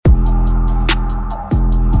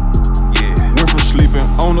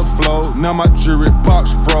on the floor. Now my jewelry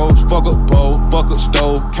box froze. Fuck a bowl, fuck a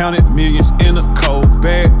stove. Counted millions in a cold.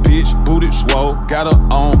 Bad bitch, booty swole. Got her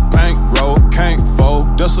on bankroll. Can't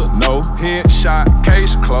fold, that's a no. Headshot,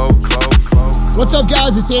 case closed. What's up,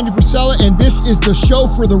 guys? It's Andy Frisella, and this is the show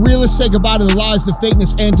for the realists. Say goodbye to the lies, the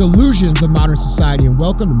fakeness, and delusions of modern society, and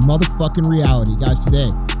welcome to motherfucking reality. Guys, today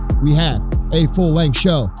we have a full-length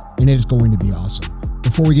show, and it is going to be awesome.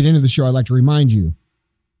 Before we get into the show, I'd like to remind you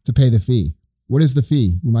to pay the fee. What is the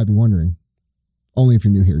fee? You might be wondering. Only if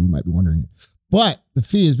you're new here, you might be wondering it. But the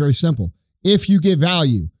fee is very simple. If you get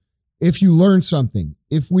value, if you learn something,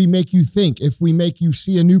 if we make you think, if we make you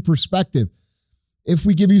see a new perspective, if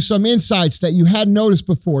we give you some insights that you hadn't noticed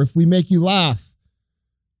before, if we make you laugh,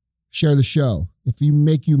 share the show. If we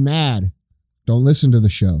make you mad, don't listen to the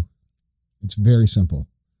show. It's very simple.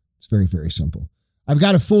 It's very, very simple. I've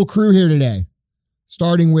got a full crew here today,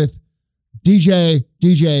 starting with DJ.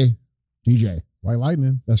 White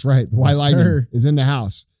Lightning. That's right. The White Lightning is in the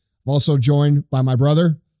house. I'm also joined by my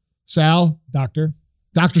brother, Sal. Dr.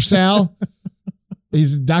 Sal.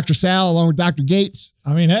 He's Dr. Sal along with Dr. Gates.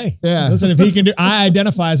 I mean, hey, yeah. Listen, if he can do, I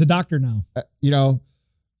identify as a doctor now.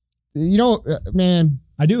 Man.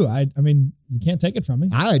 I do. I mean, you can't take it from me.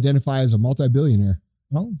 I identify as a multi-billionaire.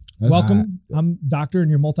 Well, welcome. I'm doctor and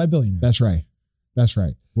you're multi-billionaire. That's right.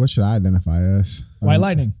 What should I identify as? White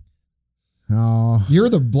Lightning. Oh, you're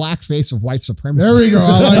the black face of white supremacy. There we go.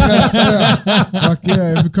 I like that. Fuck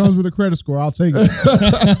yeah. If it comes with a credit score, I'll take it.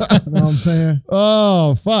 You know what I'm saying?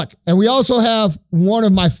 Oh, fuck. And we also have one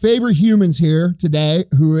of my favorite humans here today,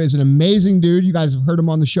 who is an amazing dude. You guys have heard him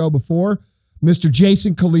on the show before, Mr.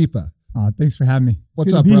 Jason Khalipa. Thanks for having me.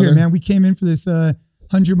 What's good up, to be brother? Here, man. We came in for this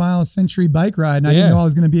 100-mile century bike ride, and I didn't know I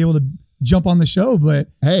was going to be able to jump on the show, but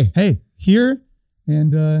hey, here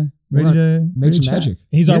and ready to make some magic.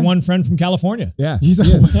 He's our one friend from California. Yeah. He's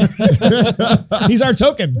our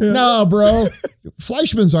token. No, bro.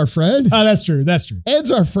 Fleischman's our friend. Oh, that's true.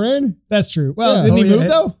 Ed's our friend. That's true. Well, didn't he move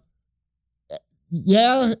though?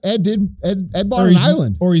 Yeah, Ed did. Ed bought an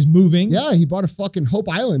island. Or he's moving. Yeah, he bought a fucking Hope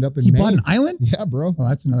Island up in Maine. He bought an island? Yeah, bro. Oh,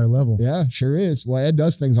 that's another level. Yeah, sure is. Well, Ed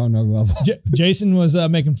does things on another level. Jason was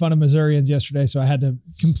making fun of Missourians yesterday, so I had to,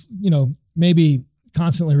 maybe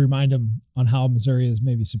constantly remind him on how Missouri is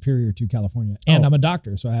maybe superior to California. And I'm a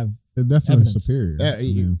doctor, so I have definitely evidence. Superior. Yeah,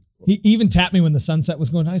 he even tapped me when the sunset was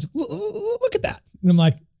going down. He's like, look at that. And I'm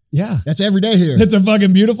like, yeah. That's every day here. It's a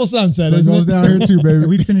fucking beautiful sunset, isn't goes it? down here too, baby.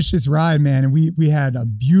 We finished this ride, man, and we had a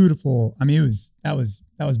beautiful, that was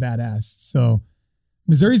badass. So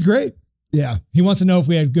Missouri's great. Yeah. He wants to know if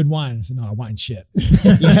we had good wine. I said, no, wine shit.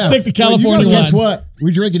 Stick to California wine. Guess what?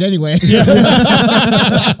 We drink it anyway.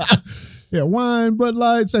 Yeah, wine, Bud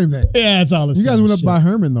Light, same thing. Yeah, it's all the same. You guys went up shit. by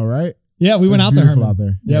Herman though, right? Yeah, we went out to Herman. Out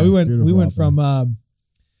there. Yeah, we went from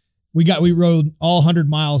we rode all 100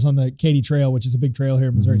 miles on the Katy Trail, which is a big trail here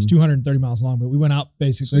in Missouri. It's 230 miles long, but we went out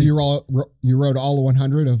basically. So you rode all the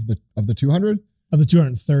 100 of the 200? Of the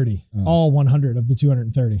 230. All 100 of the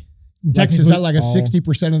 230. Is that like a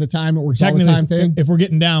 60% of the time it works all the time thing? If we're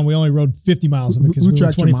getting down, we only rode 50 miles of it because we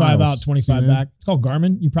were 25 out, 25 CNN? back. It's called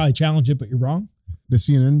Garmin. You probably challenge it, but you're wrong. The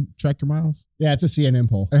CNN track your miles? Yeah, it's a CNN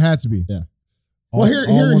poll. It had to be. Yeah. Well,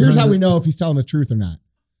 here's how we know if he's telling the truth or not.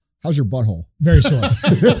 How's your butthole? Very sore.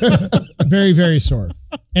 Very, very sore.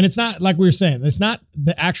 And it's not like we were saying, it's not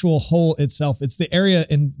the actual hole itself. It's the area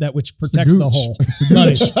that which protects the hole.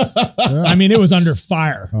 Buddy. Yeah. I mean, it was under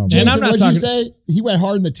fire. Oh, Jason, and I'm not what'd talking. You say? He went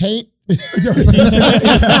hard in the taint?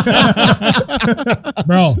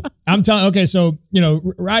 Bro, I'm telling. Okay, so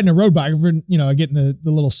riding a road bike, I get in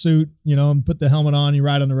the little suit, and put the helmet on. You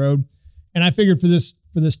ride on the road, and I figured for this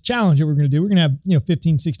challenge that we're going to do, we're going to have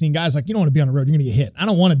 15, 16 guys. Like, you don't want to be on the road. You're going to get hit. I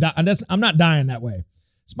don't want to die. I'm not dying that way.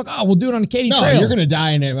 It's like, we'll do it on the Katy Trail. You're going to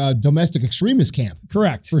die in a domestic extremist camp.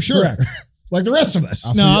 Correct. For sure. Correct. Like the rest of us.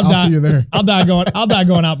 I'll see you there. I'll die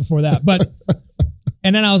going out before that.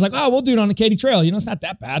 And then I was like, we'll do it on the Katy Trail. It's not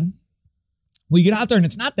that bad. Well, you get out there and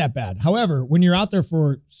it's not that bad. However, when you're out there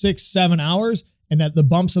for 6-7 hours and that the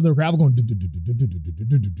bumps of the gravel going,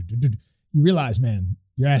 you realize, man,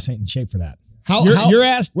 your ass ain't in shape for that. Your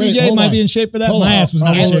ass, DJ, might be in shape for that. My ass was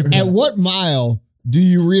not in shape for that. At what mile do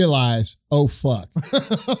you realize, oh, fuck?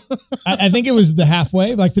 I think it was the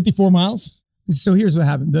halfway, like 54 miles. So here's what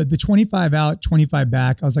happened. The 25 out, 25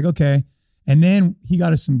 back. I was like, okay. And then he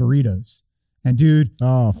got us some burritos. And dude,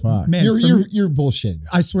 oh fuck, man, you're bullshitting.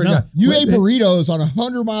 I swear to God, you ate burritos on a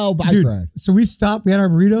 100-mile bike ride. So we stopped. We had our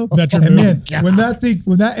burrito. Veteran and move. Man, when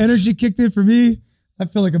that energy kicked in for me, I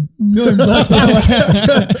feel like $1 million. I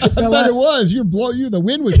thought it was. The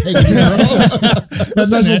wind was taking you, bro.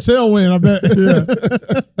 That's a tailwind, I bet.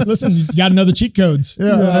 Yeah. Listen, you got another cheat codes.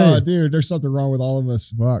 Yeah, dude, there's something wrong with all of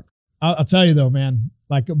us. Fuck. I'll tell you though, man,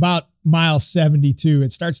 like about mile 72,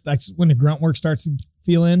 it starts, that's when the grunt work starts to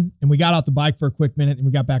feel in, and we got off the bike for a quick minute and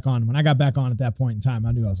we got back on. When I got back on at that point in time,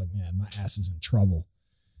 I knew I was like, man, my ass is in trouble.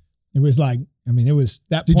 It was like, I mean, it was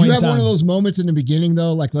that Did point you have in time. one of those moments in the beginning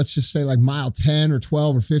though? Like, let's just say like mile 10 or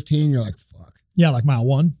 12 or 15, you're like, fuck. Yeah, like mile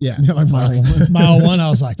 1. Yeah. Like mile 1. Mile 1, I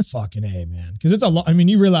was like, fucking A, man. Because it's a lot. I mean,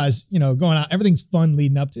 you realize, going out, everything's fun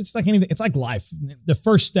leading up to it's like anything. It's like life. The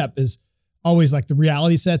first step is always like the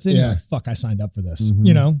reality sets in. Yeah. You're like, fuck, I signed up for this,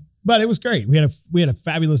 But it was great. We had a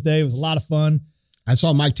fabulous day. It was a lot of fun. I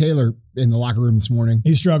saw Mike Taylor in the locker room this morning.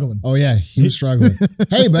 He's struggling. Oh yeah, he was struggling.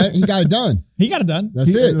 Hey, but he got it done. He got it done.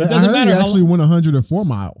 That's it. It doesn't matter He how actually went 104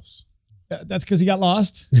 miles. That's because he got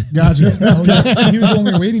lost. Gotcha. He was the one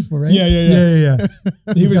we were waiting for, right? Yeah.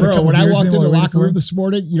 He was, bro, when I walked in the waiting locker for room him. this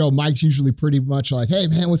morning, Mike's usually pretty much like, hey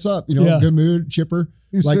man, what's up? Yeah. Good mood, chipper.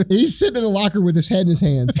 Like he's sitting in the locker with his head in his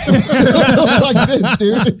hands. Like this,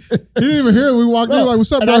 dude. He didn't even hear it. We walked in like,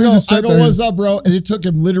 what's up, And bro? I He go, just sat there. what's up, bro? And it took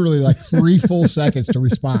him literally like 3 full seconds to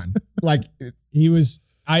respond. Like, He was.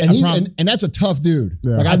 and that's a tough dude.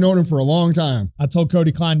 Yeah. Like I've known him for a long time. I told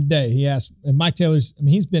Cody Klein today, he asked, and Mike Taylor's, I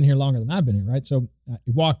mean, he's been here longer than I've been here, right? So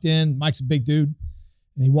he walked in, Mike's a big dude,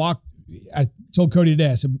 and I told Cody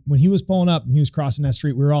today, I said, when he was pulling up and he was crossing that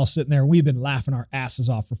street, we were all sitting there and we've been laughing our asses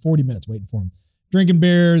off for 40 minutes waiting for him, drinking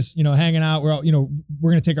beers, hanging out. We're all,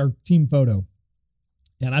 we're going to take our team photo.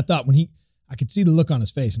 And I thought I could see the look on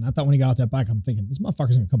his face. And I thought when he got off that bike, I'm thinking, this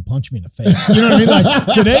motherfucker's going to come punch me in the face. You know what I mean? Like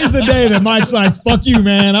today's the day that Mike's like, fuck you,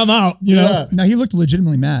 man. I'm out. You know? Yeah. No, he looked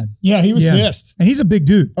legitimately mad. Yeah, he was pissed. And he's a big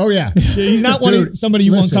dude. Oh yeah. He's not somebody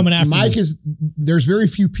you want coming after Mike you. there's very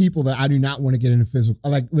few people that I do not want to get into physical.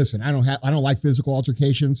 Like, listen, I don't like physical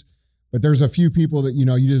altercations, but there's a few people that, you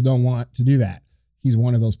just don't want to do that. He's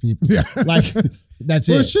one of those people. Yeah. Like that's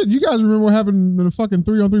Well, it. shit, you guys remember what happened in the fucking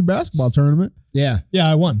 3-on-3 basketball tournament? Yeah. Yeah,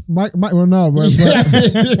 I won. Mike, well, no, but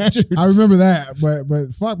Dude. I remember that.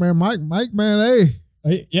 But fuck, man, Mike, man,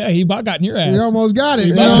 hey, Yeah, he about got in your ass. he almost got it. He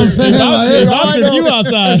You know about what I'm to- saying? he about Like, to- hey, he about I to know. you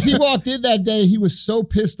outside. As he walked in that day, he was so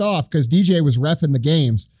pissed off because DJ was reffing the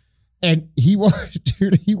games. And he walked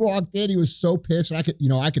in, he was so pissed. And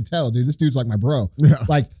I could tell, dude, this dude's like my bro. Yeah.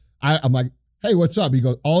 Like, I'm like, hey, what's up? He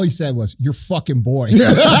goes, all he said was, you're fucking boy.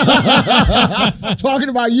 Talking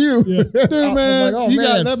about you. Dude, man, like, oh, you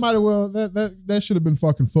man. got that might have well that should have been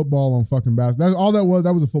fucking football on fucking basketball. That's all that was.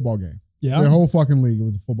 That was a football game. Yeah. The whole fucking league, it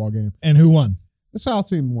was a football game. And who won? The South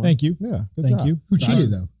team won. Thank you. Yeah, good Thank job. you. Who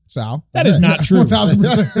cheated, though? Sal. That is not true.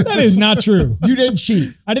 1000%. That is not true. You didn't cheat.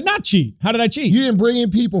 I did not cheat. How did I cheat? You didn't bring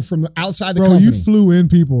in people from outside the Bro, company. you flew in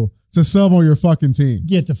people to sub on your fucking team.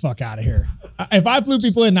 Get the fuck out of here. If I flew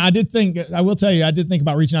people in, I did think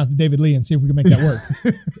about reaching out to David Lee and see if we could make that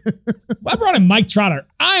work. I brought in Mike Trotter.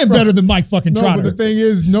 I am better than Mike fucking No, Trotter. but the thing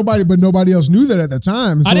is, nobody else knew that at the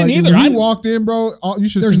time. So I didn't like, either. When I- you walked in, bro, you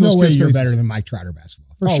should. There's see no those way kids' you're faces. better than Mike Trotter basketball.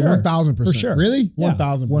 For sure. 1000%. For sure. Really? Yeah.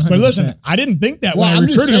 1000%. But listen, I didn't think that Well, when I I'm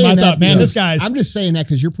just recruited him. I saying that thought, man, because- this guy's, I'm just saying that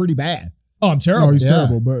because you're pretty bad. I'm terrible. No, he's Yeah.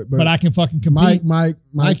 terrible. but I can fucking compete.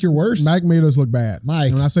 Mike, you're worse. Mike made us look bad. Mike.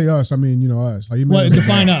 And when I say us, I mean us. Like he made Well, us-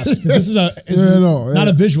 define us, because this is not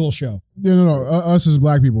a visual show. No. Us as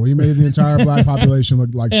black people. He made the entire black population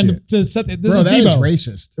look like And shit. to set this Bro, is that is Debo.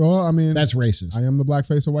 racist. Well, I mean, That's racist. I am the black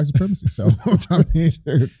face of white supremacy. So I mean,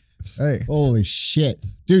 dude, hey, Holy shit.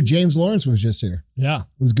 Dude, James Lawrence was just here. Yeah. It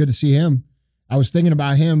was good to see him. I was thinking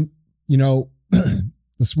about him,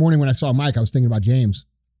 this morning when I saw Mike, I was thinking about James.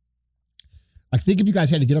 I think if you guys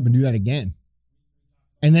had to get up and do that again,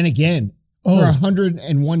 and then again for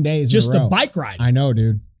 101 days Just in a row. the bike ride. I know,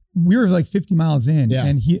 dude. We were like 50 miles in, Yeah.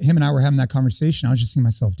 and him and I were having that conversation. I was just thinking to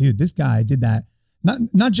myself, dude, this guy did that.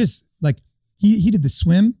 Not just like he did the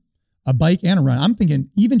swim, a bike, and a run. I'm thinking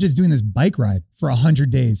even just doing this bike ride for 100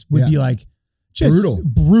 days would Yeah. be like just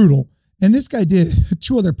brutal. And this guy did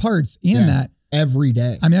 2 other parts and Yeah. that. Every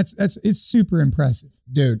day. I mean, it's super impressive.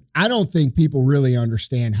 Dude, I don't think people really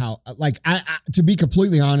understand how, like, I to be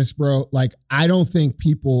completely honest, bro, like, I don't think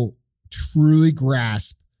people truly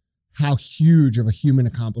grasp how huge of a human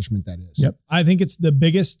accomplishment that is. Yep. I think it's the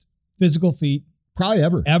biggest physical feat Probably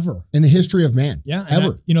ever ever. in the history of man. Yeah. and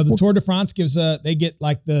Ever. the Tour de France gives they get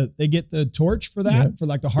the torch for that, for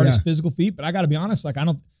like the hardest Yeah. physical feat. But I got to be honest, like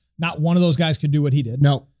not one of those guys could do what he did.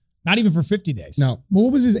 No, Not even for 50 days. no. Well,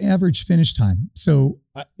 what was his average finish time? So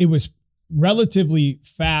It was relatively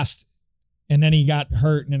fast, and then he got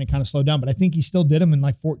hurt and then it kind of slowed down. But I think he still did them in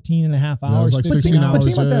like 14 and a half it was hours. like 15 16 But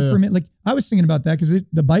think about hours, that for a minute. Like I was thinking about that because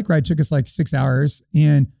the bike ride took us like 6 hours,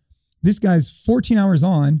 and this guy's 14 hours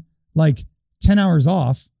on, like 10 hours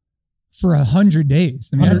off for 100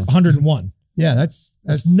 days. I mean, 101. Yeah, that's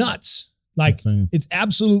nuts. Like Insane. it's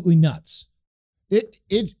absolutely nuts.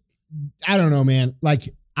 It's I don't know, man. Like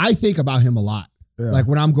I think about him a lot. Yeah. Like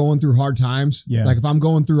when I'm going through hard times. Yeah. Like if I'm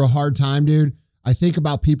going through a hard time, dude, I think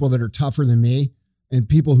about people that are tougher than me and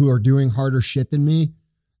people who are doing harder shit than me.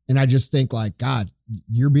 And I just think like, God,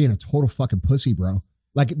 you're being a total fucking pussy, bro.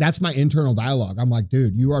 Like that's my internal dialogue. I'm like,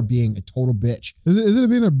 dude, you are being a total bitch. Is it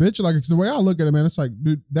being a bitch? Like, 'cause the way I look at it, man, it's like,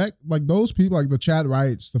 dude, that like those people, like the Chad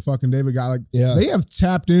Wrights, the fucking David guy, like Yeah. they have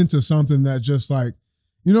tapped into something that just like,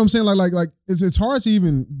 you know what I'm saying? Like it's hard to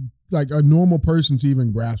even like a normal person to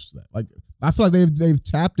even grasp that. Like I feel like they've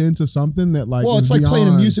tapped into something that like, Well, is it's like playing a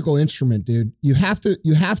beyond- musical instrument, dude. You have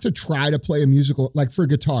to try to play a musical, like for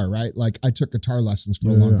guitar, right? Like I took guitar lessons for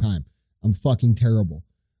a long time. I'm fucking terrible.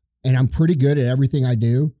 And I'm pretty good at everything I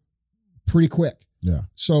do pretty quick. Yeah.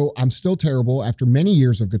 So I'm still terrible after many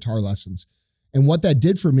years of guitar lessons. And what that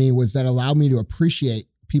did for me was that allowed me to appreciate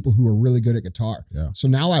people who are really good at guitar. Yeah. So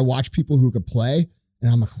now I watch people who could play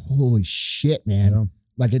and I'm like, holy shit, man. Yeah.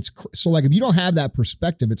 Like so like if you don't have that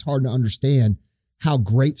perspective, it's hard to understand how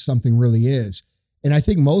great something really is. And I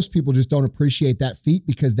think most people just don't appreciate that feat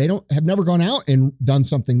because they have never gone out and done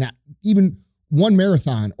something that even one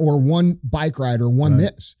marathon or one bike ride or one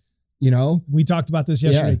this, you know? We talked about this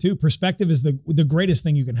yesterday too. Perspective is the greatest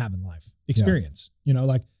thing you can have in life. Experience, you know,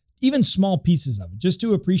 like even small pieces of it, just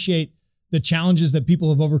to appreciate the challenges that people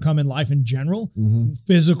have overcome in life in general,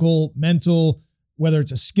 physical, mental, whether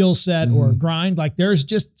it's a skill set or a grind. Like there's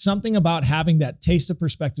just something about having that taste of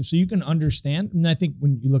perspective so you can understand. And I think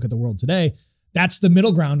when you look at the world today, that's the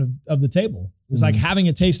middle ground of the table. It's like having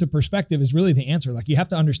a taste of perspective is really the answer. Like you have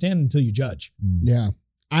to understand until you judge. Yeah.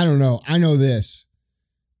 I don't know. I know this.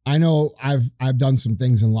 I know I've done some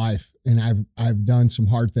things in life and I've done some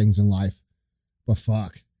hard things in life, but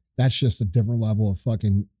fuck, that's just a different level of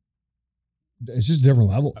fucking, it's just a different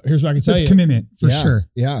level. Here's what I can it's tell a you. commitment for Yeah. sure.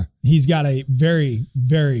 Yeah. He's got a very,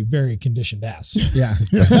 very, very conditioned ass. Yeah.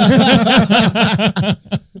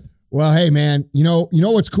 Well, hey man, you know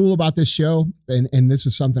what's cool about this show? And this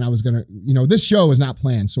is something I was going to, this show is not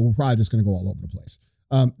planned. So we're probably just going to go all over the place.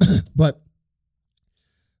 But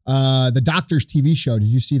the Doctors TV show, did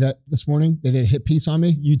you see that this morning? They did a hit piece on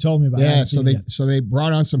me. You told me about it. I Yeah. haven't So seen it yet. they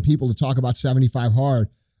brought on some people to talk about 75 Hard.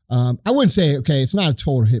 I wouldn't say, okay, it's not a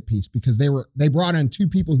total hit piece because they brought in two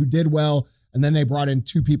people who did well. And then they brought in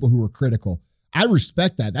two people who were critical. I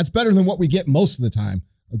respect that. That's better than what we get most of the time.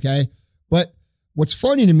 Okay. But what's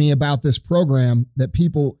funny to me about this program that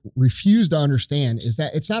people refuse to understand is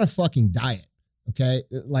that it's not a fucking diet. Okay.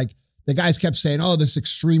 Like the guys kept saying, oh, this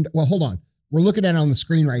extreme. Well, hold on. We're looking at it on the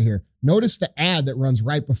screen right here. Notice the ad that runs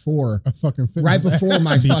right before a fucking fitness. right before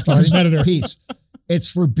my fucking Competitor. piece.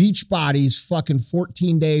 It's for Beachbody's fucking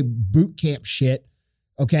 14-day boot camp shit.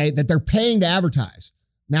 Okay. That they're paying to advertise.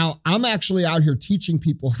 Now, I'm actually out here teaching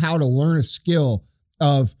people how to learn a skill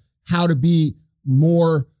of how to be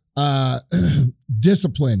more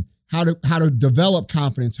disciplined, how to develop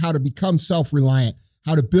confidence, how to become self-reliant,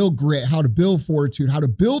 how to build grit, how to build fortitude, how to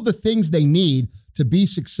build the things they need to be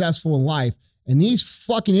successful in life. And these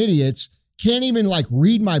fucking idiots can't even like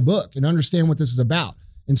read my book and understand what this is about.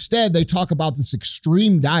 Instead, they talk about this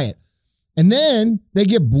extreme diet. And then they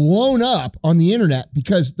get blown up on the internet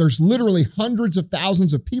because there's literally hundreds of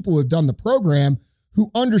thousands of people who have done the program who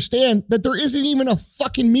understand that there isn't even a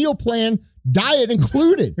fucking meal plan diet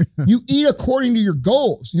included. You eat according to your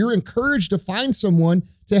goals. You're encouraged to find someone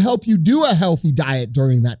to help you do a healthy diet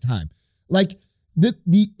during that time. Like and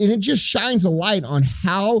it just shines a light on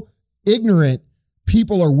how ignorant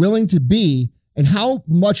people are willing to be and how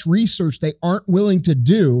much research they aren't willing to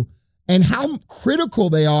do and how critical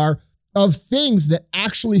they are of things that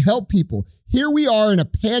actually help people. Here we are in a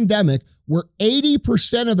pandemic where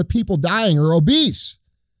 80% of the people dying are obese.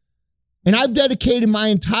 And I've dedicated my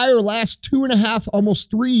entire last 2.5,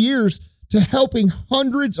 almost 3 years to helping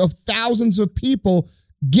hundreds of thousands of people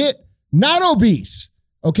get not obese.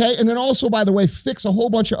 Okay. And then also, by the way, fix a whole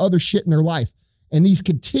bunch of other shit in their life. And these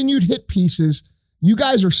continued hit pieces, you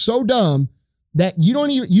guys are so dumb that you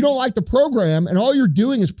don't like the program and all you're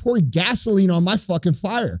doing is pouring gasoline on my fucking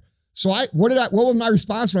fire. So what was my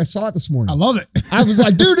response when I saw it this morning? I love it. I was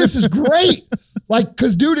like, dude, this is great. Like,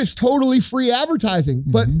 cause dude, it's totally free advertising,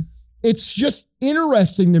 but it's just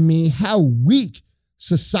interesting to me how weak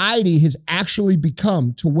society has actually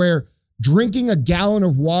become to where drinking a gallon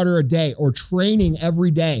of water a day or training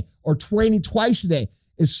every day or training twice a day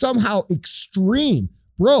is somehow extreme.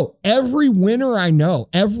 Bro, every winner I know,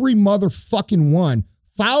 every motherfucking one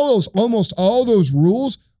follows almost all those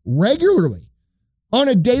rules regularly. On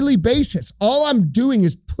a daily basis. All I'm doing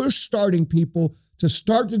is push starting people to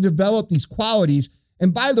start to develop these qualities.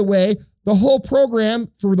 And by the way, the whole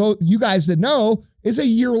program, for those you guys that know, is a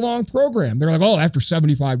year-long program. They're like, oh, after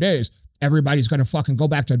 75 days, everybody's going to fucking go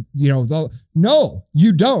back to, no,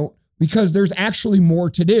 you don't, because there's actually more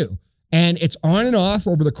to do. And it's on and off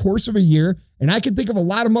over the course of a year. And I can think of a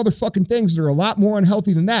lot of motherfucking things that are a lot more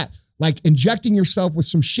unhealthy than that. Like injecting yourself with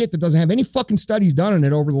some shit that doesn't have any fucking studies done on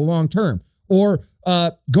it over the long term. Or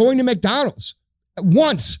going to McDonald's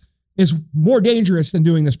once is more dangerous than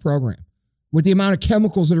doing this program with the amount of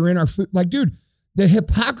chemicals that are in our food. Like, dude, the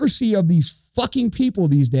hypocrisy of these fucking people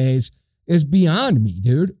these days is beyond me,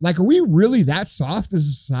 dude. Like, are we really that soft as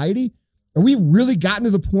a society? Are we really gotten to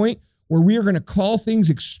the point where we are going to call things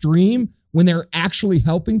extreme when they're actually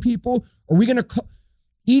helping people? Are we going to call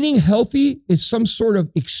eating healthy is some sort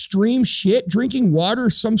of extreme shit? Drinking water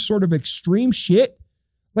is some sort of extreme shit?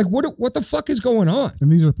 Like, what the fuck is going on?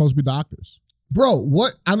 And these are supposed to be doctors. Bro,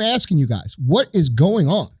 what I'm asking you guys, what is going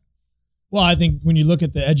on? Well, I think when you look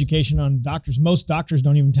at the education on doctors, most doctors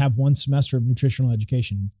don't even have one semester of nutritional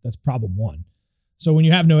education. That's problem one. So when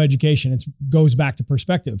you have no education, it goes back to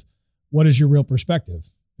perspective. What is your real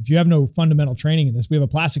perspective? If you have no fundamental training in this, we have a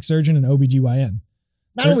plastic surgeon and OBGYN.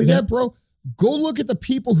 Not only that, bro, go look at the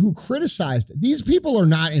people who criticized it. These people are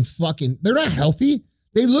not they're not healthy.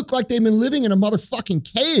 They look like they've been living in a motherfucking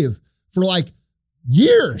cave for like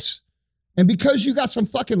years. And because you got some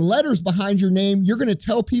fucking letters behind your name, you're going to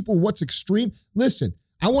tell people what's extreme. Listen,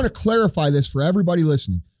 I want to clarify this for everybody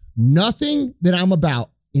listening. Nothing that I'm about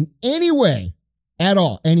in any way at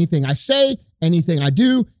all, anything I say, anything I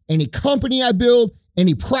do, any company I build,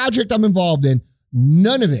 any project I'm involved in,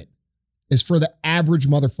 none of it is for the average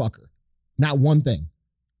motherfucker. Not one thing.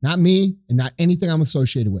 Not me and not anything I'm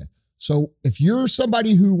associated with. So if you're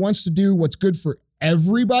somebody who wants to do what's good for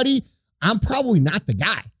everybody, I'm probably not the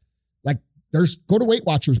guy. Like, go to Weight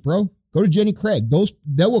Watchers, bro. Go to Jenny Craig.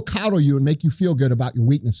 They will coddle you and make you feel good about your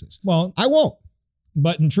weaknesses. Well, I won't.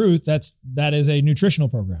 But in truth, that is a nutritional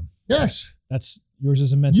program. Yes. Yours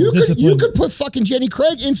is a mental discipline. You could put fucking Jenny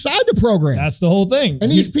Craig inside the program. That's the whole thing.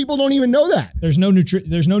 And these people don't even know that. There's no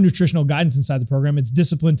nutritional guidance inside the program. It's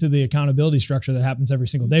discipline to the accountability structure that happens every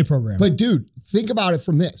single day program. But dude, think about it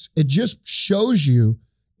from this. It just shows you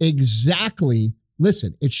exactly,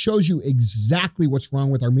 it shows you exactly what's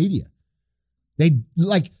wrong with our media.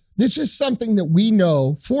 This is something that we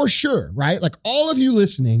know for sure, right? Like all of you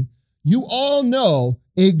listening, you all know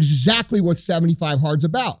exactly what 75 Hard's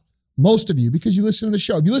about. Most of you, because you listen to the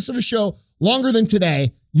show. If you listen to the show longer than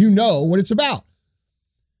today, you know what it's about.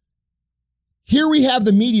 Here we have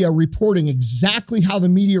the media reporting exactly how the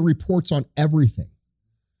media reports on everything.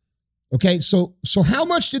 Okay, so how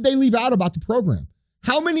much did they leave out about the program?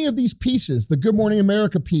 How many of these pieces, the Good Morning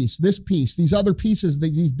America piece, this piece, these other pieces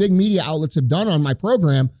that these big media outlets have done on my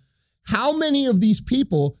program, how many of these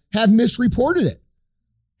people have misreported it?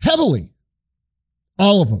 Heavily.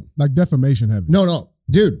 All of them. Like defamation heavy. No.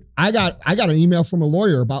 Dude, I got an email from a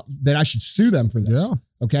lawyer about that I should sue them for this. Yeah.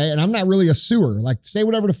 Okay. And I'm not really a suer. Like, say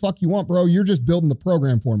whatever the fuck you want, bro. You're just building the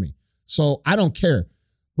program for me. So I don't care.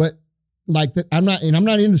 But I'm not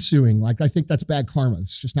into suing. Like, I think that's bad karma.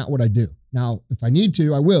 It's just not what I do. Now, if I need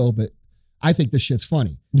to, I will, but I think this shit's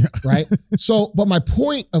funny. Yeah. Right. So, but my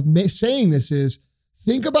point of saying this is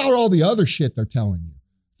think about all the other shit they're telling you.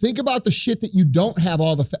 Think about the shit that you don't have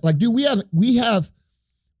all the, dude,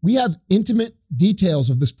 we have intimate details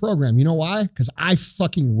of this program. You know why? Because I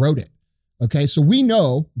fucking wrote it. Okay. So we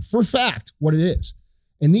know for fact what it is.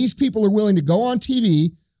 And these people are willing to go on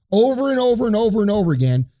TV over and over and over and over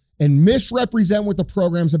again and misrepresent what the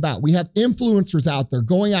program's about. We have influencers out there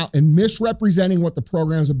going out and misrepresenting what the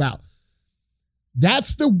program's about.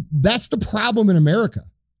 That's the problem in America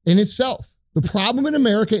in itself. The problem in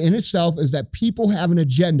America in itself is that people have an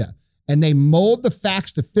agenda. And they mold the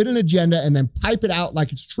facts to fit an agenda and then pipe it out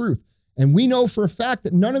like it's truth. And we know for a fact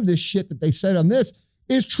that none of this shit that they said on this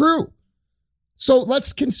is true. So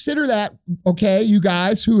let's consider that, okay, you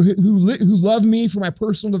guys who love me for my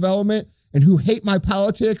personal development and who hate my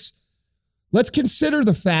politics. Let's consider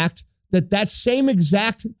the fact that same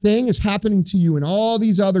exact thing is happening to you in all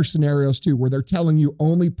these other scenarios too, where they're telling you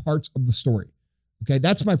only parts of the story. Okay,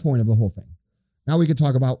 that's my point of the whole thing. Now we can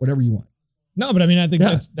talk about whatever you want. No, but I mean, I think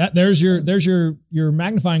there's your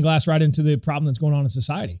magnifying glass right into the problem that's going on in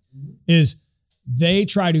society. Is they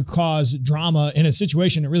try to cause drama in a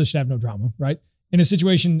situation that really should have no drama, right? In a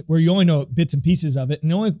situation where you only know bits and pieces of it,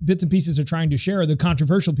 and the only bits and pieces they're trying to share are the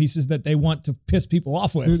controversial pieces that they want to piss people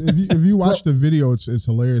off with. If you watch the video, it's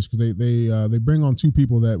hilarious because they bring on two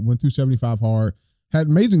people that went through 75 Hard, had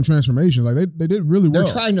amazing transformations. Like they did really well.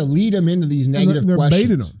 They're trying to lead them into these negative questions. They're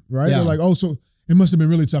baiting them, right? Yeah. They're like, oh, so it must have been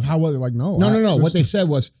really tough. How was it? Like, no. No. What they said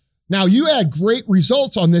was, Now, you had great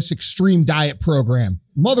results on this extreme diet program.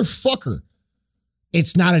 Motherfucker,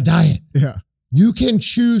 it's not a diet. Yeah. You can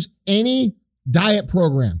choose any diet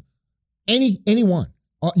program, any one.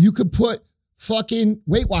 You could put fucking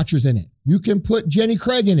Weight Watchers in it. You can put Jenny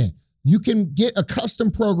Craig in it. You can get a custom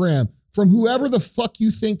program from whoever the fuck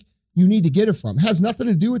you think you need to get it from. It has nothing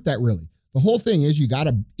to do with that, really. The whole thing is you got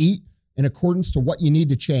to eat in accordance to what you need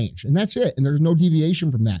to change. And that's it. And there's no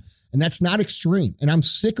deviation from that. And that's not extreme. And I'm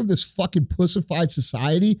sick of this fucking pussified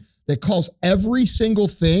society that calls every single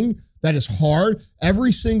thing that is hard,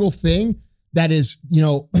 every single thing that is,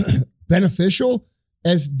 beneficial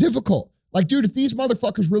as difficult. Like, dude, if these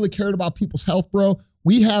motherfuckers really cared about people's health, bro,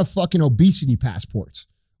 we'd have fucking obesity passports.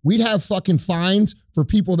 We'd have fucking fines for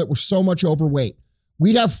people that were so much overweight.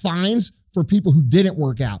 We'd have fines for people who didn't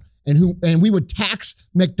work out and we would tax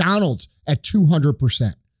McDonald's at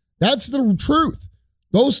 200%. That's the truth.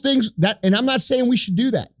 Those things and I'm not saying we should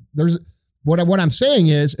do that. What I'm saying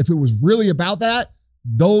is if it was really about that,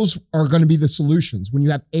 those are going to be the solutions when you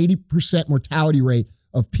have 80% mortality rate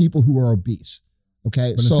of people who are obese.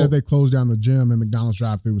 Okay. But instead they closed down the gym and McDonald's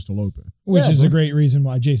drive-thru was still open. Which is a great reason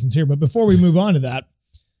why Jason's here. But before we move on to that,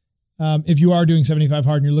 if you are doing 75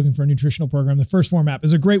 Hard and you're looking for a nutritional program, the First Form app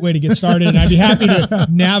is a great way to get started. And I'd be happy to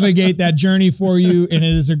navigate that journey for you. And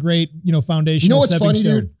it is a great, foundation. You know what's funny,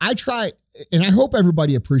 dude? I try, and I hope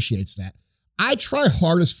everybody appreciates that. I try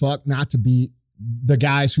hard as fuck not to be the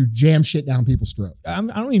guys who jam shit down people's throat. I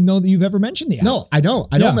don't even know that you've ever mentioned the app. No, I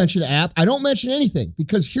don't. I don't mention the app. I don't mention anything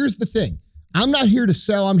because here's the thing. I'm not here to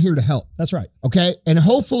sell. I'm here to help. That's right. Okay. And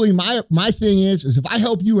hopefully my thing is if I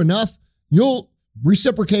help you enough, you'll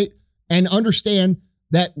reciprocate and understand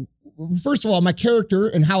that, first of all, my character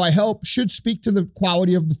and how I help should speak to the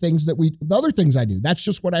quality of the other things I do. That's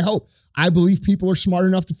just what I hope. I believe people are smart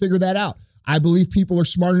enough to figure that out. I believe people are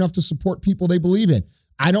smart enough to support people they believe in.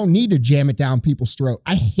 I don't need to jam it down people's throat.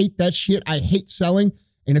 I hate that shit. I hate selling.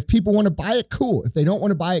 And if people want to buy it, cool. If they don't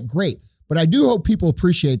want to buy it, great. But I do hope people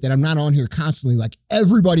appreciate that I'm not on here constantly like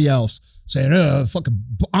everybody else saying,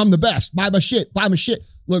 I'm the best. Buy my shit.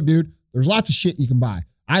 Look, dude, there's lots of shit you can buy.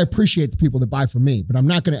 I appreciate the people that buy from me, but I'm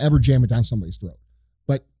not going to ever jam it down somebody's throat.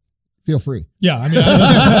 But feel free. Yeah,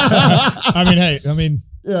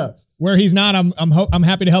 yeah. Where he's not, I'm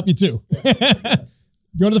happy to help you too.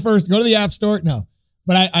 Go to the App Store. No,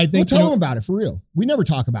 but I think tell them about it for real. We never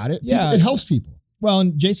talk about it. Yeah, it helps people. Well,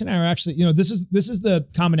 and Jason and I are actually, this is the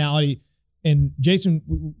commonality. And Jason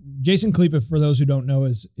Khalipa, for those who don't know,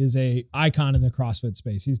 is a icon in the CrossFit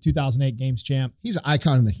space. He's 2008 Games champ. He's an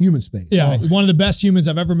icon in the human space. Yeah, one of the best humans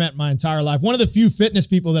I've ever met in my entire life. One of the few fitness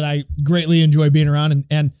people that I greatly enjoy being around.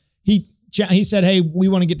 And he said, hey, we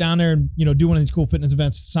want to get down there and do one of these cool fitness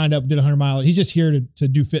events. Signed up, did 100 mile. He's just here to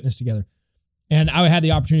do fitness together. And I had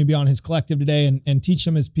the opportunity to be on his collective today and teach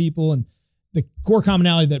them as people. And the core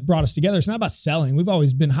commonality that brought us together, it's not about selling. We've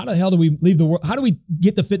always been, how the hell do we leave the world? How do we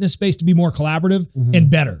get the fitness space to be more collaborative and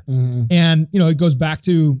better? Mm-hmm. And, it goes back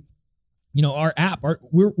to, our app,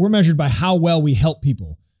 we're measured by how well we help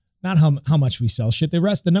people, not how much we sell shit.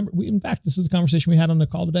 The number, in fact, this is a conversation we had on the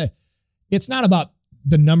call today. It's not about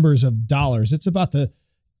the numbers of dollars. It's about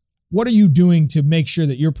what are you doing to make sure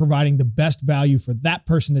that you're providing the best value for that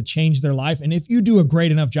person to change their life? And if you do a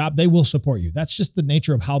great enough job, they will support you. That's just the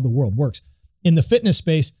nature of how the world works. In the fitness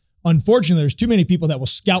space, unfortunately, there's too many people that will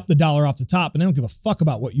scalp the dollar off the top and they don't give a fuck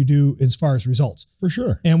about what you do as far as results. For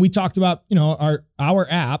sure. And we talked about, our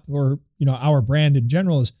app or, our brand in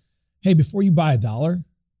general is, hey, before you buy $1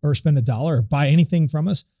 or spend $1 or buy anything from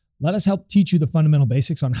us, let us help teach you the fundamental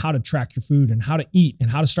basics on how to track your food and how to eat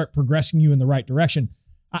and how to start progressing you in the right direction.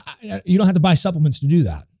 You don't have to buy supplements to do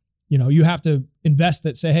that. You have to invest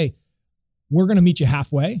that, say, hey, we're going to meet you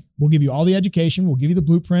halfway. We'll give you all the education. We'll give you the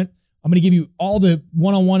blueprint. I'm going to give you all the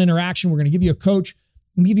one-on-one interaction. We're going to give you a coach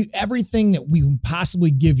and give you everything that we can possibly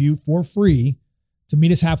give you for free to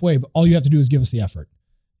meet us halfway. But all you have to do is give us the effort.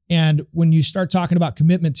 And when you start talking about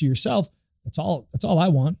commitment to yourself, that's all I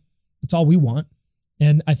want. That's all we want.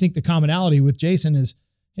 And I think the commonality with Jason is,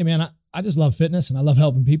 hey man, I just love fitness and I love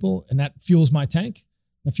helping people, and that fuels my tank.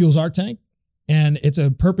 That fuels our tank. And it's a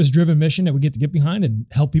purpose-driven mission that we get to get behind and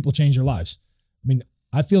help people change their lives. I mean,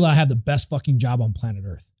 I feel I have the best fucking job on planet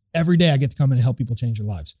Earth. Every day I get to come in and help people change their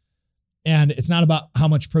lives. And it's not about how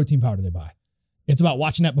much protein powder they buy. It's about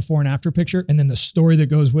watching that before and after picture and then the story that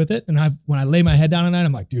goes with it. And when I lay my head down at night,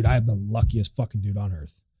 I'm like, dude, I have the luckiest fucking dude on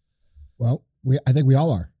earth. Well, I think we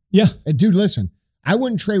all are. Yeah. And dude, listen, I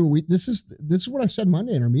wouldn't trade this is what I said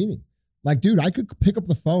Monday in our meeting. Like, dude, I could pick up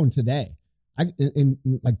the phone today. And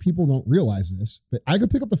like people don't realize this, but I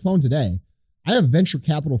could pick up the phone today. I have venture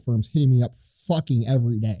capital firms hitting me up fucking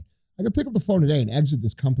every day. I could pick up the phone today and exit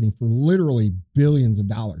this company for literally billions of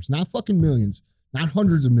dollars, not fucking millions, not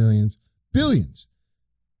hundreds of millions, billions.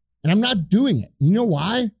 And I'm not doing it. You know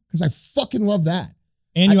why? Because I fucking love that.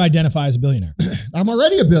 And you identify as a billionaire. I'm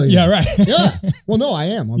already a billionaire. Yeah, right. Yeah. Well, no, I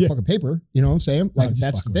am on fucking paper. You know what I'm saying? Like,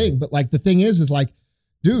 that's the thing. But like, the thing is like,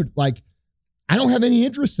 dude, like, I don't have any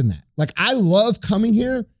interest in that. Like, I love coming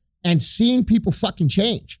here and seeing people fucking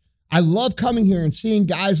change. I love coming here and seeing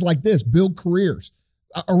guys like this build careers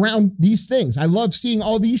around these things. I love seeing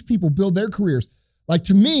all these people build their careers. Like,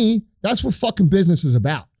 to me, that's what fucking business is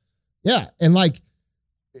about. Yeah. And like,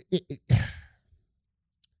 it's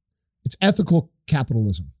ethical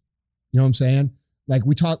capitalism. You know what I'm saying? Like,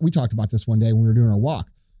 we talked about this one day when we were doing our walk.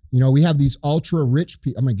 You know, we have these ultra rich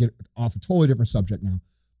people. I'm going to get off a totally different subject now.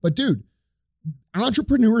 But dude,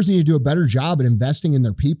 entrepreneurs need to do a better job at investing in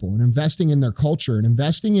their people and investing in their culture and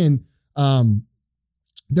investing in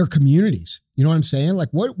their communities. You know what I'm saying? Like,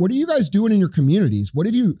 what are you guys doing in your communities? What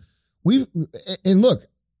have you, and look,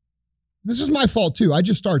 this is my fault too. I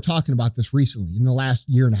just started talking about this recently in the last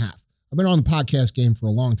year and a half. I've been on the podcast game for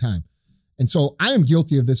a long time. And so I am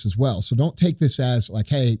guilty of this as well. So don't take this as like,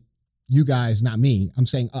 hey, you guys, not me. I'm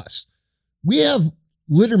saying us. We have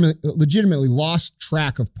legitimately lost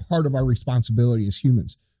track of part of our responsibility as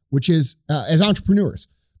humans, which is as entrepreneurs,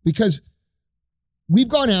 because we've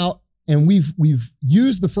gone out and we've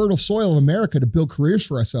used the fertile soil of America to build careers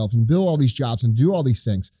for ourselves and build all these jobs and do all these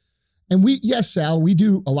things. And yes, Sal, we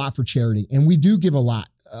do a lot for charity and we do give a lot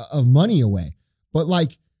of money away. But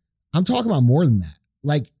like, I'm talking about more than that.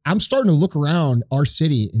 Like, I'm starting to look around our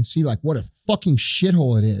city and see like what a fucking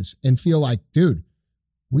shithole it is and feel like, dude,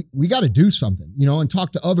 we got to do something, you know, and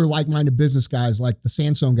talk to other like-minded business guys like the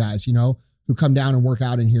Sansone guys, you know, who come down and work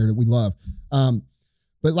out in here that we love.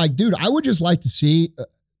 But like, dude, I would just like to see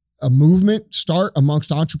a movement start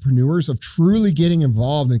amongst entrepreneurs of truly getting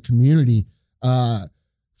involved in community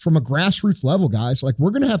from a grassroots level, guys. Like, we're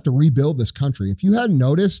going to have to rebuild this country. If you hadn't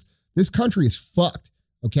noticed, this country is fucked,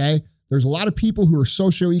 okay? There's a lot of people who are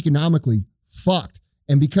socioeconomically fucked.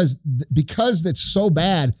 And because that's so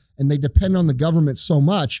bad and they depend on the government so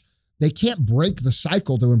much, they can't break the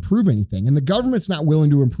cycle to improve anything. And the government's not willing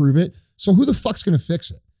to improve it. So who the fuck's going to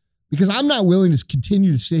fix it? Because I'm not willing to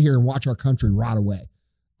continue to sit here and watch our country rot away.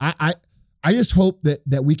 I just hope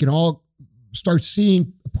that we can all start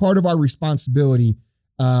seeing part of our responsibility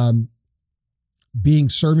being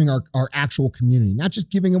serving our actual community, not just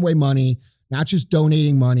giving away money, not just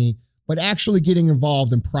donating money, but actually getting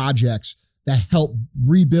involved in projects that help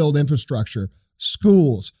rebuild infrastructure,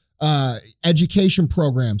 schools, education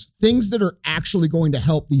programs, things that are actually going to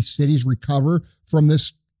help these cities recover from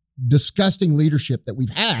this disgusting leadership that we've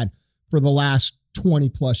had for the last 20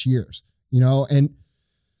 plus years, you know? And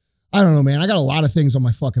I don't know, man, I got a lot of things on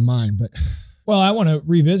my fucking mind, but. Well, I want to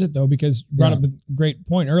revisit though, because you brought up a great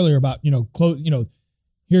point earlier about, here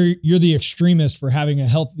you're the extremist for having a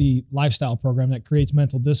healthy lifestyle program that creates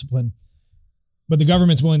mental discipline, but the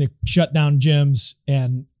government's willing to shut down gyms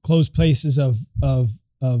and close places of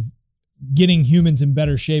getting humans in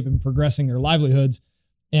better shape and progressing their livelihoods.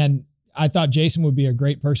 And I thought Jason would be a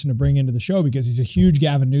great person to bring into the show because he's a huge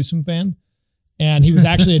Gavin Newsom fan. And he was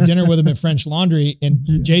actually at dinner with him at French Laundry, and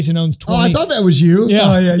Jason owns 20. Oh, I thought that was you. Yeah.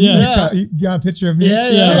 Oh, yeah. You got a picture of me?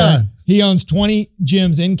 Yeah. He owns 20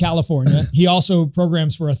 gyms in California. He also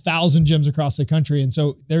programs for 1,000 gyms across the country. And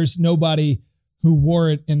so there's nobody who wore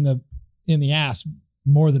it in the ass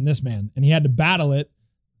more than this man. And he had to battle it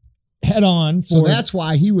head on. So that's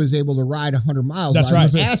why he was able to ride 100 miles. That's right.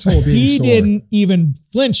 His asshole being he sore. didn't even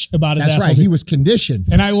flinch about his asshole. That's right. He was conditioned.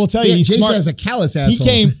 And I will tell you, he's Jason smart. has a callous asshole.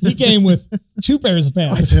 He came with 2 pairs of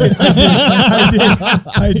pants. I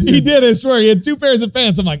did. He did, I swear. He had 2 pairs of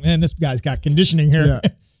pants. I'm like, man, this guy's got conditioning here. Yeah.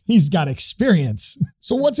 He's got experience.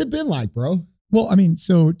 So what's it been like, bro? Well, I mean,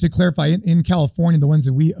 so to clarify, in California, the ones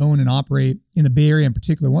that we own and operate in the Bay Area in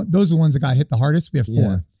particular, those are the ones that got hit the hardest. We have 4.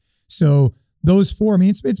 Yeah. So those 4, I mean,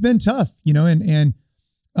 it's been tough, you know, and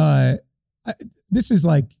this is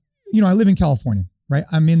like, you know, I live in California, right?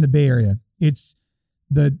 I'm in the Bay Area. It's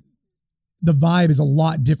the vibe is a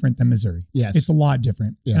lot different than Missouri. Yes. It's a lot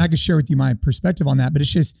different. Yeah. And I could share with you my perspective on that, but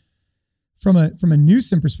it's just from a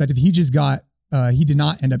Newsom perspective, he did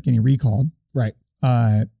not end up getting recalled. Right.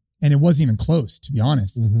 And it wasn't even close, to be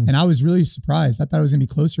honest. Mhm. And I was really surprised. I thought it was gonna be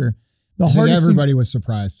closer. I think everybody was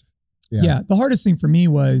surprised. Yeah. The hardest thing for me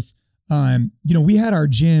was, we had our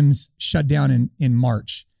gyms shut down in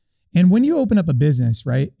March. And when you open up a business,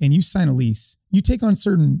 right, and you sign a lease, you take on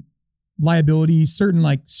certain liability, certain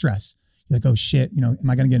like stress. You're like, oh shit, am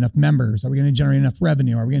I going to get enough members? Are we going to generate enough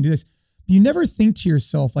revenue? Are we going to do this? But you never think to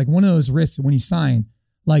yourself, like one of those risks when you sign,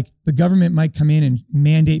 like the government might come in and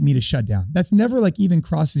mandate me to shut down. That's never like even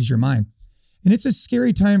crosses your mind. And it's a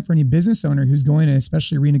scary time for any business owner who's going to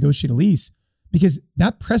especially renegotiate a lease, because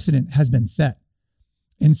that precedent has been set.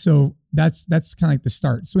 And so that's kind of like the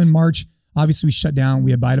start. So in March, obviously we shut down,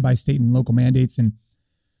 we abided by state and local mandates. And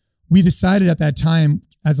we decided at that time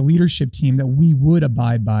as a leadership team that we would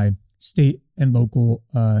abide by state and local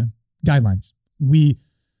guidelines. We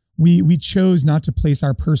chose not to place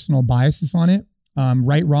our personal biases on it,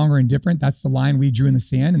 right, wrong, or indifferent. That's the line we drew in the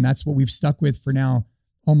sand. And that's what we've stuck with for now,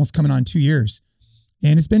 almost coming on 2 years.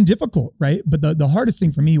 And it's been difficult, right? But the hardest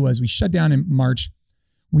thing for me was we shut down in March.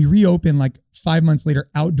 We reopened like 5 months later,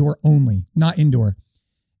 outdoor only, not indoor.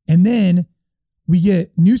 And then we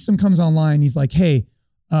get Newsom comes online. He's like, hey,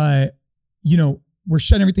 we're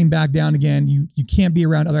shutting everything back down again. You can't be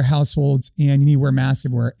around other households and you need to wear masks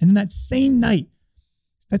everywhere. And then that same night,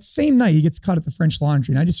 he gets caught at the French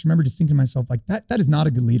Laundry. And I just remember just thinking to myself, like, that is not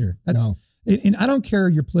a good leader. No. And I don't care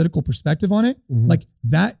your political perspective on it. Mhm. Like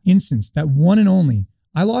that instance, that one and only,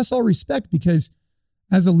 I lost all respect, because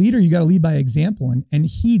as a leader, you got to lead by example. And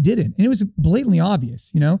he didn't. And it was blatantly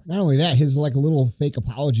obvious, Not only that, his like little fake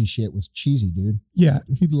apology shit was cheesy, dude. Yeah.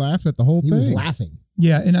 He laughed at the whole He thing. was laughing.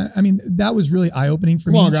 Yeah. And I mean, that was really eye-opening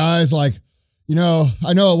for Come me. on, guys. Like, I know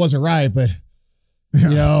it wasn't right, but, like,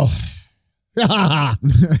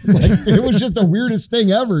 it was just the weirdest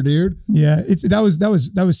thing ever, dude. Yeah,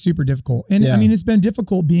 that was super difficult. And Yeah. I mean, it's been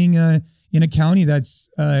difficult being in a county that's,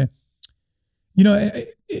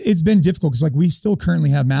 it's been difficult because like we still currently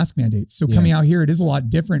have mask mandates. So coming out here, it is a lot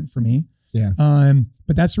different for me. Yeah.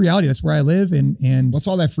 But that's reality. That's where I live. And What's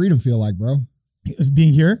all that freedom feel like, bro?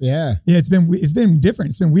 being here. Yeah. Yeah, it's been different.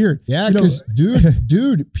 It's been weird. Yeah, You know, because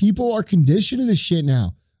dude, people are conditioned to this shit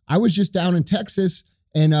now. I was just down in Texas,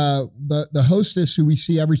 and the hostess who we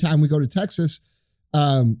see every time we go to Texas,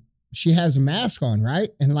 she has a mask on, right?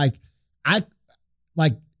 And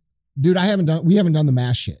dude, we haven't done the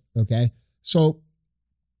mask shit. Okay. So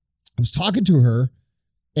I was talking to her,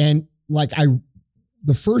 and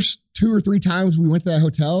the first 2 or 3 times we went to that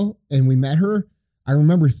hotel and we met her, I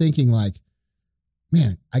remember thinking like,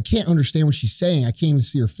 man, I can't understand what she's saying. I can't even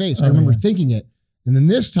see her face. I remember thinking it. And then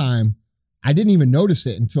this time I didn't even notice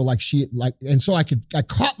it until and so I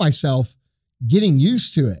caught myself getting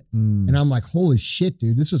used to it. And I'm like, holy shit,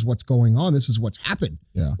 dude, this is what's going on. This is what's happened.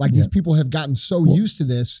 Yeah. These people have gotten so used to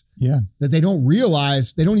this that they don't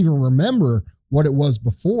realize, they don't even remember what it was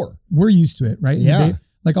before. We're used to it, right? Yeah.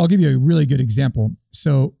 I'll give you a really good example.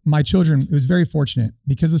 So my children, it was very fortunate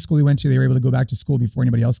because the school we went to, they were able to go back to school before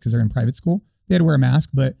anybody else because they're in private school. They had to wear a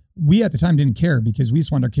mask, but we at the time didn't care because we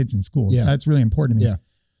just wanted our kids in school. Yeah. That's really important to me. Yeah.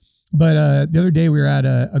 But the other day we were at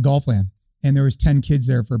a golf land and there was 10 kids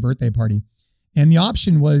there for a birthday party. And the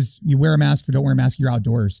option was you wear a mask or don't wear a mask, you're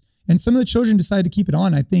outdoors. And some of the children decided to keep it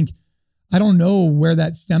on. I don't know where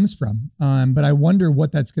that stems from, but I wonder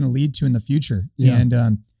what that's going to lead to in the future. Yeah.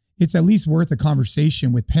 And it's at least worth a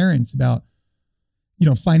conversation with parents about,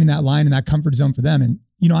 finding that line and that comfort zone for them. And,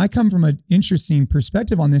 I come from an interesting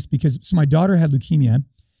perspective on this because my daughter had leukemia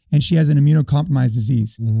and she has an immunocompromised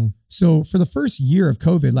disease. Mm-hmm. So for the first year of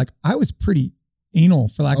COVID, I was pretty anal,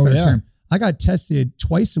 for lack of a better term. I got tested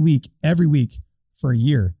twice a week, every week for a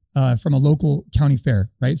year from a local county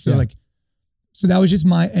fair, right? So so that was just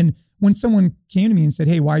and when someone came to me and said,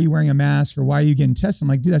 hey, why are you wearing a mask or why are you getting tested? I'm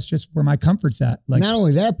like, dude, that's just where my comfort's at. Not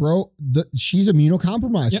only that, bro, she's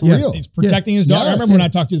immunocompromised for real. He's protecting his daughter. Yes. I remember when I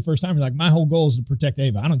talked to you the first time, you're like, my whole goal is to protect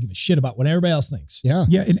Ava. I don't give a shit about what everybody else thinks. Yeah.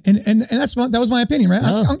 Yeah. And that was my opinion, right?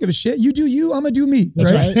 I don't give a shit. You do you, I'm gonna do me.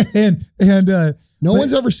 That's right. And no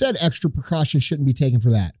one's ever said extra precautions shouldn't be taken for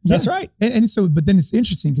that. That's right. And so, but then it's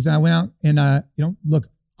interesting because I went out and look,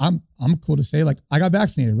 I'm cool to say, I got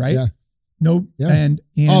vaccinated, right? Yeah. No. Yeah. And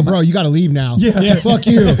oh, bro, you got to leave now. Yeah. Fuck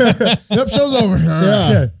you. Yep, show's over.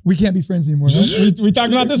 Yeah. We can't be friends anymore. Huh? We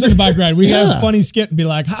talked about this in the bike ride. We have a funny skit and be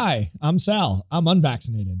like, hi, I'm Sal. I'm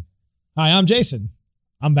unvaccinated. Hi, I'm Jason.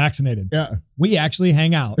 I'm vaccinated. Yeah. We actually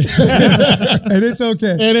hang out. And it's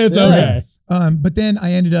okay. And it's okay. But then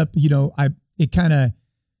I ended up, it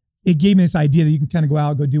gave me this idea that you can kind of go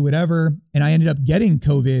out, go do whatever. And I ended up getting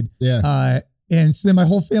COVID. Yeah. And so then my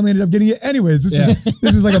whole family ended up getting it anyways. This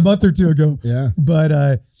is like a month or 2 ago. Yeah. But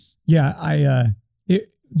To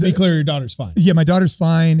be clear, your daughter's fine. yeah, my daughter's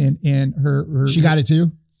fine. And her She got it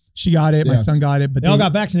too? she got it. My Yeah. son got it, but They all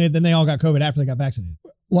got vaccinated, then they all got COVID after they got vaccinated.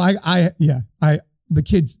 well, the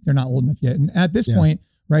kids, they're not old enough yet. And at this point,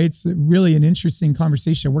 right, it's really an interesting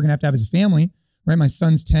conversation we're going to have as a family, right? My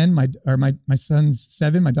son's 10, my son's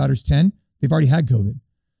 7, my daughter's 10. They've already had COVID.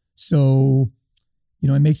 So,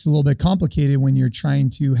 it makes it a little bit complicated when you're trying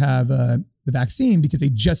to have the vaccine because they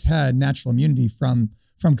just had natural immunity from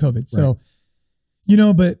from COVID. So,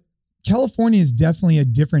 but California is definitely a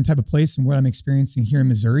different type of place than what I'm experiencing here in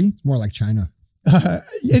Missouri. It's more like China.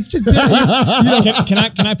 It's just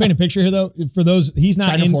Can I paint a picture here though? For those, he's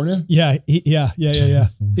not California. Yeah.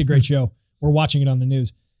 A great show. We're watching it on the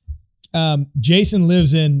news. Jason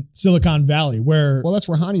lives in Silicon Valley, where Well, that's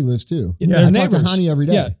where Hani lives too. they're I talk to neighbors. Hani every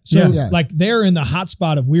day. Yeah. So Yeah. like they're in the hot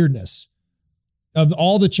spot of weirdness, of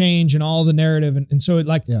all the change and all the narrative, and so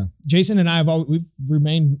Jason and I we've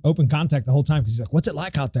remained open contact the whole time because he's like, "What's it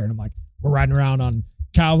like out there?" And I'm like, "We're riding around on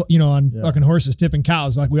fucking horses, tipping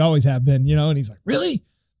cows like we always have been, And he's like, "Really?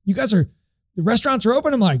 You guys the restaurants are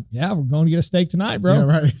open?" I'm like, "Yeah, we're going to get a steak tonight, bro." Yeah,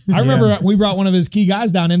 right. I remember we brought one of his key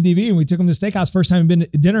guys down, MTV, and we took him to the steakhouse. First time he'd been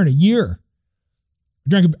to dinner in a year.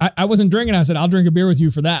 I wasn't drinking. I said, "I'll drink a beer with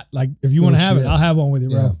you for that. Like, if you want to have it, I'll have one with you,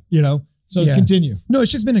 bro." So continue. No,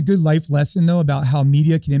 it's just been a good life lesson though about how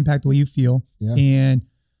media can impact the way you feel. Yeah.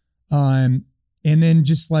 And then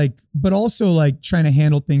just but also trying to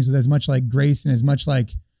handle things with as much grace and as much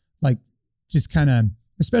just kind of,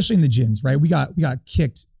 especially in the gyms, right? We got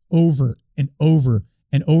kicked over and over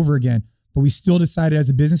and over again, but we still decided as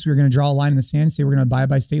a business, we were going to draw a line in the sand and say, we're going to abide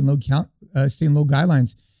by state and local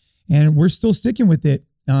guidelines. And we're still sticking with it.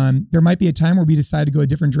 There might be a time where we decide to go a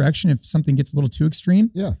different direction if something gets a little too extreme.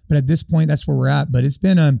 Yeah. But at this point, that's where we're at. But it's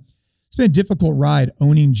been a difficult ride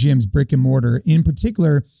owning gyms, brick and mortar. In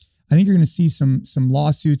particular, I think you're going to see some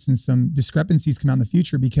lawsuits and some discrepancies come out in the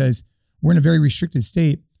future because we're in a very restricted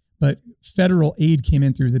state. But federal aid came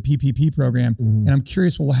in through the PPP program, and I'm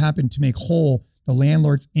curious what will happen to make whole the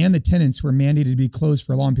landlords and the tenants who are mandated to be closed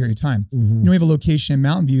for a long period of time. We have a location in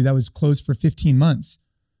Mountain View that was closed for 15 months,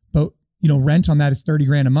 but rent on that is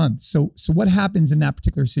 $30,000 a month. So what happens in that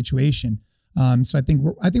particular situation? So I think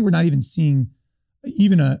we're not even seeing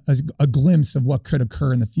even a glimpse of what could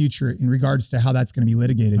occur in the future in regards to how that's going to be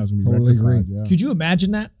litigated. Totally agree. Yeah. Could you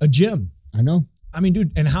imagine that? A gym. I know. I mean,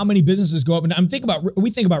 dude, and how many businesses go up and we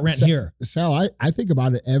think about rent here. Sal, I think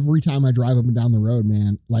about it every time I drive up and down the road,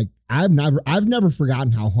 man. Like I've never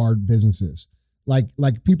forgotten how hard business is. Like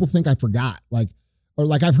people think I forgot. I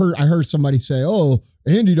heard somebody say, "Oh,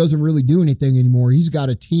 Andy doesn't really do anything anymore. He's got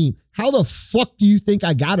a team." How the fuck do you think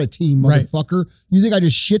I got a team, motherfucker? Right. You think I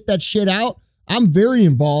just shit that shit out? I'm very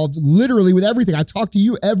involved, literally with everything. I talk to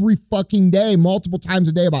you every fucking day, multiple times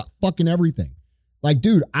a day about fucking everything. Like,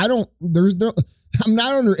 dude, I'm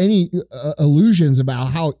not under any illusions about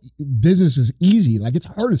how business is easy. Like, it's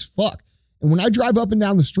hard as fuck. And when I drive up and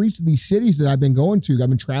down the streets of these cities that I've been going to, I've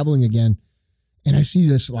been traveling again, and I see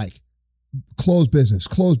this closed business.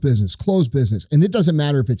 And it doesn't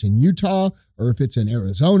matter if it's in Utah or if it's in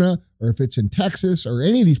Arizona or if it's in Texas or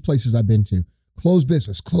any of these places I've been to. Closed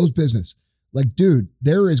business. Like, dude,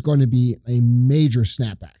 there is going to be a major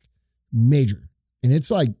snapback. Major. And it's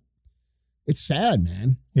sad,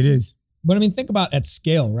 man. It is. But I mean, think about at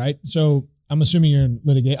scale, right? So I'm assuming you're in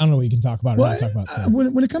litigate. I don't know what you can talk about. Or not talk about.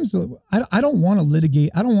 When it comes to, I don't want to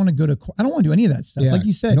litigate. I don't want to go to court. I don't want to do any of that stuff. Yeah. Like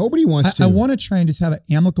you said, nobody wants to. I want to try and just have an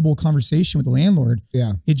amicable conversation with the landlord.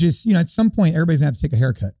 Yeah. It just, at some point, everybody's gonna have to take a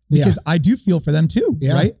haircut because I do feel for them too.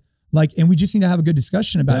 Yeah. Right. And we just need to have a good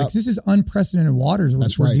discussion about it because this is unprecedented waters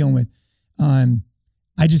we're dealing with.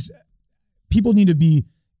 People need to be,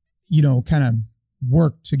 kind of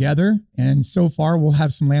work together. And so far we'll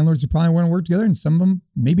have some landlords that probably want to work together and some of them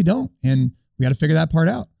maybe don't. And we got to figure that part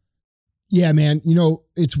out. Yeah, man.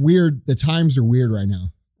 It's weird. The times are weird right now,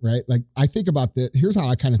 right? Like I think about here's how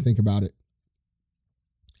I kind of think about it.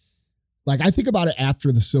 Like I think about it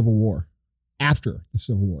after the Civil War. After the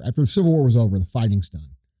Civil War was over, the fighting's done.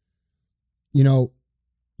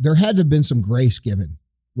 There had to have been some grace given,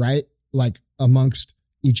 right? Like amongst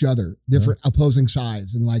each other, different opposing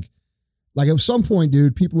sides. And like at some point,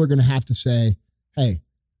 dude, people are going to have to say, "Hey,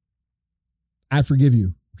 I forgive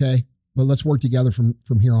you." Okay. But let's work together from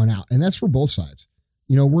here on out. And that's for both sides.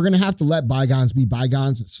 We're going to have to let bygones be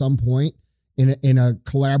bygones at some point in a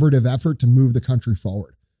collaborative effort to move the country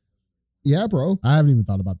forward. Yeah, bro. I haven't even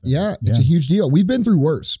thought about that. Yeah. It's a huge deal. We've been through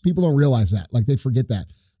worse. People don't realize that. Like they forget that.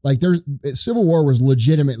 Like Civil War was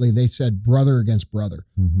legitimately, they said brother against brother.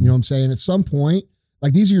 Mm-hmm. You know what I'm saying? At some point,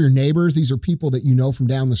 like these are your neighbors. These are people that you know from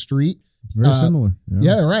down the street. It's very similar.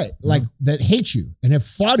 Yeah, right. Like that hate you and have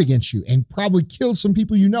fought against you and probably killed some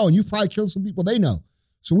people and you've probably killed some people they know.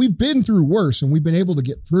 So we've been through worse and we've been able to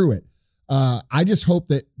get through it. I just hope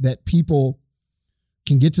that people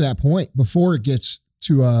can get to that point before it gets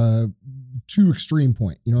to a too extreme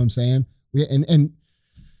point. You know what I'm saying? And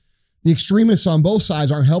the extremists on both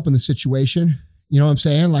sides aren't helping the situation. You know what I'm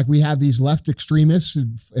saying? Like we have these left extremists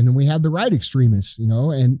and then we have the right extremists,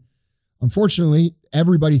 and unfortunately,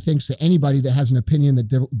 everybody thinks that anybody that has an opinion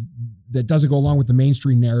that doesn't go along with the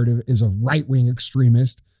mainstream narrative is a right-wing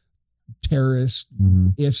extremist, terrorist,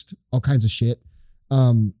 all kinds of shit.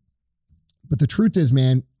 But the truth is,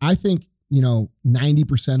 man, I think,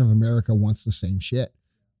 90% of America wants the same shit.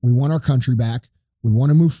 We want our country back. We want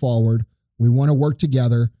to move forward. We want to work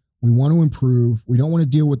together. We want to improve. We don't want to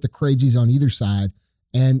deal with the crazies on either side.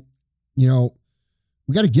 And,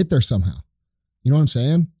 we got to get there somehow. You know what I'm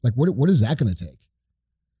saying? Like, what is that going to take?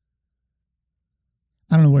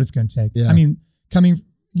 I don't know what it's going to take. Yeah. I mean, coming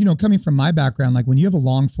from my background, like when you have a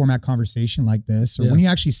long format conversation like this, or when you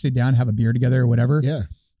actually sit down and have a beer together or whatever,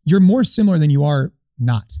 you're more similar than you are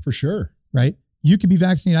not. For sure. Right? You could be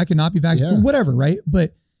vaccinated. I could not be vaccinated, whatever. Right?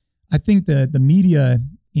 But I think the media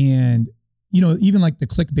and, even like the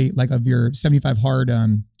clickbait, like of your 75 hard,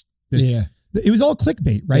 it was all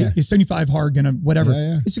clickbait, right? Is 75 hard gonna whatever?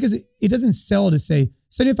 It's because it doesn't sell to say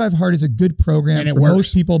 75 hard is a good program and for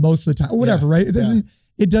most people most of the time, or whatever, right? It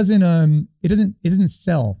doesn't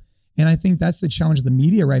sell. And I think that's the challenge of the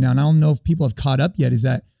media right now. And I don't know if people have caught up yet, is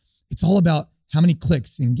that it's all about how many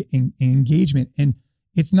clicks and engagement. And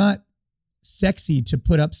it's not sexy to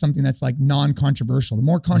put up something that's like non-controversial. The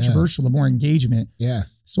more controversial, the more engagement. Yeah.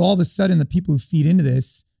 So all of a sudden the people who feed into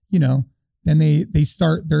this, then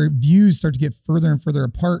their views start to get further and further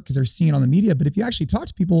apart because they're seeing it on the media. But if you actually talk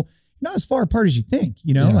to people, you're not as far apart as you think,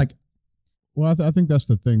 like. Well, I think that's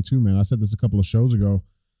the thing too, man. I said this a couple of shows ago,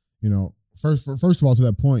 first of all, to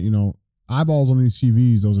that point, eyeballs on these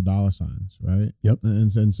TVs, those are dollar signs, right? Yep.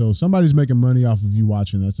 And so somebody's making money off of you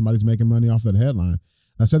watching that. Somebody's making money off that headline.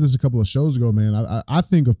 I said this a couple of shows ago, man. I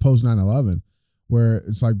think of post 9/11, where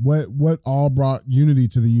it's like what all brought unity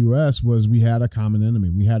to the U.S. was we had a common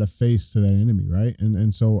enemy. We had a face to that enemy, right?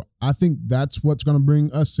 And so I think that's what's going to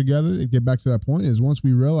bring us together. To get back to that point, is once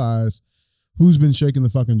we realize who's been shaking the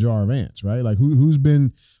fucking jar of ants, right? Like who's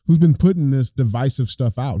been putting this divisive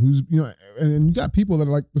stuff out? Who's and you got people that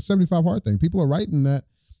are like the 75 hard thing. People are writing that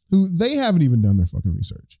who they haven't even done their fucking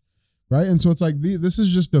research. Right. And so it's like this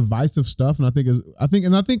is just divisive stuff. And I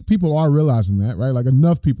think people are realizing that, right? Like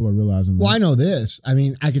enough people are realizing that. Well, I know this. I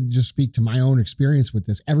mean, I could just speak to my own experience with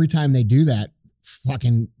this. Every time they do that,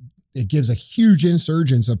 it gives a huge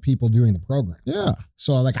insurgence of people doing the program. Yeah.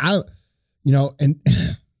 So like I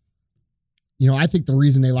think the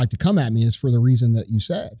reason they like to come at me is for the reason that you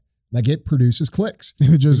said. Like it produces clicks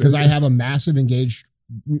because I have a massive engaged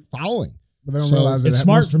following. But they don't realize it's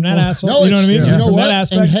smart from that aspect. No, you know what I mean? You know from what? that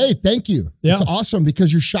aspect. And hey, thank you. Yeah. It's awesome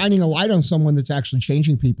because you're shining a light on someone that's actually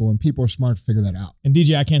changing people, and people are smart to figure that out. And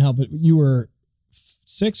DJ, I can't help it. You were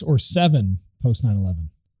 6 or 7 post 9/11.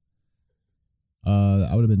 I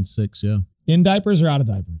would have been 6, yeah. In diapers or out of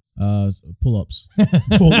diapers? Pull-ups.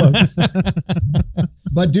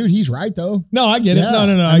 But dude, he's right though. No, I get it. No,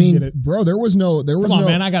 I mean, get it. Bro, there was no. Come on,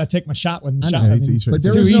 man, I got to take my shot when the shot. But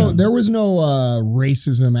there was no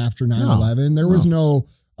racism after 9/11. There was no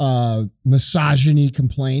misogyny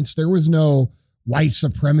complaints. There was no white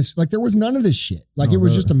supremacy. Like there was none of this shit. Like it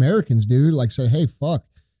was just Americans, dude. Like say, hey, fuck,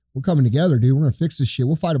 we're coming together, dude. We're gonna fix this shit.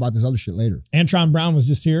 We'll fight about this other shit later. Antron Brown was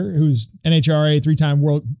just here, who's NHRA 3-time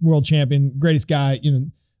world champion, greatest guy,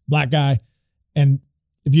 black guy, and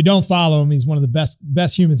if you don't follow him, he's one of the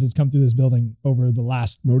best humans that's come through this building over the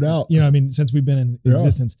last, no doubt, since we've been in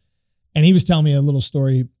existence. And he was telling me a little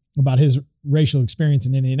story about his racial experience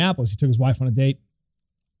in Indianapolis. He took his wife on a date,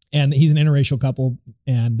 and he's an interracial couple.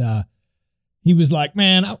 And he was like,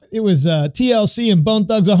 man, it was TLC and Bone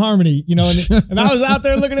Thugs of Harmony, and I was out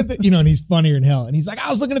there looking at and he's funnier than hell. And he's like,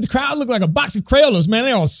 I was looking at the crowd, looked like a box of Crayolas, man.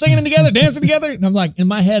 They're all singing together, dancing together. And I'm like, in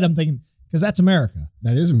my head, I'm thinking, because that's America.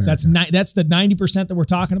 That is America. That's the 90% that we're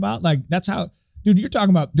talking about. Like that's how, dude. You're talking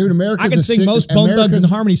about, dude. America. I can sing most Bone Thugs and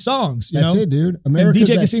Harmony songs. That's it, dude. America.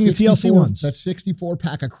 DJ can sing the TLC ones. That 64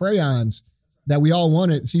 pack of crayons that we all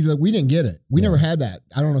wanted. See, like we didn't get it. We never had that.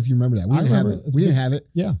 I don't know if you remember that. We didn't have it. We didn't have it.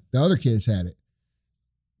 Yeah. The other kids had it.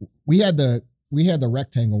 We had the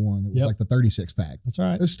rectangle one. It was like the 36 pack. That's all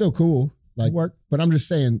right. It's still cool. Like, work. But I'm just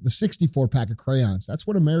saying the 64 pack of crayons. That's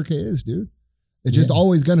what America is, dude. It's just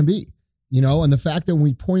always going to be. And the fact that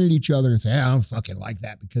we point at each other and say, hey, I don't fucking like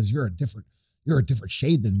that because you're a different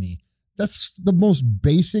shade than me. That's the most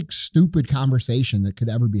basic, stupid conversation that could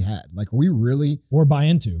ever be had. Like, are we really? Or buy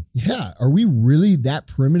into. Yeah. Are we really that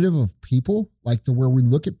primitive of people? Like to where we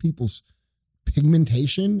look at people's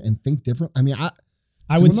pigmentation and think different? I mean, I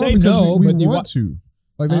would say no, we but want to.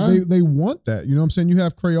 Like they want that. You know what I'm saying? You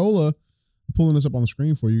have Crayola, I'm pulling this up on the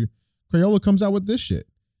screen for you. Crayola comes out with this shit.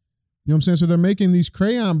 You know what I'm saying? So they're making these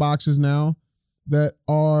crayon boxes now that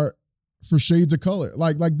are for shades of color.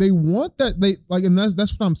 Like they want that. And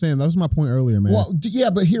that's what I'm saying. That was my point earlier, man. Well, yeah,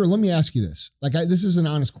 but here, let me ask you this. Like, this is an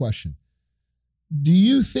honest question. do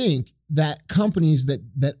you think that companies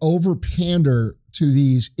that over pander to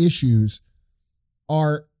these issues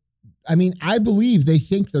are, I mean, I believe they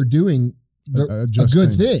think they're doing a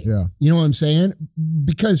good thing. Yeah. You know what I'm saying?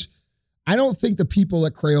 Because I don't think the people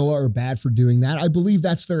at Crayola are bad for doing that. I believe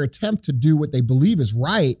that's their attempt to do what they believe is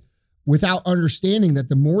right without understanding that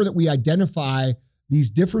the more that we identify these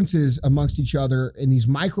differences amongst each other and these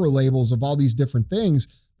micro labels of all these different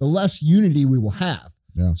things, the less unity we will have.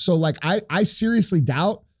 Yeah. So like, I seriously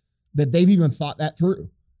doubt that they've even thought that through.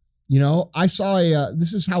 You know, I saw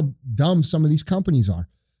this is how dumb some of these companies are.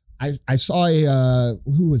 I saw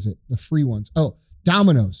who was it? The free ones. Oh,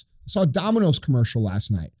 Domino's. I saw a Domino's commercial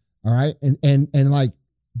last night. All right. And like,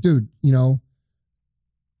 dude, you know,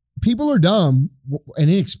 people are dumb and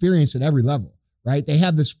inexperienced at every level, right? They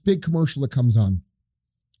have this big commercial that comes on.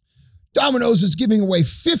 Domino's is giving away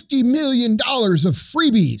 $50 million of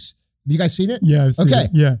freebies. Have you guys seen it? Yeah. I've seen Okay.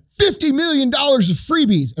 it. Yeah. $50 million of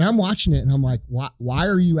freebies. And I'm watching it and I'm like, why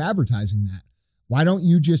are you advertising that? Why don't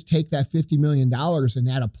you just take that $50 million and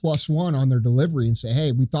add a +1 on their delivery and say,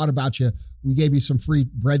 hey, we thought about you. We gave you some free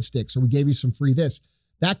breadsticks or we gave you some free this.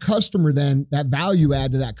 That customer then, that value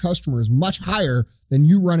add to that customer is much higher than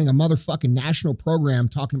you running a motherfucking national program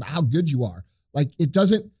talking about how good you are. Like it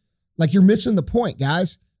doesn't, like you're missing the point,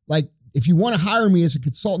 guys. Like if you want to hire me as a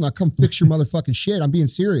consultant, I'll come fix your motherfucking shit. I'm being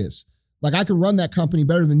serious. Like I could run that company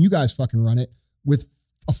better than you guys fucking run it with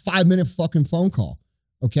a 5-minute fucking phone call.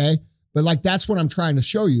 Okay. But like, that's what I'm trying to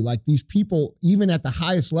show you. Like these people, even at the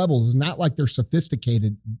highest levels, is not like they're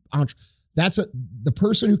sophisticated. The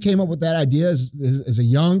person who came up with that idea is a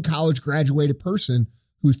young college graduated person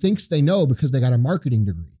who thinks they know because they got a marketing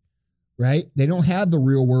degree, right? They don't have the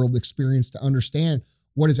real world experience to understand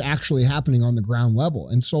what is actually happening on the ground level.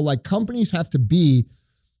 And so like companies have to be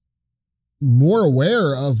more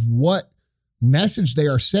aware of what message they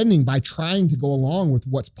are sending by trying to go along with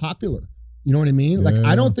what's popular. You know what I mean? Like,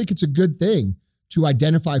 I don't think it's a good thing to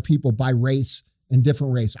identify people by race and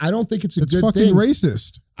different race. I don't think it's a good thing. It's fucking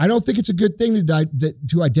racist. I don't think it's a good thing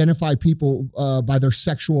to identify people by their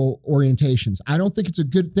sexual orientations. I don't think it's a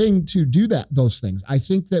good thing to do those things. I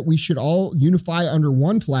think that we should all unify under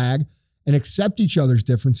one flag and accept each other's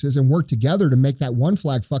differences and work together to make that one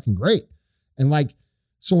flag fucking great. And like,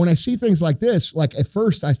 so when I see things like this, like at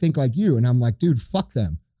first I think like you, and I'm like, dude, fuck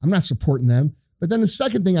them. I'm not supporting them. But then the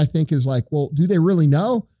second thing I think is like, well, do they really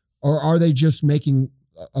know? Or are they just making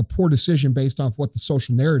a poor decision based off what the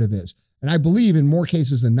social narrative is? And I believe in more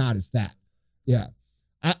cases than not, it's that. Yeah.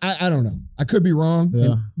 I don't know. I could be wrong.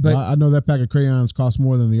 Yeah. But I know that pack of crayons costs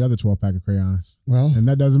more than the other 12 pack of crayons. Well, and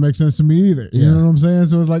that doesn't make sense to me either. You know what I'm saying?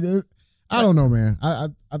 So it's like, I don't know, man.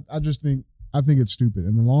 I just think it's stupid.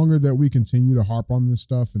 And the longer that we continue to harp on this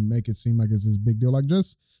stuff and make it seem like it's this big deal, like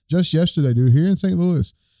just yesterday, dude, here in St.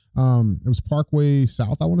 Louis, it was Parkway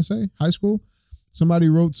South, I want to say, high school. Somebody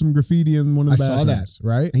wrote some graffiti in one of the bathrooms. I saw that.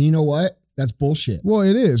 Right? And you know what? That's bullshit. Well,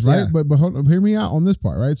 it is, right? Yeah. But hear me out on this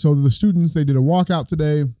part, right? So the students, they did a walkout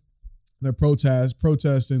today. They're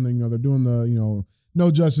protesting, you know, they're doing the, you know,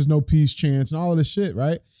 no justice, no peace chants and all of this shit,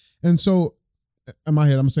 right? And so in my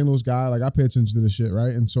head, I'm a St. Louis guy, like I pay attention to this shit,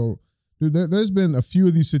 right? And so, dude, there's been a few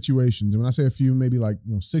of these situations. And when I say a few, maybe like,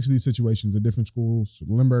 you know, 6 of these situations at different schools.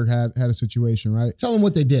 Lindbergh had a situation, right? Tell them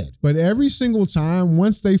what they did. But every single time,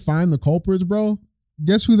 once they find the culprits, bro,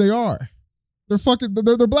 guess who they are?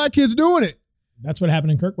 They're black kids doing it. That's what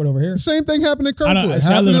happened in Kirkwood over here. The same thing happened in Kirkwood. It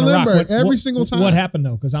happened in Lindbergh. Every single time. What happened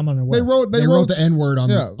though? Because I'm unaware. They wrote the N-word on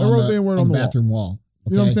the bathroom wall.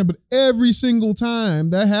 Okay. You know what I'm saying? But every single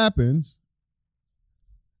time that happens,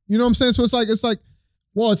 you know what I'm saying? So it's like,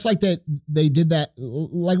 well, it's like that they did that.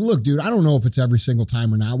 Like, look, dude, I don't know if it's every single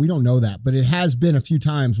time or not. We don't know that, but it has been a few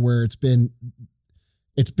times where it's been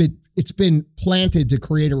planted to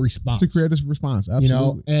create a response. Absolutely. You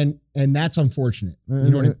know, and that's unfortunate. You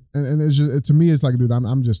know what I mean? And it's just, to me, it's like, dude,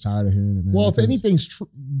 I'm just tired of hearing it, man. Well, if anything's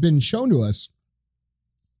been shown to us,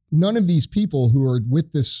 none of these people who are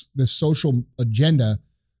with this social agenda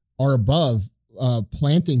are above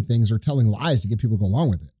planting things or telling lies to get people to go along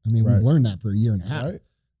with it. I mean, we've learned that for a year and a half. Right.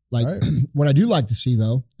 Like, what I do like to see,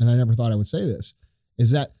 though, and I never thought I would say this,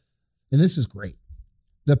 is that, and this is great,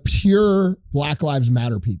 the pure Black Lives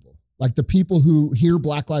Matter people, like the people who hear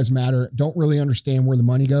Black Lives Matter, don't really understand where the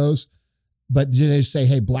money goes, but they say,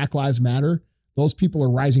 hey, Black Lives Matter, those people are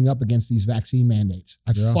rising up against these vaccine mandates.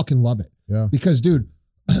 I fucking love it. Yeah. Because, dude,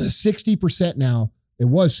 60% now, it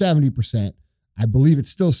was 70%. I believe it's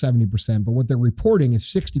still 70%, but what they're reporting is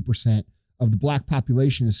 60% of the Black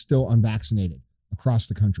population is still unvaccinated across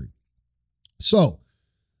the country. So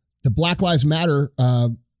the Black Lives Matter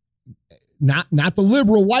not the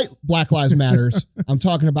liberal white Black Lives Matters. I'm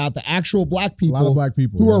talking about the actual black people, A lot of black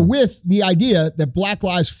people who are with the idea that Black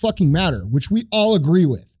lives fucking matter, which we all agree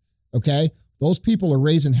with. Okay, those people are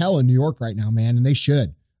raising hell in New York right now, man, and they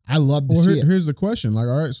should. I love to see it. Here's the question. Like,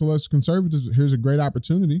 all right, so let's conservatives. Here's a great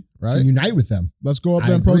opportunity, right? To unite with them. Let's go up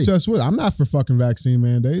there and protest with. I'm not for fucking vaccine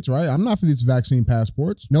mandates, right? I'm not for these vaccine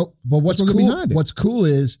passports. Nope. But what's Let's go cool? behind it. What's cool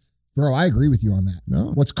is, bro, I agree with you on that.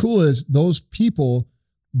 No. What's cool is those people.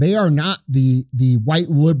 They are not the white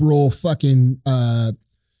liberal fucking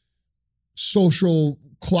social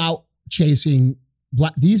clout chasing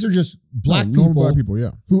black. These are just black people, black people,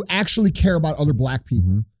 yeah, who actually care about other black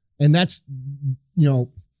people, and that's, you know,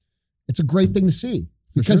 it's a great thing to see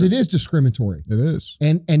because it is discriminatory. It is,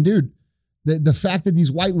 and dude, the fact that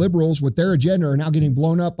these white liberals with their agenda are now getting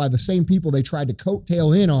blown up by the same people they tried to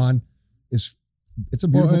coattail in on is. It's a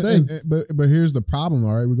beautiful thing. But here's the problem,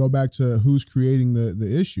 all right? We go back to who's creating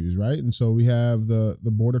the issues, right? And so we have the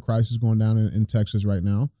border crisis going down in Texas right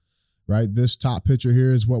now, right? This top picture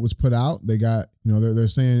here is what was put out. They got, you know, they're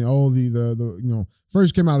saying, oh, the you know,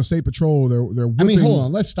 first came out of State Patrol. They're whipping. I mean, hold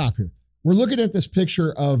on, let's stop here. We're looking at this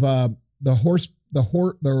picture of the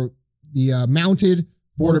mounted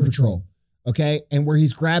border patrol, okay, and where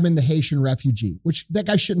he's grabbing the Haitian refugee, which that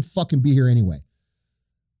guy shouldn't fucking be here anyway.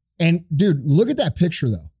 And dude, look at that picture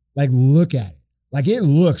though. Like, look at it. Like, it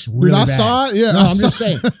looks really bad. I saw it. Yeah. No, I'm just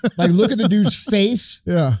saying. Like, look at the dude's face.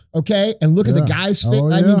 Yeah. Okay. And look at the guy's face.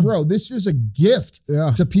 I mean, bro, this is a gift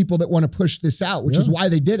to people that want to push this out, which is why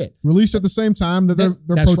they did it. Released at the same time that they're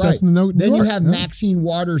protesting. Right. Then you have Maxine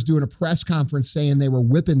Waters doing a press conference saying they were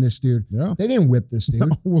whipping this dude. Yeah. They didn't whip this dude.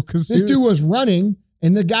 No, well, this dude was running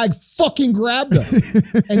and the guy fucking grabbed him.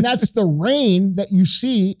 And that's the rain that you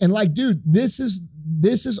see. And like, dude, this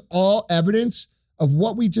is all evidence of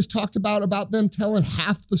what we just talked about them telling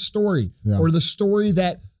half the story or the story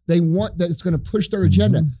that they want, that it's going to push their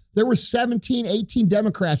agenda. There were 17, 18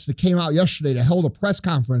 Democrats that came out yesterday to hold a press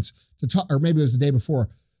conference to talk, or maybe it was the day before,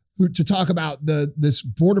 to talk about this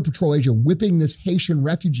Border Patrol agent whipping this Haitian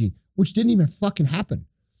refugee, which didn't even fucking happen.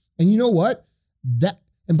 And you know what?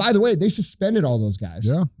 And by the way, they suspended all those guys.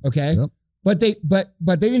 Yeah. Okay. Yep. But they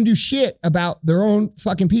didn't do shit about their own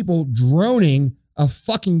fucking people droning a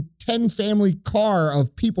fucking 10 family car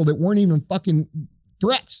of people that weren't even fucking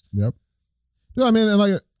threats. Yep. Dude, I mean, and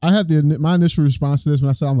like, I had my initial response to this when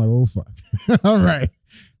I saw it, I'm like, oh, fuck. All right.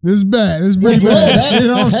 This is bad. This is pretty bad. You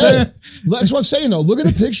know what I'm saying? That's what I'm saying, though. Look at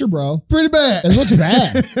the picture, bro. Pretty bad. It looks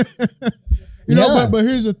bad. You know, but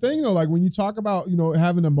here's the thing, though. Like, when you talk about, you know,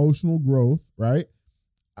 having emotional growth, right?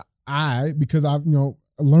 Because I've, you know,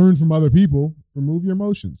 learned from other people, remove your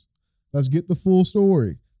emotions. Let's get the full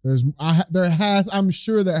story. I'm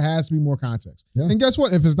sure there has to be more context. Yeah. And guess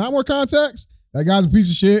what? If it's not more context, that guy's a piece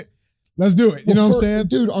of shit. Let's do it. You know what I'm saying?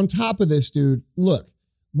 Dude, on top of this, dude, look,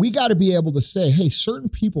 we got to be able to say, hey, certain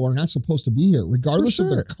people are not supposed to be here, regardless of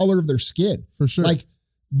the color of their skin. For sure. Like,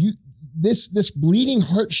 this bleeding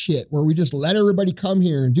heart shit where we just let everybody come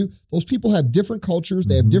here and do, those people have different cultures.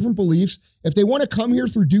 They have different beliefs. If they want to come here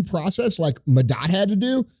through due process, like Madat had to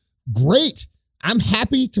do, great. I'm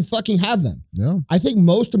happy to fucking have them. Yeah. I think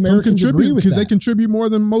most Americans agree with that. Because they contribute more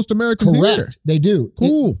than most Americans Correct. Here. They do.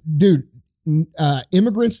 Cool. Dude,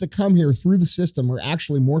 immigrants that come here through the system are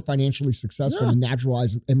actually more financially successful than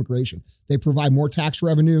naturalized immigration. They provide more tax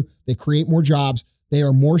revenue. They create more jobs. They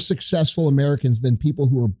are more successful Americans than people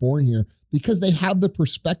who are born here because they have the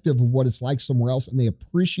perspective of what it's like somewhere else and they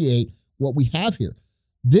appreciate what we have here.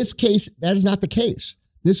 This case, that is not the case.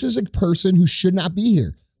 This is a person who should not be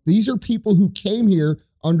here. These are people who came here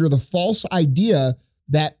under the false idea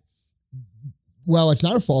that, well, it's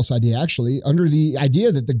not a false idea, actually, under the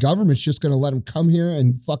idea that the government's just going to let them come here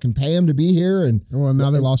and fucking pay them to be here. And well, now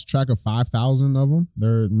they lost track of 5,000 of them.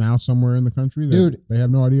 They're now somewhere in the country. They have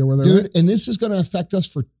no idea where they're at. And this is going to affect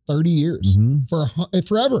us for 30 years, for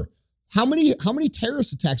forever. How many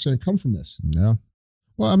terrorist attacks are going to come from this? Yeah.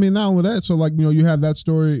 Well, I mean, not only that, so like, you know, you have that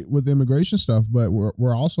story with the immigration stuff, but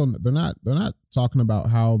we're also, they're not talking about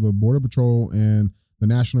how the Border Patrol and the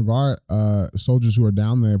National Guard soldiers who are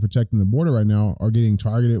down there protecting the border right now are getting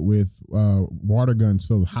targeted with water guns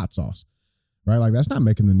filled with hot sauce, right? Like, that's not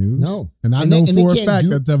making the news. No. And I know for a fact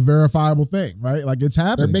that's a verifiable thing, right? Like, it's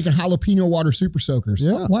happening. They're making jalapeno water super soakers.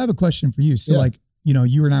 Yeah. Well, I have a question for you. So like, you know,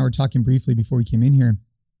 you and I were talking briefly before we came in here,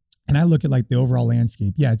 and I look at like the overall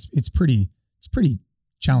landscape. Yeah, it's pretty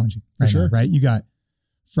challenging right now, right? You got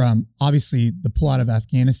from obviously the pull out of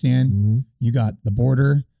Afghanistan, you got the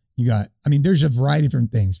border, you got, I mean, there's a variety of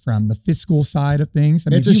different things from the fiscal side of things.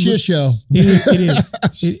 I mean, it's a shit show. It is.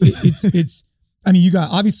 It's, I mean, you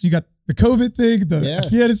got the COVID thing, the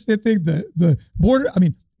Afghanistan thing, the border. I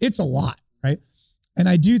mean, it's a lot. right? And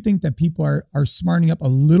I do think that people are smartening up a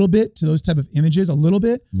little bit to those type of images, a little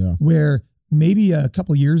bit, where maybe a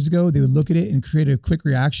couple of years ago, they would look at it and create a quick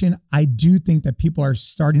reaction. I do think that people are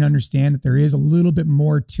starting to understand that there is a little bit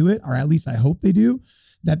more to it, or at least I hope they do,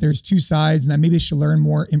 that there's two sides and that maybe they should learn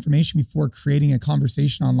more information before creating a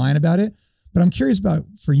conversation online about it. But I'm curious about,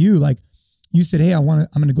 for you, like you said, hey, I'm going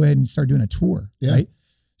to go ahead and start doing a tour, right?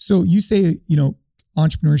 So you say,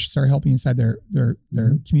 entrepreneurs should start helping inside their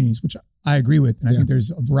communities, which I agree with. And I think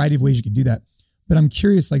there's a variety of ways you could do that. But I'm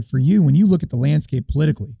curious, like for you, when you look at the landscape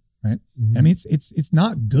politically, right? I mean, it's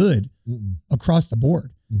not good across the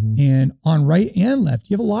board. And on right and left,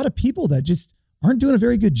 you have a lot of people that just aren't doing a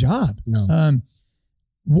very good job.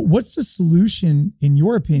 What's the solution in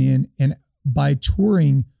your opinion? And by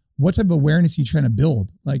touring, what type of awareness are you trying to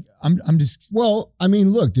build? Like I'm just. Well, I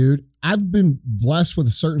mean, look, dude, I've been blessed with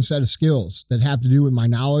a certain set of skills that have to do with my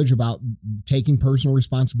knowledge about taking personal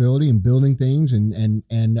responsibility and building things and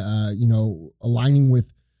aligning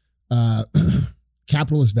with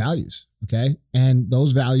capitalist values. Okay. And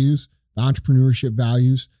those values, the entrepreneurship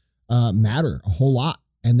values, matter a whole lot.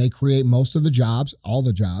 And they create most of the jobs, all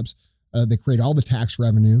the jobs. They create all the tax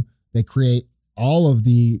revenue. They create all of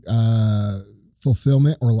the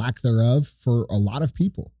fulfillment or lack thereof for a lot of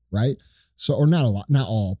people, right? So, or not a lot, not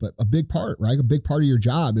all, but a big part, right? A big part of your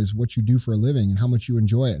job is what you do for a living and how much you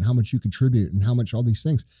enjoy it and how much you contribute and how much all these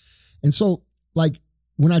things. And so, like,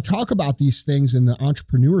 when I talk about these things in the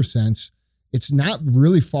entrepreneur sense, it's not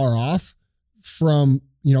really far off from,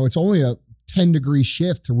 it's only a 10-degree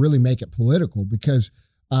shift to really make it political, because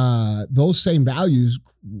those same values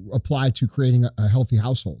apply to creating a healthy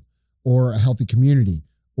household or a healthy community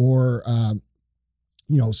or,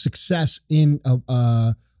 success in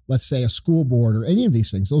let's say a school board or any of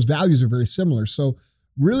these things. Those values are very similar. So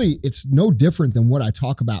really it's no different than what I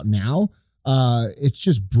talk about now. It's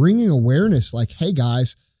just bringing awareness, like, hey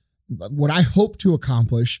guys, what I hope to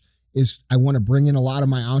accomplish is I want to bring in a lot of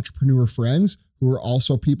my entrepreneur friends who are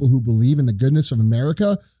also people who believe in the goodness of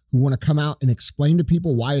America, who want to come out and explain to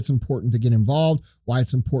people why it's important to get involved, why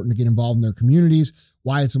it's important to get involved in their communities,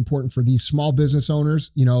 why it's important for these small business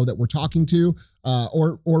owners, that we're talking to,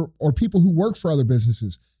 or people who work for other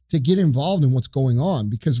businesses to get involved in what's going on.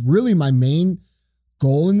 Because really my main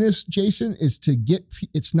goal in this, Jason, is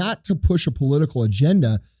it's not to push a political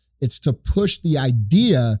agenda. It's to push the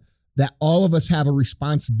idea that all of us have a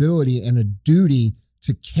responsibility and a duty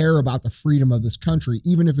to care about the freedom of this country,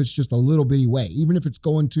 even if it's just a little bitty way, even if it's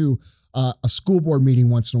going to a school board meeting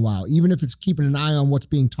once in a while, even if it's keeping an eye on what's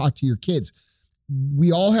being taught to your kids.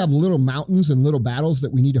 We all have little mountains and little battles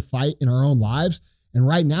that we need to fight in our own lives. And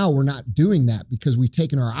right now we're not doing that because we've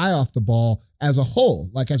taken our eye off the ball as a whole,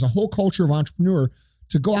 like as a whole culture of entrepreneur,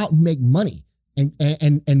 to go out and make money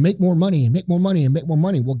and make more money and make more money and make more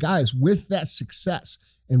money. Well, guys, with that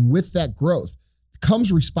success and with that growth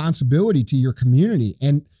comes responsibility to your community.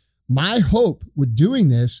 And my hope with doing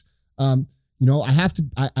this, I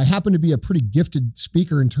happen to be a pretty gifted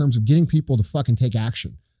speaker in terms of getting people to fucking take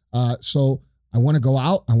action. So I want to go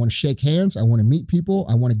out. I want to shake hands. I want to meet people.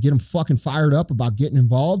 I want to get them fucking fired up about getting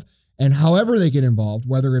involved. And however they get involved,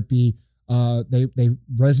 whether it be they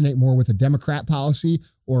resonate more with a Democrat policy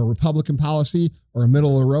or a Republican policy or a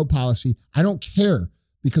middle of the road policy, I don't care.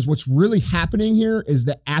 Because what's really happening here is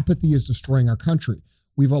that apathy is destroying our country.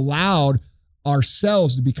 We've allowed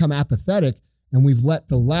ourselves to become apathetic, and we've let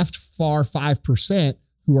the left far 5%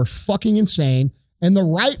 who are fucking insane and the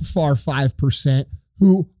right far 5%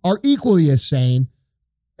 who are equally as sane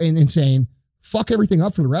and insane fuck everything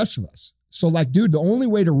up for the rest of us. So like, dude, the only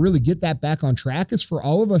way to really get that back on track is for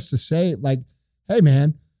all of us to say like, hey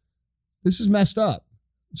man, this is messed up.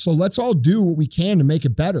 So let's all do what we can to make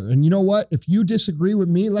it better. And you know what? If you disagree with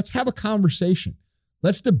me, let's have a conversation.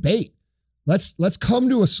 Let's debate. Let's come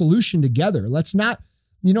to a solution together. Let's not,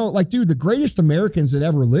 dude, the greatest Americans that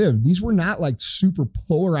ever lived, these were not like super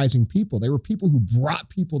polarizing people. They were people who brought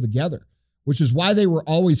people together, which is why they were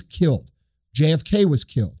always killed. JFK was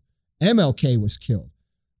killed. MLK was killed.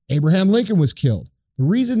 Abraham Lincoln was killed. The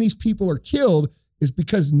reason these people are killed is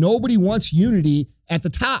because nobody wants unity at the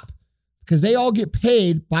top. Because they all get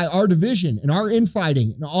paid by our division and our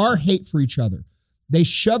infighting and our hate for each other. They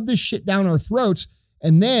shove this shit down our throats.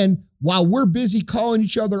 And then while we're busy calling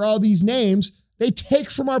each other all these names, they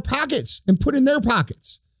take from our pockets and put in their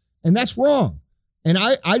pockets. And that's wrong. And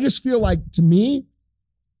I just feel like, to me,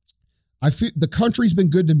 I feel the country's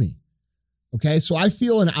been good to me. Okay. So I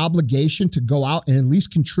feel an obligation to go out and at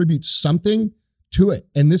least contribute something to it.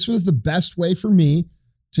 And this was the best way for me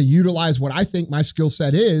to utilize what I think my skill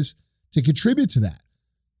set is to contribute to that.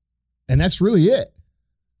 And that's really it.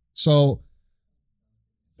 So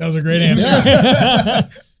That was a great answer. Yeah.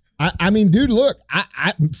 I mean, dude, look,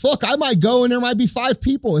 I might go and there might be 5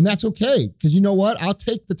 people and that's okay. Cause you know what? I'll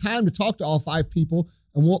take the time to talk to all 5 people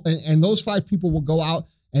and those 5 people will go out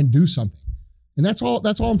and do something. And that's all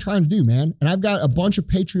I'm trying to do, man. And I've got a bunch of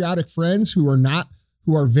patriotic friends who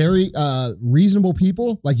are very reasonable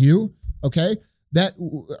people like you, okay? That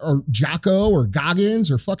or Jocko or Goggins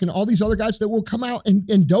or fucking all these other guys that will come out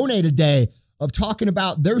and donate a day of talking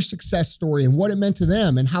about their success story and what it meant to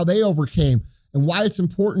them and how they overcame and why it's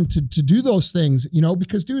important to do those things, you know,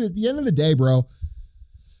 because dude, at the end of the day, bro,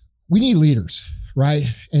 we need leaders, right?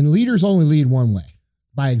 And leaders only lead one way,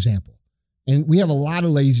 by example. And we have a lot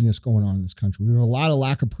of laziness going on in this country. We have a lot of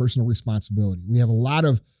lack of personal responsibility. We have a lot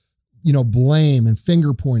of, you know, blame and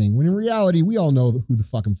finger pointing, when in reality, we all know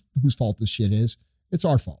whose fault this shit is. It's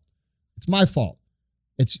our fault. It's my fault.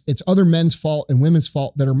 It's other men's fault and women's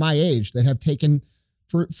fault that are my age that have taken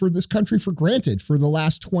for this country for granted for the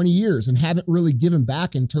last 20 years and haven't really given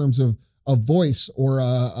back in terms of a voice or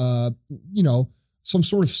you know, some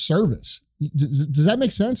sort of service. Does that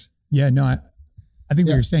make sense? Yeah, no, I think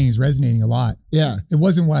what you're saying is resonating a lot. Yeah. It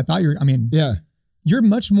wasn't what I thought you were, I mean, yeah, you're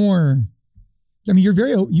much more, I mean,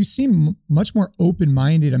 you seem much more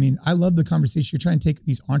open-minded. I mean, I love the conversation. You're trying to take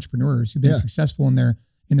these entrepreneurs who've been successful in their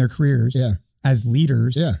careers as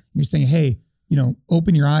leaders. Yeah. You're saying, hey, you know,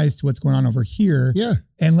 open your eyes to what's going on over here. Yeah.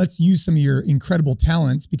 And let's use some of your incredible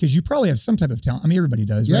talents, because you probably have some type of talent. I mean, everybody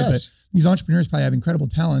does, right? But these entrepreneurs probably have incredible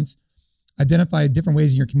talents, identify different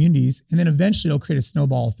ways in your communities, and then eventually it'll create a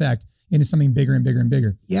snowball effect into something bigger and bigger and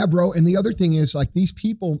bigger. Yeah, bro. And the other thing is, like, these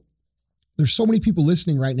people, there's so many people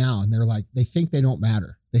listening right now and they're like, they think they don't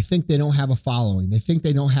matter. They think they don't have a following. They think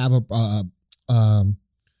they don't have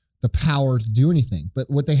the power to do anything. But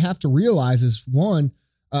what they have to realize is, one,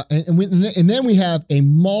 and then we have a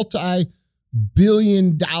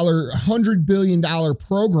multi-billion dollar, $100 billion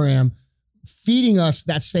program feeding us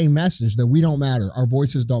that same message that we don't matter. Our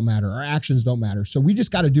voices don't matter. Our actions don't matter. So we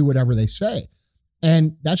just got to do whatever they say.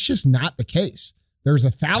 And that's just not the case. There's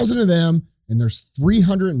 1,000 of them and there's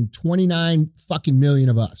 329 fucking million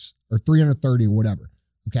of us, or 330 or whatever.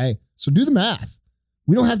 Okay. So do the math.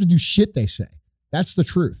 We don't have to do shit they say. That's the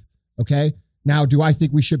truth. Okay. Now, do I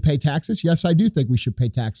think we should pay taxes? Yes, I do think we should pay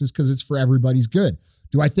taxes because it's for everybody's good.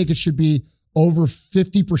 Do I think it should be over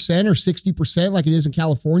 50% or 60% like it is in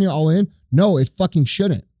California all in? No, it fucking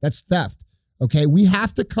shouldn't. That's theft. Okay. We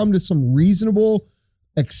have to come to some reasonable,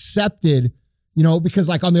 accepted, you know, because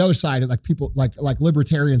like on the other side, like people like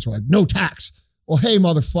libertarians are like, no tax. Well, hey,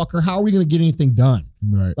 motherfucker, how are we going to get anything done?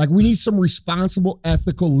 Right. Like we need some responsible,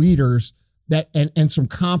 ethical leaders that and some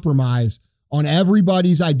compromise on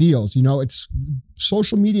everybody's ideals. You know, it's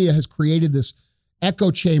social media has created this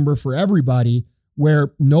echo chamber for everybody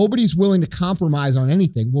where nobody's willing to compromise on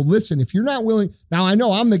anything. Well, listen, if you're not willing, now I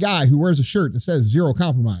know I'm the guy who wears a shirt that says zero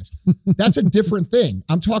compromise. That's a different thing.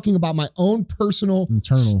 I'm talking about my own personal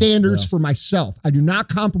standards for myself. I do not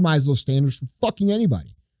compromise those standards for fucking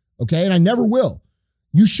anybody. Okay. And I never will.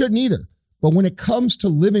 You shouldn't either. But when it comes to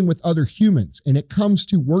living with other humans and it comes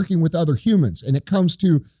to working with other humans and it comes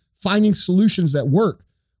to finding solutions that work,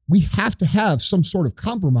 we have to have some sort of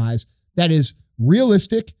compromise that is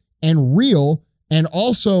realistic and real and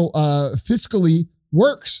also fiscally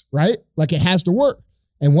works, right? Like it has to work.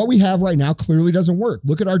 And what we have right now clearly doesn't work.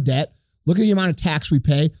 Look at our debt. Look at the amount of tax we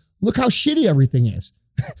pay. Look how shitty everything is.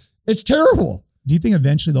 It's terrible. Do you think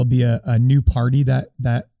eventually there'll be a new party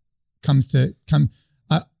that comes to come?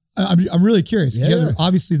 I'm really curious. Yeah.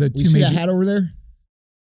 Obviously, the two see major. that hat over there?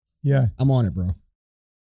 Yeah. I'm on it, bro.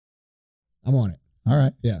 I'm on it. All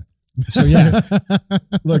right. Yeah. So yeah,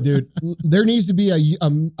 look, dude, there needs to be a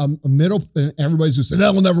middle. Everybody's just saying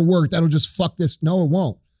that will never work. That'll just fuck this. No, it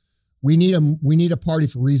won't. We need a party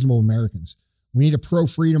for reasonable Americans. We need a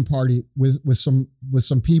pro-freedom party with some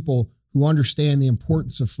people who understand the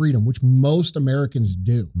importance of freedom, which most Americans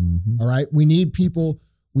do. Mm-hmm. All right. We need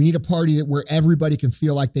a party where everybody can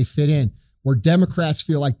feel like they fit in, where Democrats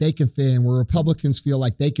feel like they can fit in, where Republicans feel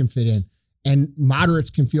like they can fit in, and moderates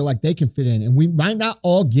can feel like they can fit in. And we might not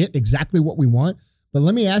all get exactly what we want, but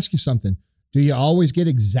let me ask you something. Do you always get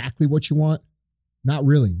exactly what you want? Not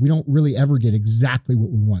really. We don't really ever get exactly what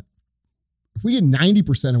we want. If we get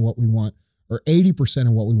 90% of what we want or 80%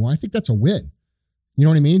 of what we want, I think that's a win. You know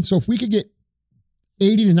what I mean? So if we could get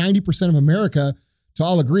 80 to 90% of America to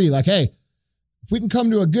all agree, like, hey, if we can come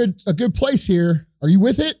to a good place here, are you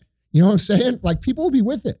with it? You know what I'm saying? Like people will be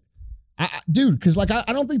with it. Dude, because like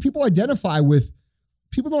I don't think people don't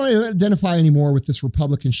identify anymore with this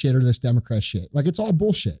Republican shit or this Democrat shit. Like it's all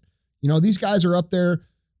bullshit. You know, these guys are up there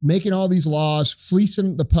making all these laws,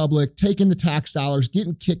 fleecing the public, taking the tax dollars,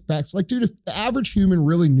 getting kickbacks. Like, dude, if the average human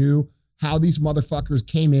really knew how these motherfuckers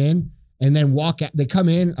came in and then they come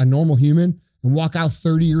in, a normal human, and walk out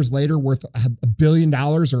 30 years later worth $1 billion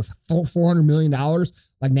or $400 million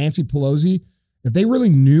like Nancy Pelosi, if they really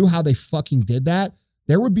knew how they fucking did that,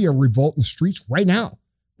 there would be a revolt in the streets right now.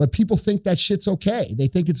 But people think that shit's okay. They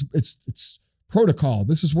think it's protocol.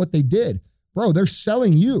 This is what they did. Bro, they're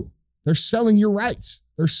selling you. They're selling your rights.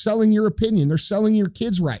 They're selling your opinion. They're selling your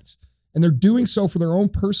kids' rights. And they're doing so for their own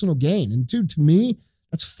personal gain. And dude, to me,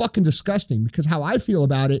 that's fucking disgusting, because how I feel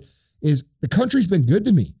about it is the country's been good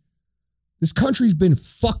to me. This country's been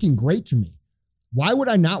fucking great to me. Why would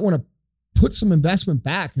I not want to put some investment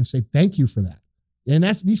back and say thank you for that? And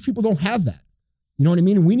these people don't have that. You know what I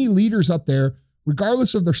mean? And we need leaders up there,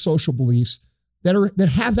 regardless of their social beliefs,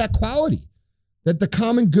 that have that quality, that the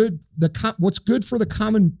common good, what's good for the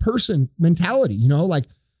common person mentality. You know, like,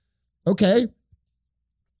 okay,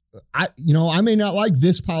 I may not like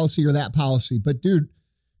this policy or that policy, but dude,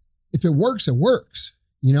 if it works, it works.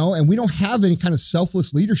 You know, and we don't have any kind of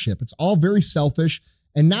selfless leadership. It's all very selfish.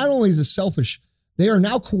 And not only is it selfish, they are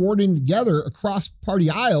now coordinating together across party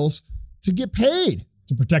aisles to get paid.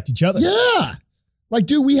 To protect each other. Yeah. Like,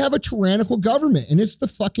 dude, we have a tyrannical government, and it's the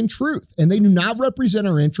fucking truth. And they do not represent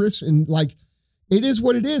our interests. And like, it is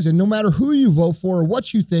what it is. And no matter who you vote for or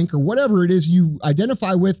what you think or whatever it is you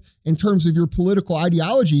identify with in terms of your political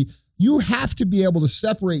ideology, you have to be able to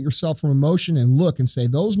separate yourself from emotion and look and say,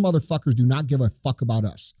 those motherfuckers do not give a fuck about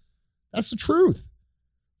us. That's the truth.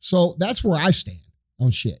 So that's where I stand on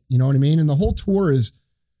shit. You know what I mean? And the whole tour is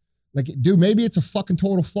like, dude, maybe it's a fucking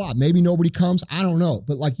total flop. Maybe nobody comes. I don't know.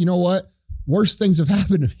 But like, you know what? Worse things have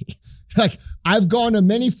happened to me. Like, I've gone to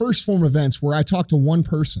many First Form events where I talk to one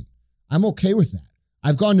person. I'm okay with that.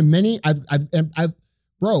 I've gone to many,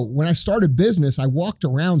 bro, when I started business, I walked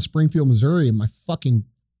around Springfield, Missouri in my fucking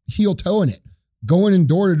heel toe in it, going in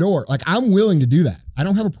door to door. Like, I'm willing to do that. I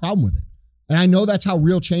don't have a problem with it. And I know that's how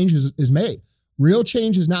real change is made. Real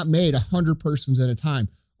change is not made 100 persons at a time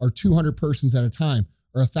or 200 persons at a time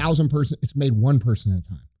or 1,000 persons. It's made one person at a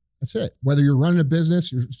time. That's it. Whether you're running a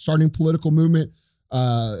business, you're starting a political movement,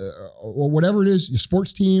 or whatever it is, your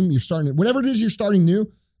sports team, you're starting, whatever it is you're starting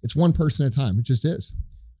new, it's one person at a time. It just is.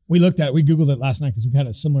 We Googled it last night because we had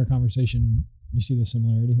a similar conversation. You see the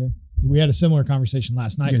similarity here? We had a similar conversation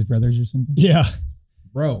last night. You guys brothers or something? Yeah.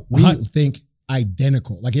 Bro, we think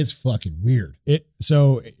identical. Like, it's fucking weird.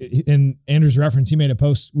 So in Andrew's reference, he made a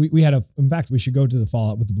post. In fact, we should go to the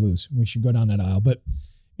Fallout with the Blues. We should go down that aisle. But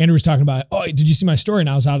Andrew was talking about, oh, did you see my story? And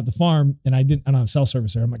I was out at the farm and I don't have cell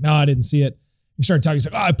service there. I'm like, no, I didn't see it. He started talking. He's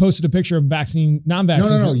like, oh, I posted a picture of vaccine,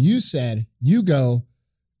 non-vaccine. No. You said, you go,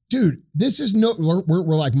 dude, this is we're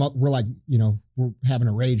like, you know, we're having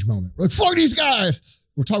a rage moment. We're like, fuck these guys.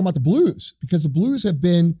 We're talking about the Blues because the Blues have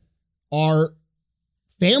been our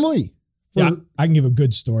family for I can give a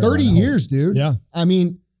good story. 30 years, dude. Yeah. I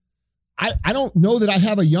mean, I don't know that I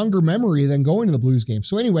have a younger memory than going to the Blues game.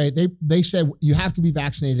 So anyway, they said you have to be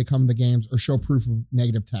vaccinated to come to the games or show proof of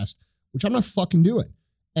negative test, which I'm not fucking doing.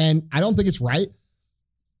 And I don't think it's right.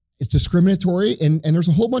 It's discriminatory. And there's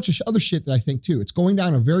a whole bunch of other shit that I think too. It's going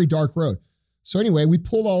down a very dark road. So anyway, we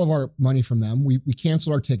pulled all of our money from them. We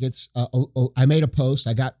canceled our tickets. I made a post.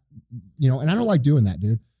 I got, you know, and I don't like doing that,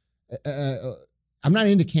 dude. I'm not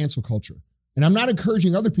into cancel culture. And I'm not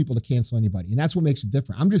encouraging other people to cancel anybody. And that's what makes it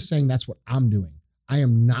different. I'm just saying that's what I'm doing. I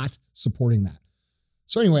am not supporting that.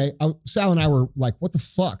 So anyway, Sal and I were like, what the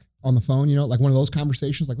fuck on the phone, you know, like one of those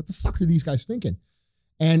conversations, like, what the fuck are these guys thinking?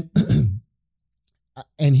 And,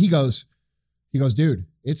 and he goes, dude,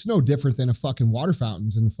 it's no different than a fucking water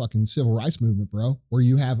fountains in the fucking civil rights movement, bro, where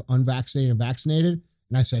you have unvaccinated and vaccinated.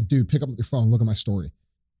 And I said, dude, pick up your phone, look at my story.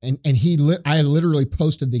 And I literally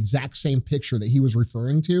posted the exact same picture that he was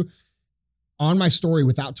referring to on my story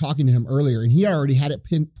without talking to him earlier. And he already had it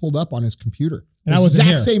pulled up on his computer. And I wasn't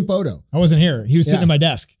here. Exact same photo. I wasn't here. He was sitting at my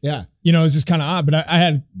desk. Yeah. You know, it was just kind of odd, but I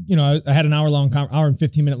had an hour and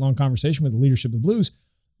 15 minute long conversation with the leadership of the Blues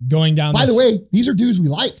going down. By the way, these are dudes we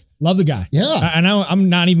like. Love the guy. Yeah. I'm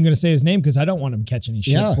not even going to say his name because I don't want him to catch any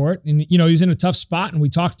shit for it. And, you know, he was in a tough spot and we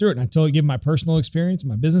talked through it. And I gave him my personal experience,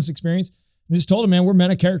 my business experience. And just told him, man, we're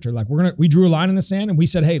men of character. Like we drew a line in the sand and we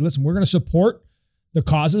said, hey, listen, we're going to support the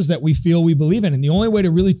causes that we feel we believe in. And the only way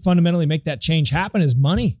to really fundamentally make that change happen is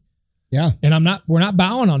money. Yeah. And we're not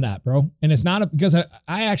bowing on that, bro. And it's not because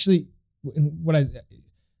I actually,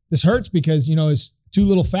 this hurts because, you know, as two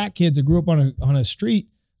little fat kids that grew up on a street,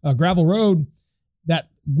 a gravel road, that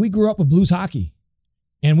we grew up with Blues hockey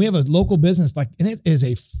and we have a local business, and it is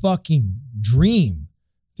a fucking dream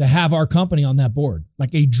to have our company on that board,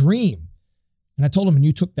 like a dream. And I told him, and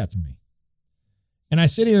you took that from me. And I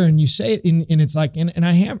sit here and you say it, and it's like, and I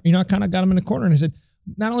I kind of got him in a corner, and I said,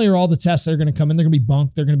 not only are all the tests that are going to come in, they're going to be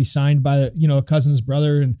bunked, they're going to be signed by, a cousin's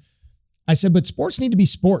brother. And I said, but sports need to be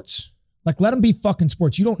sports. Like, let them be fucking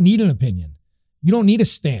sports. You don't need an opinion. You don't need a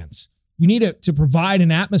stance. You need to provide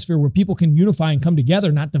an atmosphere where people can unify and come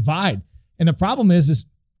together, not divide. And the problem is,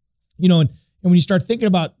 and when you start thinking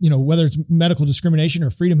about, whether it's medical discrimination or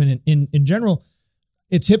freedom in general,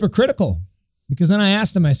 it's hypocritical. Because then I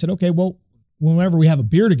asked him, I said, okay, well, whenever we have a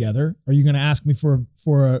beer together, are you going to ask me for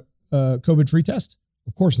a COVID-free test?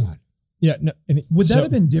 Of course not. Yeah. No, Would that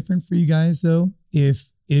have been different for you guys, though,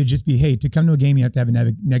 if it'd just be, hey, to come to a game, you have to have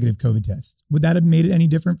a negative COVID test? Would that have made it any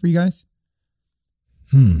different for you guys?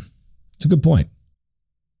 It's a good point.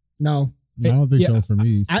 No. I don't think so for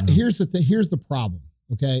me. No. Here's the thing. Here's the problem.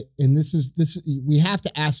 Okay. And we have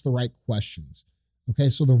to ask the right questions. Okay.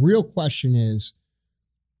 So the real question is,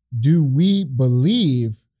 do we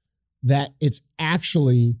believe that it's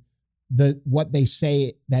actually what they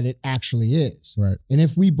say that it actually is? Right. And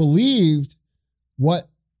if we believed what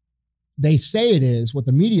they say it is, what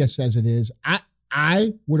the media says it is,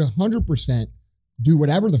 I would 100% do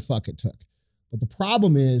whatever the fuck it took. But the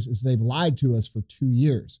problem is they've lied to us for 2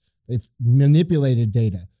 years. They've manipulated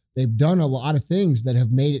data. They've done a lot of things that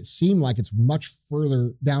have made it seem like it's much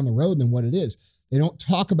further down the road than what it is. They don't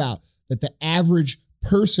talk about that the average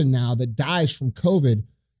person now that dies from COVID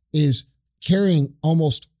is carrying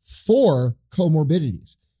almost 4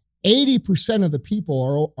 comorbidities. 80% of the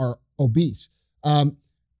people are obese.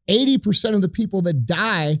 80% of the people that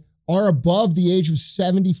die are above the age of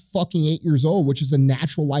 78 years old, which is a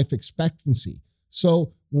natural life expectancy.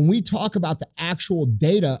 So when we talk about the actual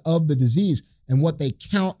data of the disease and what they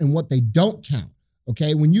count and what they don't count,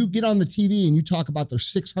 okay, when you get on the TV and you talk about there's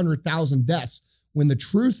 600,000 deaths, when the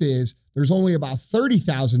truth is there's only about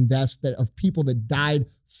 30,000 deaths of people that died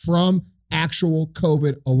from actual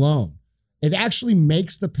COVID alone. It actually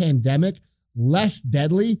makes the pandemic less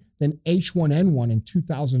deadly than H1N1 in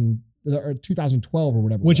 2012 or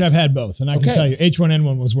whatever. Which I've had both, and I can tell you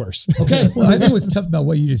H1N1 was worse. Okay. Well, I think what's tough about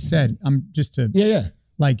what you just said, Yeah.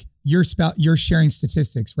 like you're sharing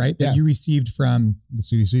statistics, right? That you received from The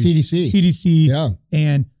CDC. CDC. Yeah.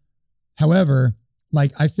 And however,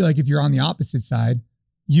 like, I feel like if you're on the opposite side,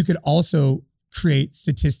 you could also create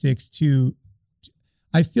statistics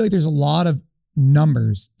I feel like there's a lot of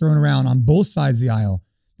numbers thrown around on both sides of the aisle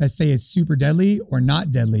that say it's super deadly or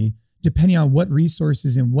not deadly, depending on what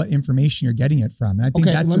resources and what information you're getting it from. And I think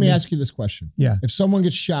let me ask you this question. Yeah. If someone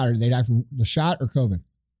gets shot, do they die from the shot or COVID?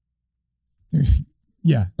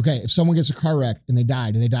 Yeah. Okay. If someone gets a car wreck and they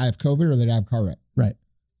die, do they die of COVID or do they die of car wreck? Right.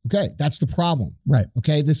 Okay. That's the problem. Right.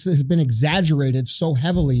 Okay. This has been exaggerated so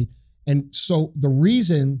heavily. And so the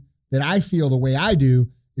reason that I feel the way I do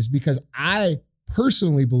is because I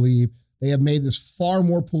personally believe they have made this far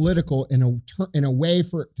more political in a way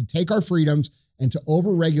to take our freedoms and to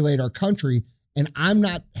overregulate our country. And I'm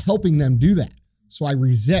not helping them do that. So I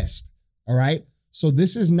resist. All right. So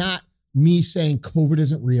this is not me saying COVID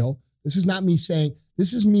isn't real. This is not me saying,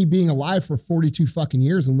 this is me being alive for 42 fucking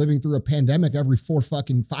years and living through a pandemic every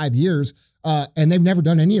 5 years. And they've never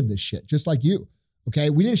done any of this shit, just like you.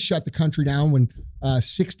 Okay. We didn't shut the country down when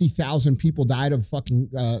 60,000 people died of fucking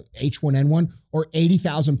H1N1 or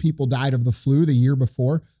 80,000 people died of the flu the year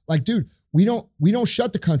before. Like, dude, we don't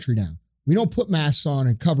shut the country down. We don't put masks on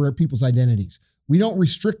and cover people's identities. We don't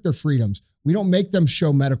restrict their freedoms. We don't make them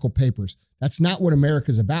show medical papers. That's not what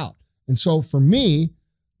America's about. And so for me,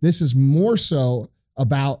 this is more so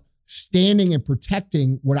about standing and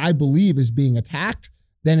protecting what I believe is being attacked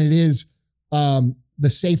than it is the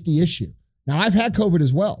safety issue. Now, I've had COVID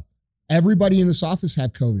as well. Everybody in this office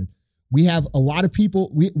have COVID. We have a lot of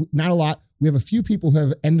people, not a lot, we have a few people who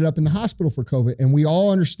have ended up in the hospital for COVID, and we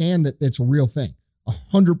all understand that it's a real thing,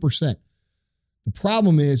 100%. The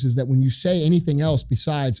problem is that when you say anything else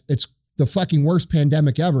besides it's the fucking worst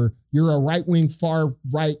pandemic ever, you're a right-wing,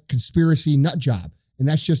 far-right conspiracy nut job, and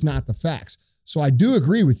that's just not the facts. So I do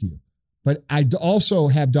agree with you, but I also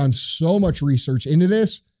have done so much research into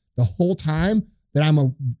this the whole time that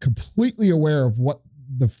I'm completely aware of what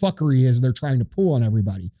the fuckery is they're trying to pull on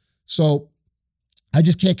everybody. So I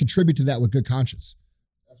just can't contribute to that with good conscience.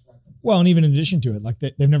 Well, and even in addition to it, like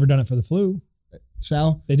they've never done it for the flu.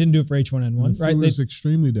 Sal? They didn't do it for H1N1, right? It was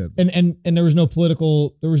extremely deadly. And there was no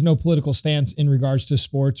political stance in regards to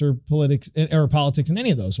sports or politics in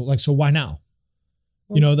any of those. Like, so why now?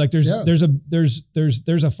 You know, like there's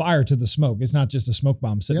a fire to the smoke. It's not just a smoke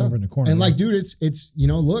bomb sitting over in the corner. And like, dude, it's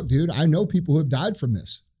look, dude, I know people who have died from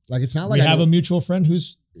this. Like, it's not like we have a mutual friend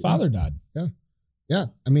whose father died. Yeah. Yeah.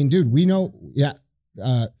 I mean, dude, we know. Yeah.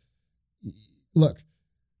 look,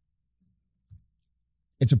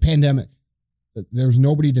 it's a pandemic. There's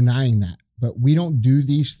nobody denying that. But we don't do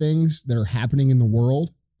these things that are happening in the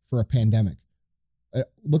world for a pandemic.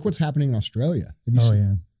 Look what's happening in Australia. Have you seen?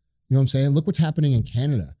 yeah. You know what I'm saying? Look what's happening in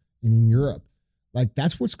Canada and in Europe. Like,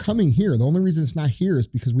 that's what's coming here. The only reason it's not here is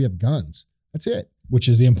because we have guns. That's it. Which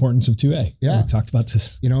is the importance of 2A. Yeah. We talked about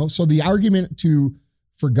this. You know, so the argument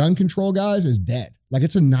for gun control, guys, is dead. Like,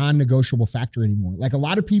 it's a non-negotiable factor anymore. Like, a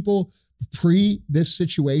lot of people pre this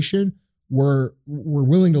situation were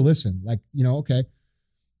willing to listen. Like, you know, okay,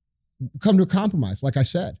 come to a compromise, like I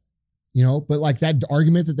said. You know, but like that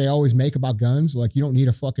argument that they always make about guns, like you don't need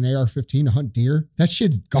a fucking AR-15 to hunt deer. That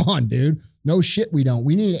shit's gone, dude. No shit, we don't.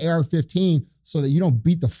 We need an AR-15 so that you don't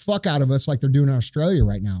beat the fuck out of us like they're doing in Australia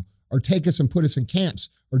right now, or take us and put us in camps,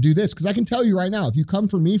 or do this. Because I can tell you right now, if you come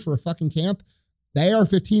for me for a fucking camp, the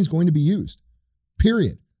AR-15 is going to be used,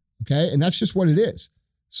 period. Okay, and that's just what it is.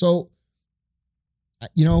 So,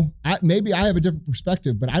 you know, maybe I have a different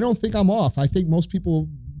perspective, but I don't think I'm off. I think most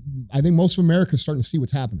of America is starting to see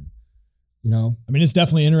what's happening. You know, I mean, it's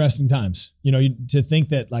definitely interesting times, you know, to think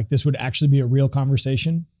that like this would actually be a real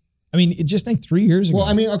conversation. I mean, just think 3 years ago. Well,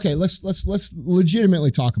 I mean, okay, let's legitimately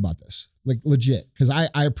talk about this, like legit, because I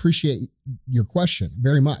appreciate your question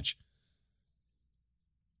very much.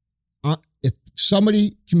 If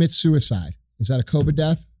somebody commits suicide, is that a COVID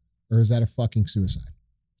death or is that a fucking suicide?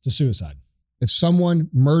 It's a suicide. If someone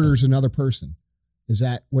murders another person,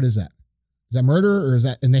 what is that? Is that murder, or is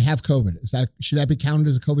that, and they have COVID? Should that be counted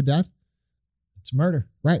as a COVID death? It's murder.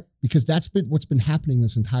 Right. Because that's been what's been happening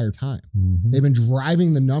this entire time. Mm-hmm. They've been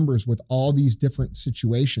driving the numbers with all these different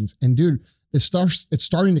situations. And dude, it's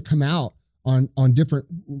starting to come out on different,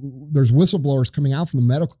 there's whistleblowers coming out from the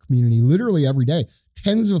medical community literally every day.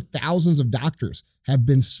 Tens of thousands of doctors have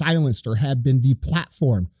been silenced or have been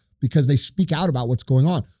deplatformed because they speak out about what's going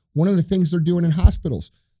on. One of the things they're doing in hospitals,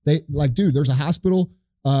 there's a hospital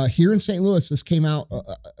here in St. Louis. This came out,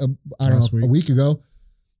 a week ago.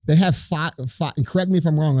 They have five, and correct me if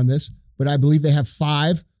I'm wrong on this, but I believe they have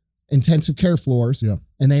 5 intensive care floors. Yeah.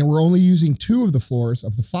 And they were only using 2 of the floors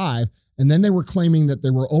of the 5. And then they were claiming that they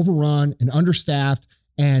were overrun and understaffed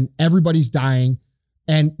and everybody's dying.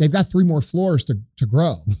 And they've got 3 more floors to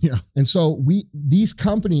grow. Yeah. And so these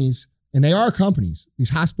companies, and they are companies, these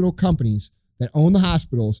hospital companies that own the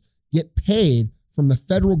hospitals, get paid from the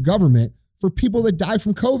federal government for people that die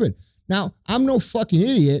from COVID. Now, I'm no fucking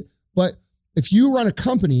idiot, but if you run a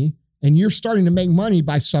company and you're starting to make money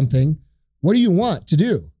by something, what do you want to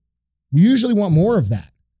do? You usually want more of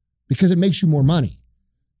that because it makes you more money.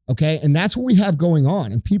 Okay. And that's what we have going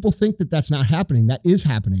on. And people think that that's not happening. That is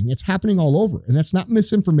happening. It's happening all over. And that's not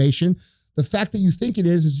misinformation. The fact that you think it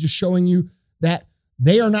is just showing you that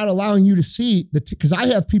they are not allowing you to see because I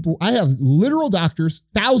have literal doctors,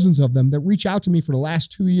 thousands of them, that reach out to me for the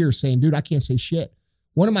last 2 years saying, dude, I can't say shit.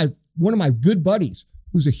 One of my good buddies,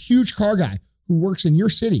 who's a huge car guy who works in your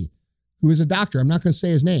city, who is a doctor, I'm not going to say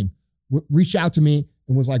his name, reached out to me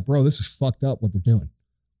and was like, bro, this is fucked up what they're doing.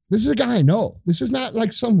 This is a guy I know. This is not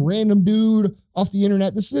like some random dude off the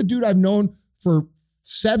internet. This is a dude I've known for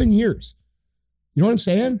 7 years. You know what I'm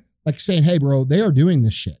saying? Like saying, hey, bro, they are doing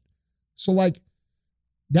this shit. So like,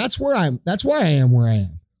 that's why I am where I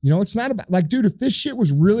am. You know, it's not about like, dude, if this shit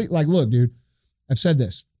was really like, look, dude, I've said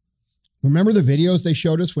this. Remember the videos they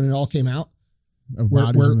showed us when it all came out? Of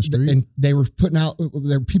bodies in the street? And they were putting out,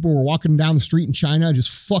 people were walking down the street in China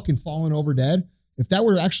just fucking falling over dead. If that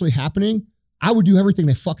were actually happening, I would do everything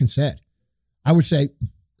they fucking said. I would say,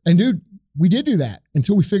 and dude, we did do that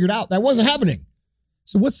until we figured out that wasn't happening.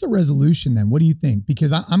 So what's the resolution then? What do you think?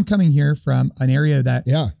 Because I'm coming here from an area that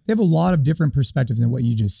they have a lot of different perspectives than what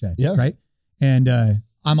you just said, right? And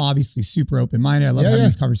I'm obviously super open-minded. I love having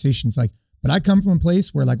these conversations. But I come from a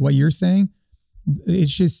place where like what you're saying,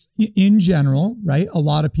 it's just in general, right? A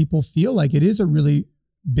lot of people feel like it is a really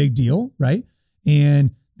big deal, right?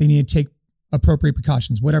 And they need to take appropriate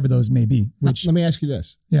precautions, whatever those may be. Which, let me ask you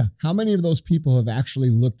this. Yeah. How many of those people have actually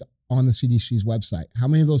looked on the CDC's website? How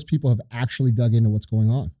many of those people have actually dug into what's going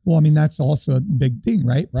on? Well, I mean, that's also a big thing,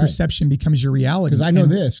 right? Perception becomes your reality. Because I know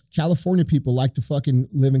this, California people like to fucking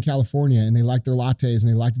live in California and they like their lattes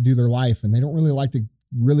and they like to do their life and they don't really like to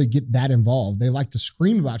really get that involved. They like to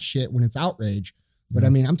scream about shit when it's outrage. But I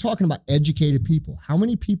mean, I'm talking about educated people. How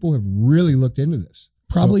many people have really looked into this?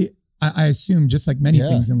 Probably, I assume, just like many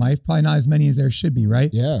things in life, probably not as many as there should be, right?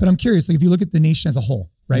 Yeah. But I'm curious, like if you look at the nation as a whole,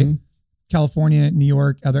 right? Mm-hmm. California, New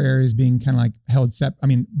York, other areas being kind of like held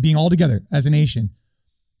being all together as a nation.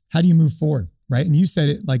 How do you move forward, right? And you said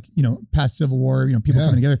it like, past Civil War, people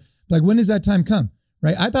coming together. But like, when does that time come,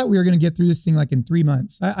 right? I thought we were going to get through this thing like in 3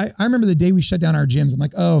 months. I remember the day we shut down our gyms. I'm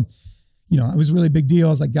like, it was a really big deal. I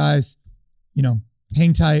was like, guys,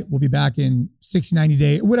 hang tight. We'll be back in 60, 90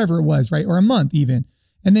 days, whatever it was, right? Or a month even.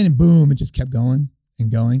 And then boom, it just kept going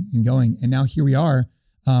and going and going. And now here we are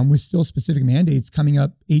with still specific mandates coming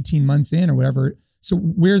up 18 months in or whatever. So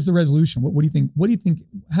where's the resolution? What do you think?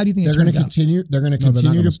 How do you think they're going to continue? They're going to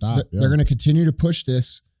continue to stop. Yeah. They're going to continue to push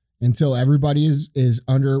this until everybody is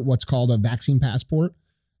under what's called a vaccine passport.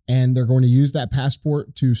 And they're going to use that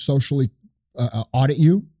passport to socially audit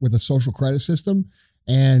you with a social credit system.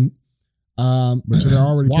 And but so they're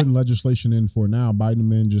already putting legislation in for now.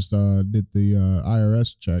 Biden just did the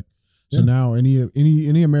IRS check. So now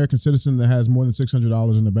any American citizen that has more than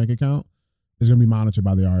 $600 in their bank account is going to be monitored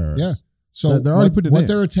by the IRS. Yeah. So they're already putting what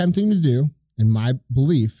they're attempting to do, in my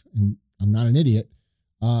belief, and I'm not an idiot,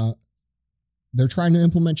 they're trying to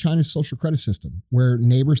implement China's social credit system, where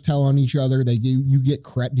neighbors tell on each other. You get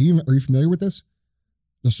credit. Are you familiar with this?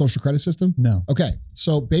 The social credit system? No. Okay.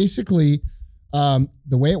 So basically, the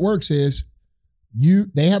way it works is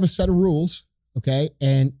they have a set of rules, okay,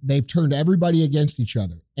 and they've turned everybody against each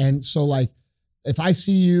other. And so, like, if I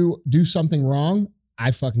see you do something wrong, I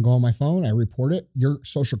fucking go on my phone, I report it. Your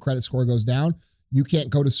social credit score goes down. You can't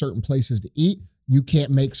go to certain places to eat. You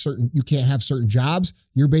can't have certain jobs.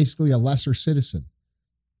 You're basically a lesser citizen.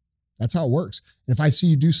 That's how it works. And if I see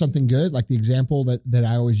you do something good, like the example that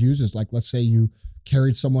I always use is, like, let's say you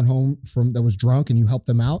carried someone home that was drunk and you helped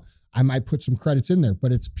them out, I might put some credits in there,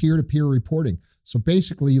 but it's peer-to-peer reporting. So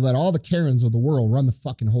basically you let all the Karens of the world run the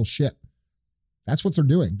fucking whole ship. That's what they're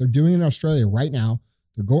doing. They're doing it in Australia right now.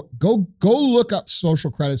 They're go look up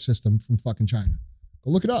social credit system from fucking China.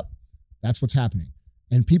 Go look it up. That's what's happening.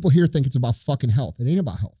 And people here think it's about fucking health. It ain't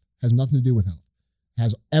about health. It has nothing to do with health. It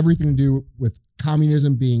has everything to do with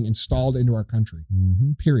communism being installed into our country.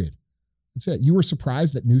 Mm-hmm. Period. That's it. You were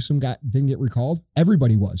surprised that Newsom didn't get recalled?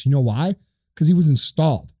 Everybody was. You know why? Because he was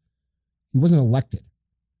installed. He wasn't elected.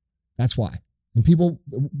 That's why. And people,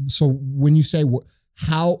 so when you say,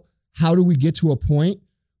 how do we get to a point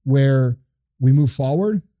where we move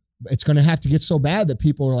forward? It's going to have to get so bad that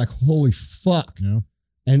people are like, holy fuck. Yeah.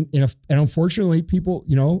 And unfortunately, people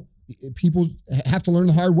have to learn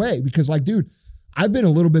the hard way, because, like, dude, I've been a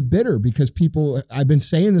little bit bitter because I've been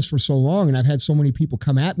saying this for so long, and I've had so many people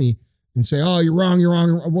come at me and say, oh, you're wrong.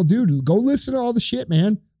 Well, dude, go listen to all the shit,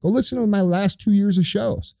 man. Go listen to my last 2 years of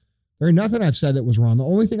shows. There ain't nothing I've said that was wrong. The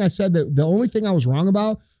only thing I was wrong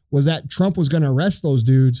about was that Trump was going to arrest those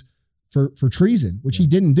dudes for treason, which he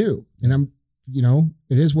didn't do. And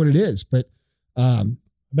it is what it is. But I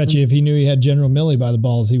bet you if he knew he had General Milley by the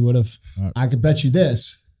balls, he would have. I could bet you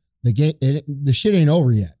this: the shit ain't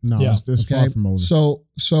over yet. No, it's far from over.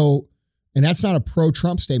 So, and that's not a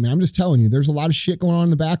pro-Trump statement. I'm just telling you, there's a lot of shit going on in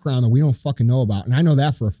the background that we don't fucking know about, and I know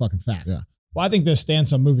that for a fucking fact. Yeah. Well, I think the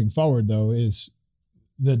stance on moving forward, though, is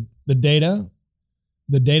the data.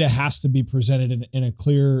 The data has to be presented in a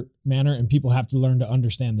clear manner, and people have to learn to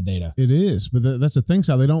understand the data. It is, but that's the thing,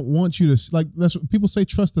 Sal. They don't want you to, like, that's what people say,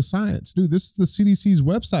 trust the science. Dude, this is the CDC's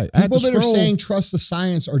website. People that are saying trust the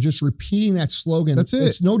science are just repeating that slogan. That's it.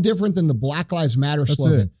 It's no different than the Black Lives Matter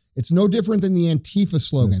slogan. It's no different than the Antifa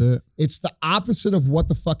slogan. That's it. It's the opposite of what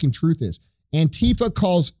the fucking truth is. Antifa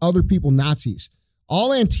calls other people Nazis. All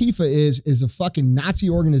Antifa is a fucking Nazi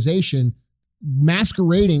organization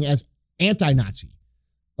masquerading as anti-Nazi.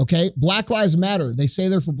 Okay, Black Lives Matter. They say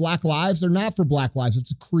they're for Black lives. They're not for Black lives.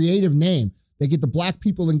 It's a creative name. They get the black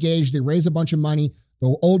people engaged. They raise a bunch of money.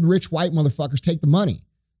 The old rich white motherfuckers take the money.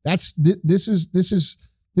 This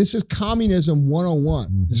is communism 101.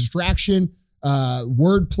 Mm-hmm. Distraction,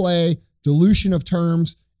 wordplay, dilution of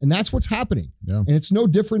terms, and that's what's happening. Yeah. And it's no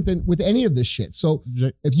different than with any of this shit. So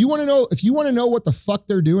if you want to know what the fuck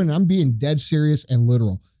they're doing, and I'm being dead serious and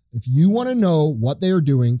literal. If you want to know what they are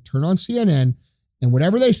doing, turn on CNN. And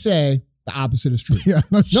whatever they say, the opposite is true. Yeah,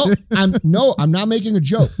 I'm not making a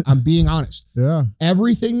joke. I'm being honest. Yeah.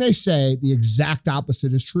 Everything they say, the exact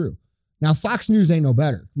opposite is true. Now, Fox News ain't no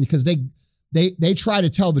better, because they try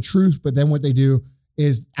to tell the truth, but then what they do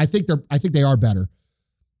is, I think they are better.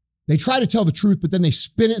 They try to tell the truth, but then they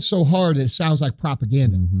spin it so hard that it sounds like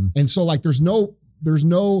propaganda. Mm-hmm. And so, like, there's no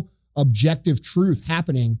objective truth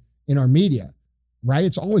happening in our media. Right?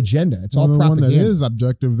 It's all agenda. It's all propaganda. The one that is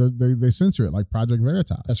objective, they censor it, like Project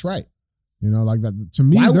Veritas. That's right. You know, like that. To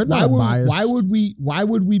me, they're not biased. Why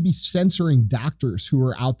would we be censoring doctors who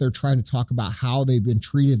are out there trying to talk about how they've been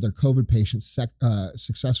treated their COVID patients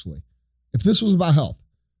successfully? If this was about health,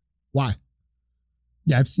 why?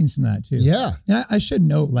 Yeah, I've seen some of that too. Yeah. And I should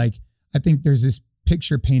note, like, I think there's this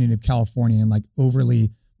picture painted of California and, like,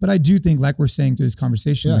 overly, but I do think, like we're saying through this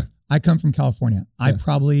conversation, like, I come from California. I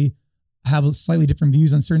probably have slightly different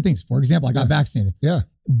views on certain things. For example, I got vaccinated. Yeah.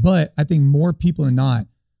 But I think more people than not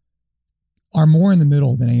are more in the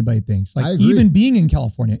middle than anybody thinks. I Like agree. even being in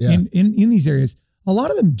California, Yeah. in these areas, a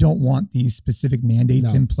lot of them don't want these specific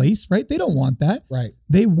mandates No. in place, right? They don't want that. Right.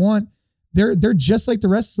 They want, they're just like the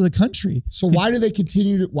rest of the country. So why do they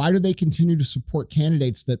continue to support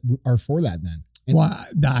candidates that are for that then? And- Well,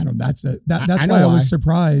 I don't, that's I know why I why. was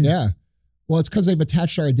surprised. Yeah. Well, it's because they've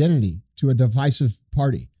attached our identity to a divisive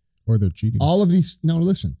party. Or they're cheating. All of these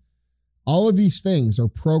things are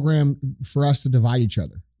programmed for us to divide each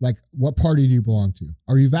other. Like, what party do you belong to?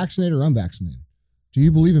 Are you vaccinated or unvaccinated? Do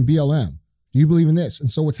you believe in BLM? Do you believe in this? And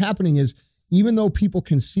so what's happening is, even though people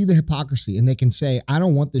can see the hypocrisy and they can say, I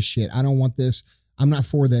don't want this shit. I don't want this. I'm not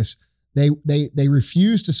for this. They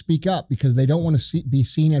refuse to speak up because they don't want to be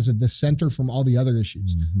seen as a dissenter from all the other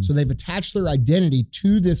issues. Mhm. So they've attached their identity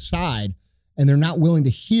to this side and they're not willing to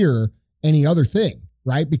hear any other thing,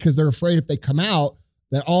 right? Because they're afraid if they come out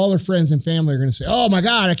that all their friends and family are going to say, oh my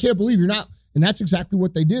God, I can't believe you're not. And that's exactly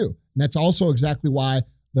what they do. And that's also exactly why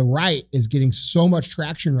the right is getting so much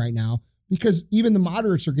traction right now, because even the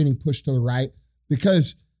moderates are getting pushed to the right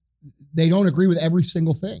because they don't agree with every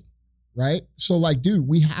single thing, right? So like, dude,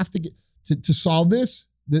 we have to get to solve this,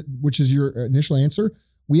 which is your initial answer.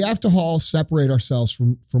 We have to all separate ourselves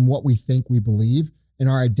from what we think we believe in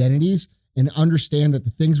our identities and understand that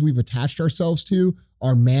the things we've attached ourselves to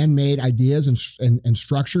are man-made ideas and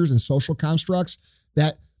structures and social constructs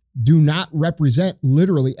that do not represent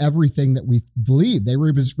literally everything that we believe. They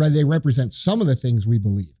represent some of the things we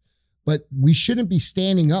believe, but we shouldn't be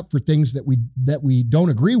standing up for things that we don't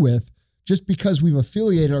agree with just because we've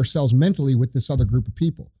affiliated ourselves mentally with this other group of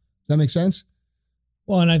people. Does that make sense?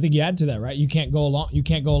 Well, and I think you add to that, right? You can't go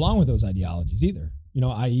along with those ideologies either.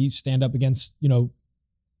 I.e. stand up against,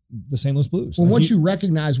 the St. Louis Blues. Well, Like once you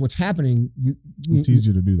recognize what's happening, It's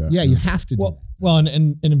easier to do that. Yeah, you have to do that. Well,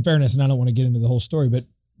 and in fairness, and I don't want to get into the whole story, but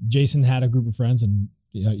Jason had a group of friends, and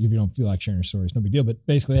if you don't feel like sharing your stories, no big deal. But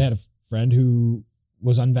basically, they had a friend who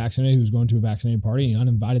was unvaccinated, who was going to a vaccinated party, and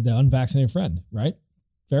uninvited the unvaccinated friend. Right?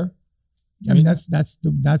 Fair. I mean, that's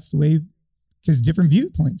the way, because different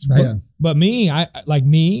viewpoints, right? Yeah. But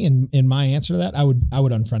in my answer to that, I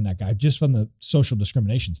would unfriend that guy just from the social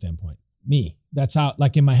discrimination standpoint. That's how,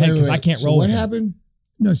 like, in my head, because I can't So roll. what with it. happened?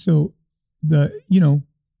 No, so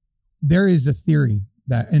there is a theory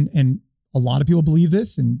that, and a lot of people believe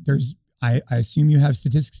this, and I assume you have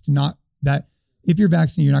statistics to not, that if you're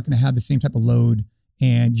vaccinated, you're not going to have the same type of load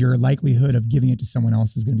and your likelihood of giving it to someone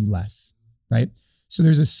else is going to be less, right? So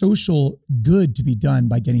there's a social good to be done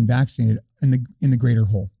by getting vaccinated in the greater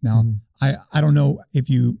whole. Now, I don't know if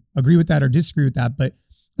you agree with that or disagree with that, but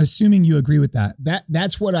assuming you agree with that.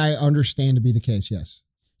 That's what I understand to be the case, yes.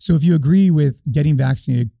 So if you agree with getting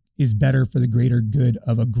vaccinated is better for the greater good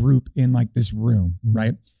of a group in like this room,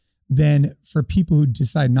 right? Then for people who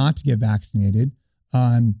decide not to get vaccinated,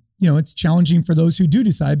 it's challenging for those who do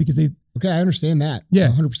decide because they. Okay, I understand that. Yeah.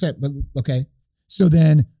 100%. But okay. So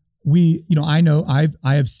then I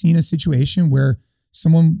have seen a situation where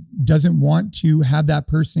someone doesn't want to have that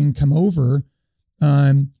person come over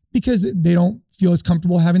because they don't feel as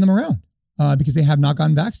comfortable having them around because they have not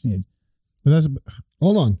gotten vaccinated. But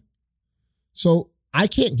Hold on. So I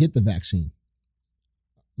can't get the vaccine.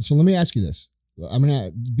 So let me ask you this. I'm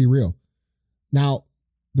going to be real. Now,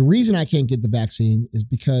 the reason I can't get the vaccine is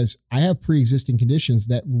because I have pre-existing conditions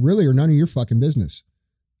that really are none of your fucking business.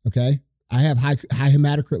 Okay. I have high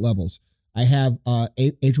hematocrit levels. I have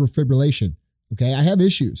atrial fibrillation. Okay. I have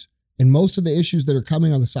issues. And most of the issues that are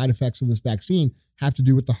coming on the side effects of this vaccine have to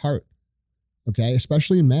do with the heart. Okay.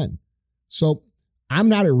 Especially in men. So I'm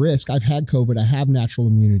not at risk. I've had COVID. I have natural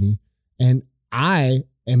immunity. And I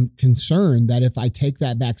am concerned that if I take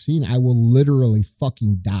that vaccine, I will literally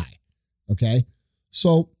fucking die. Okay.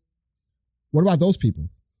 So what about those people?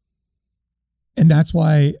 And that's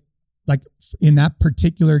why, like in that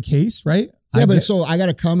particular case, right? Yeah, so I got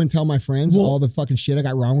to come and tell my friends all the fucking shit I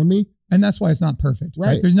got wrong with me. And that's why it's not perfect, right?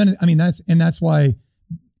 Right. There's none. That's why,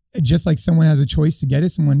 just like someone has a choice to get it,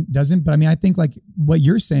 someone doesn't. But I mean, I think like what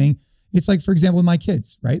you're saying, it's like, for example, with my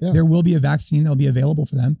kids, right? Yeah. There will be a vaccine that'll be available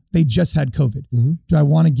for them. They just had COVID. Mm-hmm. Do I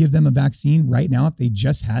want to give them a vaccine right now if they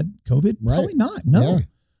just had COVID? Right. Probably not. No. Yeah.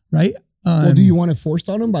 Right. Well, do you want it forced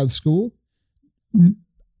on them by the school?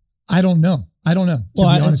 I don't know. To be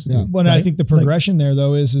honest with you. Well, right? I think the progression there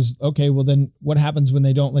though is okay. Well, then what happens when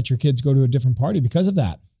they don't let your kids go to a different party because of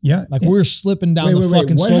that? Yeah. Like we're slipping down the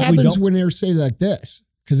fucking What slope. happens when they're saying like this?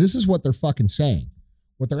 Because this is what they're fucking saying.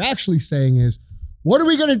 What they're actually saying is, what are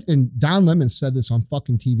we going to, and Don Lemon said this on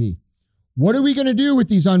fucking TV. What are we going to do with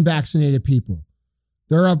these unvaccinated people?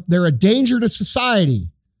 They're a danger to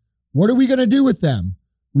society. What are we going to do with them?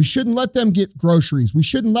 We shouldn't let them get groceries. We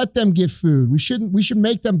shouldn't let them get food. We should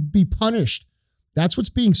make them be punished. That's what's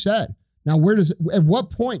being said. Now, at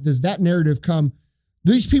what point does that narrative come?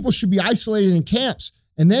 These people should be isolated in camps.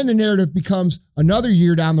 And then the narrative becomes another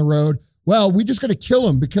year down the road. Well, we just got to kill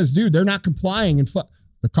them because, dude, they're not complying. And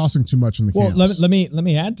they're costing too much in the camps. Well, let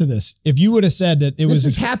me add to this. If you would have said that this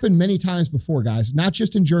has happened many times before, guys, not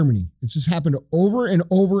just in Germany. This has happened over and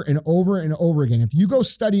over and over and over again. If you go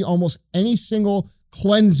study almost any single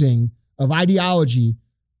cleansing of ideology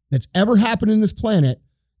that's ever happened in this planet,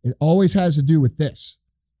 it always has to do with this.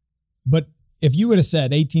 But if you would have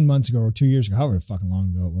said 18 months ago or 2 years ago, however fucking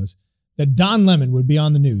long ago it was, that Don Lemon would be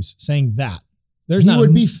on the news saying that,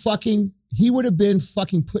 he would have been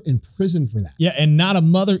fucking put in prison for that. Yeah, and not a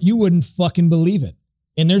mother, you wouldn't fucking believe it.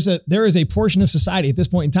 And there is a portion of society at this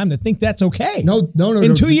point in time that think that's okay. No.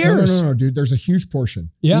 In 2 years. No, dude. There's a huge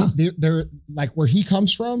portion. Yeah. They're like where he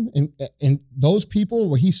comes from and those people,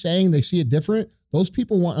 what he's saying, they see it different. Those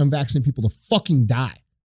people want unvaccinated people to fucking die.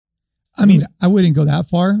 I mean, I wouldn't go that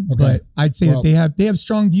far, but I'd say that they have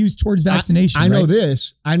strong views towards vaccination. I know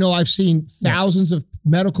this. I know I've seen thousands of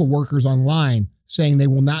medical workers online saying they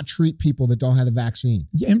will not treat people that don't have the vaccine.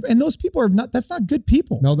 Yeah, and those people that's not good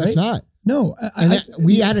people. No, that's not. No.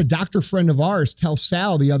 We had a doctor friend of ours tell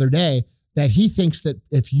Sal the other day that he thinks that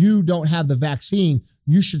if you don't have the vaccine,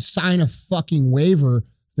 you should sign a fucking waiver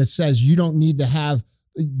that says you don't need to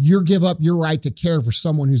give up your right to care for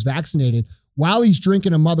someone who's vaccinated while he's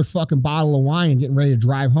drinking a motherfucking bottle of wine and getting ready to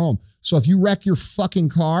drive home. So if you wreck your fucking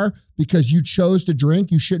car because you chose to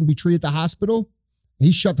drink, you shouldn't be treated at the hospital.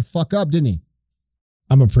 He shut the fuck up, didn't he?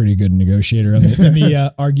 I'm a pretty good negotiator in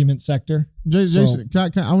the argument sector. Jason, I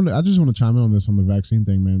just want to chime in on this on the vaccine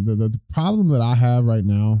thing, man. The problem that I have right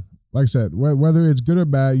now, like I said, whether it's good or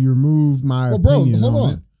bad, you remove my opinion. Bro, hold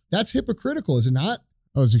on. It. That's hypocritical, is it not?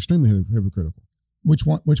 Oh, it's extremely hypocritical. Which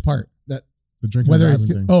one? Which part? The drinking. Whether it's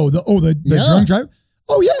thing. The drunk driver.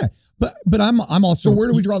 Oh yeah, but I'm also. So where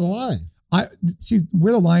do we draw the line? I see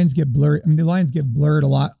where the lines get blurred. I mean, the lines get blurred a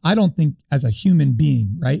lot. I don't think as a human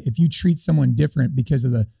being, right? If you treat someone different because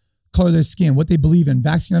of the color of their skin, what they believe in,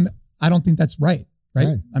 vaccine, I don't think that's right. I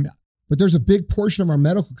mean, but there's a big portion of our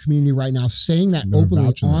medical community right now saying that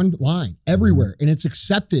openly online, everywhere, and it's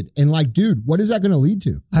accepted. And like, dude, what is that going to lead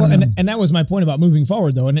to? Well, and that was my point about moving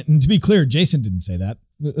forward, though. And to be clear, Jason didn't say that.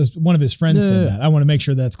 One of his friends said that. I want to make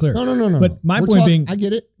sure that's clear. No. But my point being, I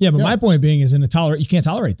get it. Yeah, but my point being is you can't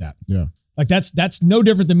tolerate that. Yeah. Like that's no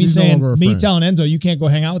different than me telling Enzo, you can't go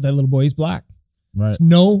hang out with that little boy. He's black. Right. It's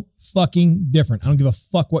no fucking different. I don't give a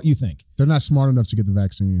fuck what you think. They're not smart enough to get the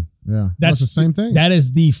vaccine. Yeah. That's the same thing. That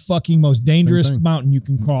is the fucking most dangerous mountain you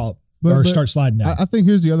can crawl or start sliding down. I think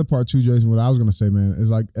here's the other part too, Jason. What I was going to say, man, is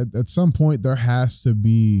like at some point there has to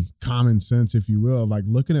be common sense, if you will, like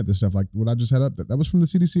looking at this stuff. Like what I just had up, that was from the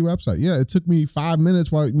CDC website. Yeah, it took me 5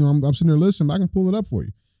 minutes while I'm sitting there listening. But I can pull it up for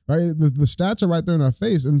you. Right, the stats are right there in our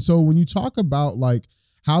face. And so when you talk about like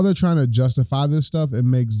how they're trying to justify this stuff, it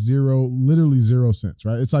makes literally zero sense.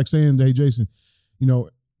 Right? It's like saying, hey, Jason,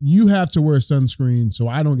 you have to wear sunscreen so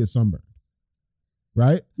I don't get sunburned.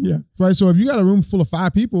 Right? Yeah. Right. So if you got a room full of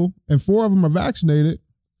 5 people and 4 of them are vaccinated,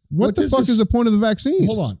 what the fuck is the point of the vaccine?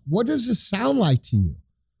 Hold on. What does this sound like to you?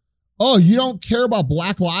 Oh, you don't care about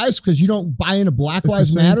Black lives because you don't buy into Black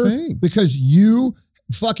Lives Matter because you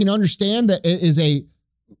fucking understand that it is a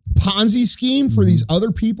Ponzi scheme for these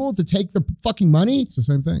other people to take the fucking money. It's the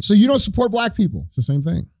same thing. So you don't support black people. It's the same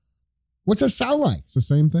thing. What's that sound like? It's the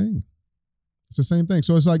same thing. It's the same thing.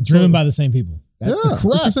 So it's like driven by the same people. Correct.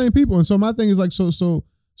 It's the same people. And so my thing is like, so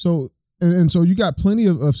you got plenty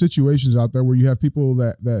of situations out there where you have people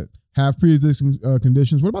that have pre-existing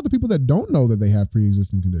conditions. What about the people that don't know that they have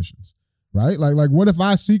pre-existing conditions? Right? Like what if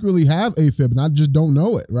I secretly have AFib and I just don't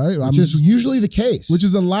know it, right? Which is usually the case. Which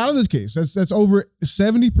is a lot of the case. That's over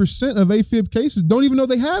 70% of AFib cases don't even know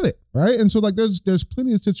they have it, right? And so like there's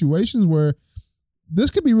plenty of situations where this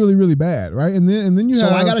could be really, really bad, right? And then you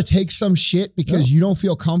have... So I got to take some shit because you don't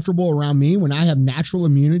feel comfortable around me when I have natural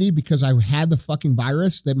immunity because I had the fucking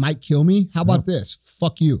virus that might kill me? How about this?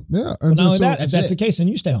 Fuck you. Yeah. And not only that, if that's the case, then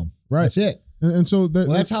you stay home. Right. That's it. And so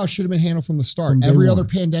that's how it should have been handled from the start. Every other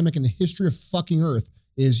pandemic in the history of fucking Earth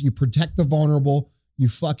is you protect the vulnerable, you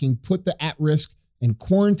fucking put the at risk and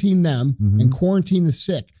quarantine them and quarantine the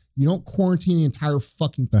sick. You don't quarantine the entire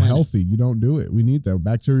fucking planet. The healthy, you don't do it. We need that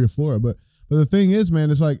bacteria flora. But the thing is,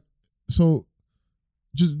 man, it's like, so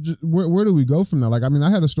just where do we go from that? Like, I mean,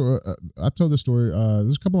 I had a story. I told this story. This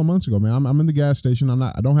was a couple of months ago, man. I'm in the gas station.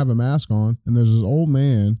 I don't have a mask on, and there's this old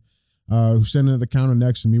man who's standing at the counter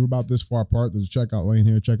next to me. We're about this far apart. There's a checkout lane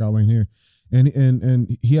here,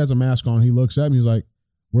 and he has a mask on. He looks at me. He's like,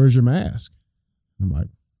 "Where's your mask?" I'm like,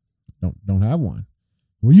 don't have one.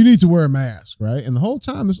 Well, you need to wear a mask, right? And the whole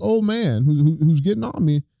time, this old man who's getting on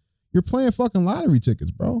me, you're playing fucking lottery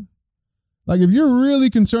tickets, bro. Like, if you're really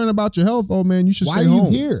concerned about your health, old man, you should stay home. Why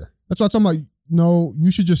are you here? That's why I'm like, no,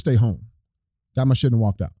 you should just stay home. Got my shit and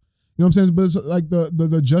walked out. You know what I'm saying? But it's like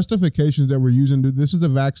the justifications that we're using. This is a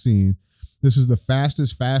vaccine. This is the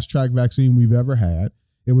fastest fast-track vaccine we've ever had.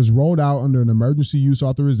 It was rolled out under an emergency use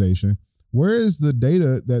authorization. Where is the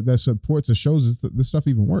data that supports or shows this stuff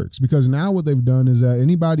even works? Because now what they've done is that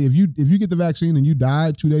anybody, if you get the vaccine and you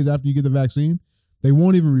die 2 days after you get the vaccine, they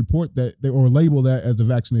won't even report that or label that as a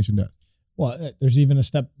vaccination death. Well, there's even a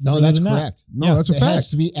step. No, that's correct. No, that's a fact.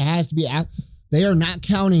 It has to be. They are not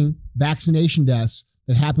counting vaccination deaths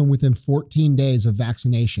that happen within 14 days of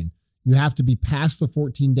vaccination. You have to be past the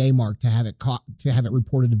 14-day mark to have it caught, to have it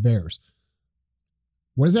reported to VAERS.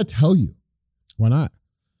 What does that tell you? Why not?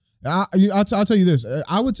 I'll tell you this.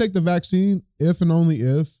 I would take the vaccine if and only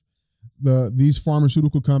if these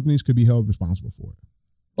pharmaceutical companies could be held responsible for it.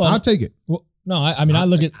 Well, I'll take it. Well, no, I mean, I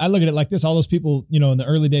look at it like this. All those people, in the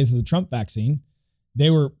early days of the Trump vaccine,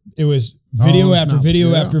 it was video after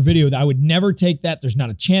video after video. I would never take that. There's not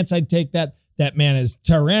a chance I'd take that. That man is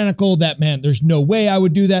tyrannical. That man, there's no way I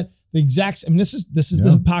would do that. This is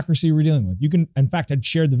the hypocrisy we're dealing with. You can, in fact, I'd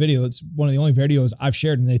shared the video. It's one of the only videos I've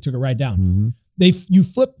shared, and they took it right down. Mm-hmm. You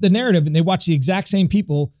flip the narrative and they watch the exact same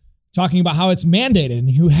people talking about how it's mandated and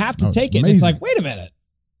you have to take it. And it's like, wait a minute.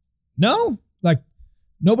 No, like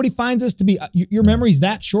nobody finds us to be, your memory's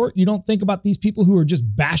that short. You don't think about these people who are just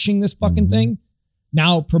bashing this fucking thing,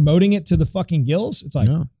 now promoting it to the fucking gills. It's like,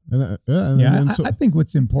 I think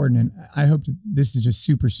what's important, and I hope that this is just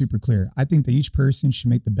super, super clear. I think that each person should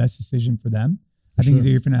make the best decision for them. I think if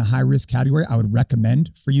you're in a high risk category, I would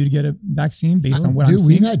recommend for you to get a vaccine based on what I'm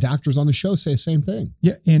seeing. We've had doctors on the show say the same thing.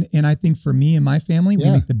 Yeah. And I think for me and my family, we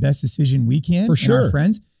make the best decision we can for sure. And our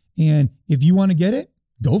friends. And if you want to get it,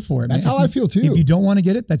 go for it. That's man. how I feel too. If you don't want to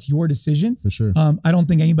get it, that's your decision. For sure. I don't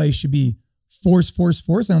think anybody should be forced. I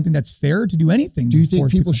don't think that's fair to do anything. Do you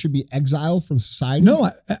think people should be exiled from society? No.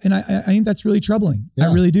 I think that's really troubling. Yeah.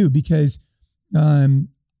 I really do, because,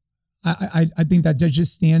 I think that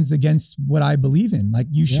just stands against what I believe in. Like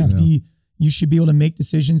you should be able to make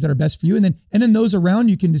decisions that are best for you. And then those around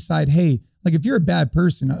you can decide, hey, like if you're a bad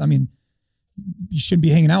person, I mean, you shouldn't be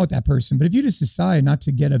hanging out with that person. But if you just decide not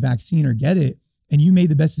to get a vaccine or get it, and you made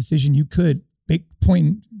the best decision you could,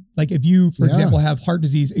 like if you, for example, have heart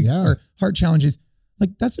disease or heart challenges, like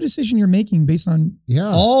that's a decision you're making based on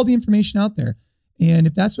all the information out there. And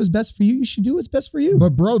if that's what's best for you, you should do what's best for you.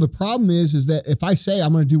 But bro, the problem is that if I say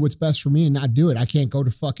I'm going to do what's best for me and not do it, I can't go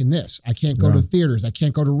to fucking this. I can't go to theaters. I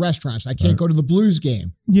can't go to restaurants. I can't go to the Blues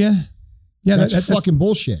game. Yeah. Yeah. That's fucking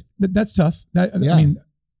bullshit. That's tough. I mean,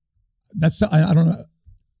 that's, I don't know.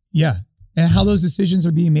 Yeah. And how those decisions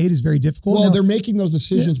are being made is very difficult. Well, they're making those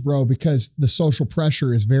decisions, bro, because the social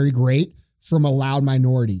pressure is very great from a loud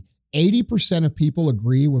minority. 80% of people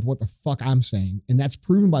agree with what the fuck I'm saying. And that's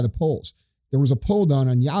proven by the polls. There was a poll done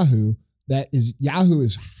on Yahoo Yahoo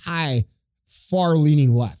is far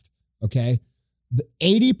leaning left. Okay. The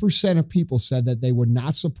 80% of people said that they would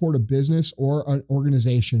not support a business or an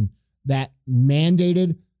organization that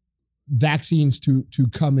mandated vaccines to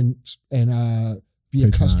come and be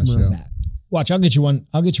a customer of that. Watch, I'll get you one.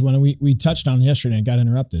 We touched on it yesterday and got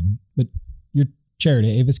interrupted, but your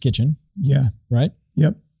charity, Ava's Kitchen. Yeah. Right?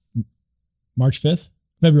 Yep. February 5th.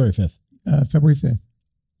 February 5th.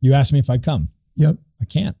 You asked me if I'd come. Yep. I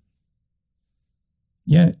can't.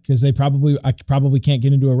 Yeah. Because I probably can't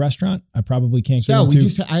get into a restaurant. I probably can't get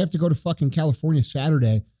into. I have to go to fucking California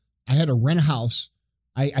Saturday. I had to rent a house.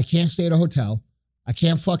 I can't stay at a hotel. I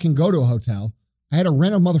can't fucking go to a hotel. I had to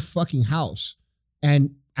rent a motherfucking house.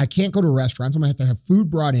 And I can't go to restaurants. I'm going to have food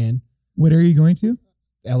brought in. What area are you going to?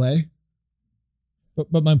 LA.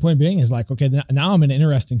 But my point being is like, okay, now I'm in an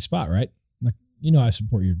interesting spot, right? Like, I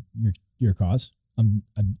support your cause.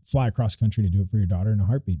 I'd fly across country to do it for your daughter in a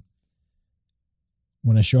heartbeat.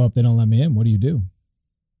 When I show up, they don't let me in. What do you do?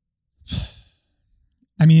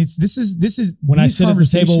 I mean, this is when I sit at the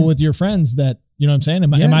table with your friends that, you know what I'm saying?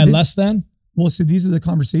 Am I less than? Well, so these are the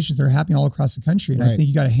conversations that are happening all across the country. And I think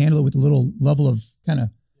you got to handle it with a little level of kind of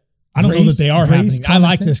I don't know that they are happening. I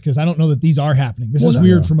like this because I don't know that these are happening. This is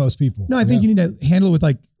weird for most people. No, I think you need to handle it with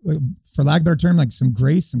like, for lack of a better term, like some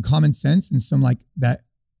grace, some common sense, and some like that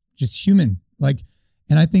just human. Like,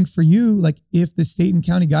 and I think for you, like if the state and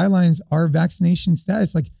county guidelines are vaccination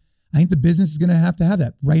status, like I think the business is going to have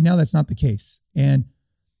that. Right now, that's not the case. And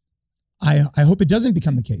I hope it doesn't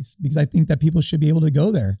become the case because I think that people should be able to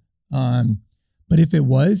go there. But if it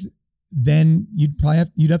was, then you'd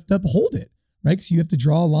have to uphold it. right? Because you have to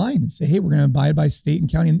draw a line and say, hey, we're going to abide by state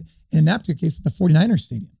and county. And in that particular case, at the 49ers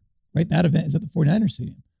stadium, right? That event is at the 49ers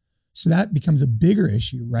stadium. So that becomes a bigger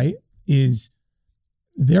issue, right? Is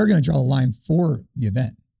they're going to draw a line for the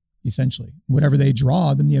event, essentially. Whatever they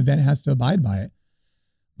draw, then the event has to abide by it.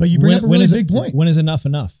 But you bring up a really big point. When is enough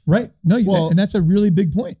enough? Right. No, and that's a really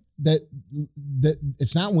big point. That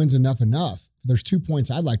it's not when's enough. There's 2 points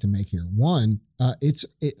I'd like to make here. One, I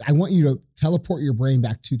want you to teleport your brain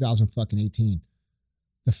back 2018.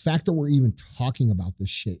 The fact that we're even talking about this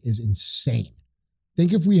shit is insane.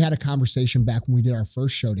 Think if we had a conversation back when we did our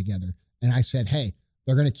first show together and I said, hey,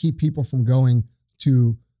 they're going to keep people from going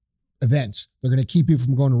to events. They're going to keep people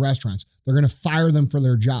from going to restaurants. They're going to fire them for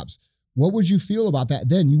their jobs. What would you feel about that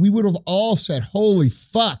then? We would have all said, holy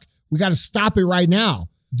fuck, we got to stop it right now.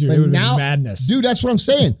 Dude, but it would now, be madness. Dude, that's what I'm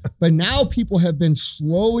saying. But now people have been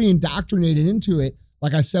slowly indoctrinated into it,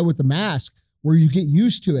 like I said with the mask, where you get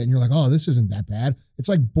used to it and you're like, oh, this isn't that bad. It's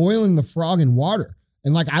like boiling the frog in water.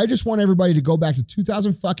 And like, I just want everybody to go back to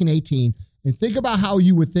 2018 and think about how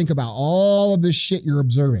you would think about all of this shit you're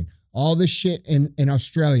observing, all this shit in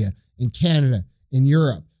Australia, in Canada, in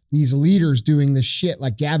Europe, these leaders doing this shit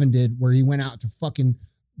like Gavin did, where he went out to fucking,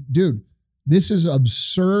 dude, this is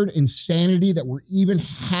absurd insanity that we're even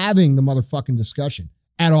having the motherfucking discussion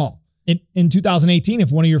at all. In 2018,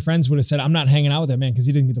 if one of your friends would have said, I'm not hanging out with that man because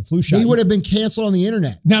he didn't get the flu shot. He would have been canceled on the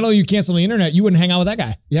internet. Not only you cancel the internet, you wouldn't hang out with that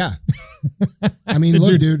guy. Yeah. I mean,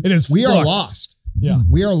 look, dude, it is we fucked. are lost. Yeah.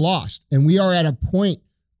 We are lost. And we are at a point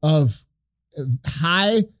of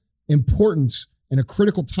high importance and a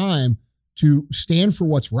critical time to stand for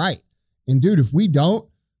what's right. And dude, if we don't,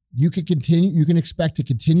 you can expect to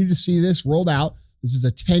continue to see this rolled out. This is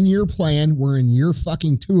a 10-year plan. We're in year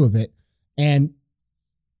fucking 2 of it. And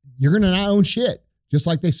you're going to not own shit. Just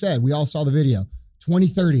like they said, we all saw the video.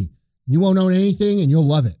 2030, you won't own anything and you'll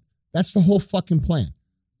love it. That's the whole fucking plan.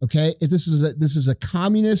 Okay. This is a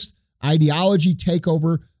communist ideology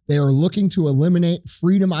takeover. They are looking to eliminate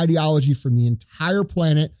freedom ideology from the entire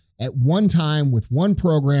planet at one time with one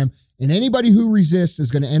program. And anybody who resists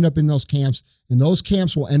is going to end up in those camps, and those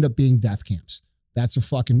camps will end up being death camps. That's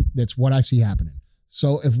what I see happening.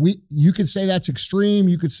 So you could say that's extreme.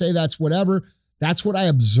 You could say that's whatever. That's what I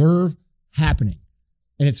observe happening.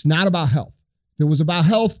 And it's not about health. If it was about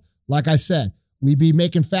health, like I said, we'd be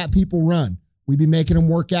making fat people run. We'd be making them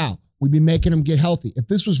work out. We'd be making them get healthy. If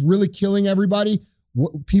this was really killing everybody,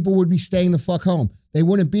 people would be staying the fuck home. They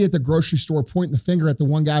wouldn't be at the grocery store pointing the finger at the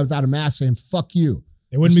one guy without a mask saying, fuck you.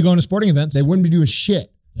 They wouldn't be going to sporting events. They wouldn't be doing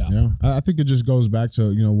shit. Yeah. I think it just goes back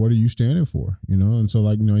to, what are you standing for? And so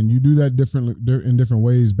like, and you do that in different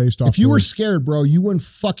ways based off. If you were scared, bro, you wouldn't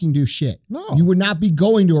fucking do shit. No. You would not be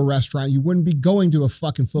going to a restaurant. You wouldn't be going to a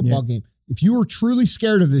fucking football game. If you were truly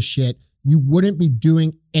scared of this shit, you wouldn't be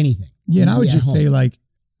doing anything. Yeah. And I would just say, like,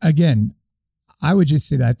 again, I would just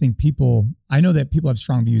say that I know that people have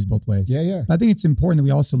strong views both ways. Yeah. But I think it's important that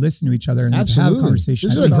we also listen to each other and have a conversation.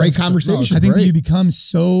 This is a great conversation. I think that you become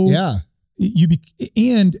so... Yeah.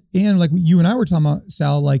 And like you and I were talking about,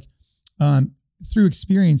 Sal, like through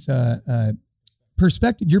experience, your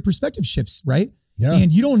perspective shifts, right? Yeah.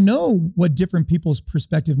 And you don't know what different people's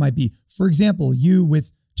perspective might be. For example, you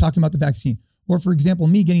with talking about the vaccine, or for example,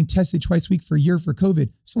 me getting tested twice a week for a year for COVID.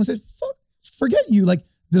 Someone said, forget you. Like,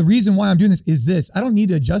 the reason why I'm doing this is this. I don't need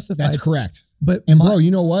to justify. That's correct. But bro,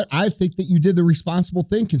 you know what? I think that you did the responsible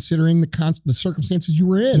thing considering the circumstances you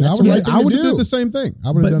were in. Yeah, That's the right thing to do. I would have did the same thing.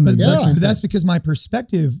 I would have done the exact same thing. But that's because my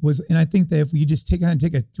perspective was, and I think that if we just take a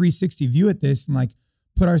 360 view at this and like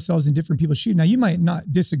put ourselves in different people's shoes. Now you might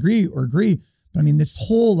not disagree or agree, but I mean, this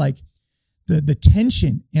whole like the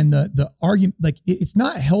tension and the argument, like it's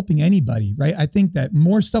not helping anybody, right? I think that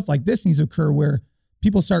more stuff like this needs to occur where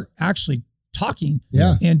people start actually talking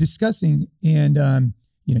and discussing, and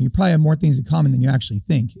you probably have more things in common than you actually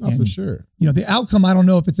think. Oh, for sure. The outcome, I don't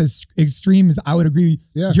know if it's as extreme as I would agree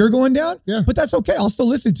you're going down, but that's okay. I'll still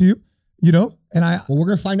listen to you, and well, we're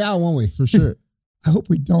going to find out, won't we? For sure. I hope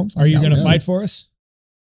we don't find out. Are you going to fight for us?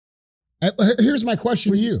 Here's my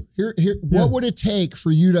question to you. What would it take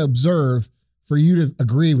for you to observe, for you to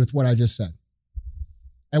agree with what I just said?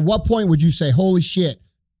 At what point would you say, holy shit,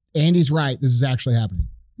 Andy's right, this is actually happening?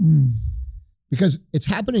 Because it's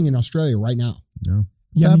happening in Australia right now.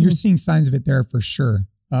 Yeah, I mean, you're seeing signs of it there for sure.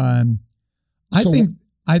 I think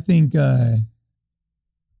the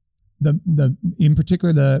in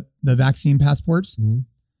particular the vaccine passports. Mm-hmm.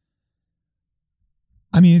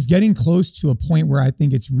 I mean, it's getting close to a point where I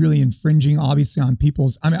think it's really infringing, obviously, on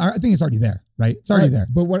people's. I mean, I think it's already there, right? It's already there.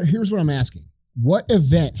 But here's what I'm asking: what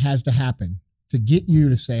event has to happen to get you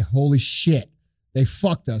to say, "Holy shit, they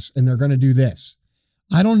fucked us, and they're going to do this"?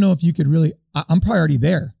 I don't know if you could really, I'm probably already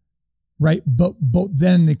there, right? But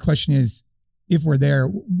then the question is, if we're there,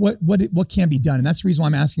 what can be done? And that's the reason why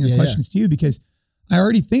I'm asking the questions to you, because I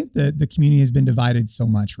already think that the community has been divided so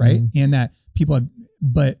much, right? Mm-hmm. And that people have,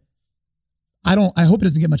 but I hope it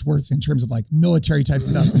doesn't get much worse in terms of like military type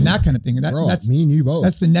stuff and that kind of thing. And that's me and you both.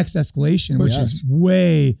 That's the next escalation, which is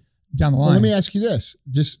way down the line. Well, let me ask you this,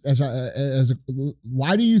 just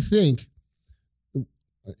why do you think,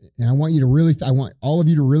 and I want all of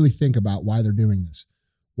you to really think about why they're doing this.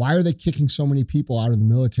 Why are they kicking so many people out of the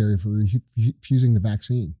military for refusing the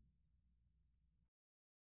vaccine?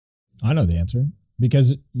 I know the answer.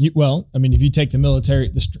 Because if you take the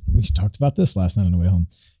military, we talked about this last night on the way home.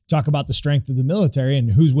 Talk about the strength of the military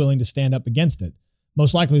and who's willing to stand up against it.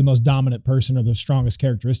 Most likely the most dominant person or the strongest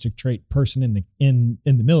characteristic trait person in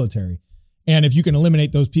the military. And if you can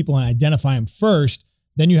eliminate those people and identify them first,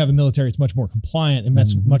 then you have a military that's much more compliant and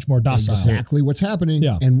much more docile. Exactly what's happening.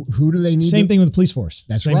 Yeah. And who do they need? Same thing with the police force.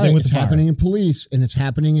 That's Same right. thing with it's happening in police, and it's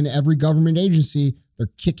happening in every government agency.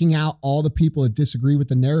 They're kicking out all the people that disagree with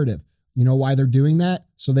the narrative. You know why they're doing that?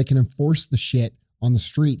 So they can enforce the shit on the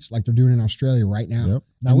streets like they're doing in Australia right now. Yep.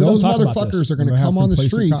 Now those motherfuckers are going to come on the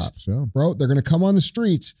streets, cops, yeah. bro. They're going to come on the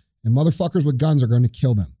streets, and motherfuckers with guns are going to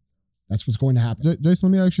kill them. That's what's going to happen.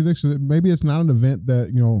 Jason, let me ask you this: maybe it's not an event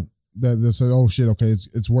that that said, "Oh shit, okay,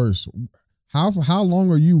 it's worse." How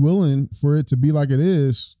long are you willing for it to be like it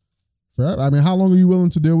is? Forever? I mean, how long are you willing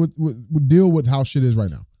to deal with how shit is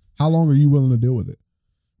right now? How long are you willing to deal with it?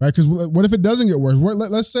 Right? Because what if it doesn't get worse?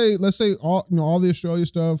 Let's say all the Australia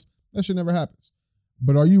stuff, that shit never happens.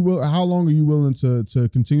 But how long are you willing to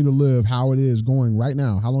continue to live how it is going right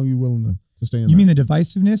now? How long are you willing to stay in You mean the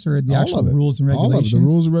divisiveness or the actual rules and regulations? All of it,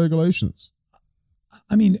 the rules and regulations.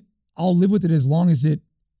 I mean, I'll live with it as long as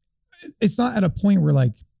it's not at a point where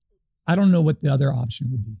like, I don't know what the other option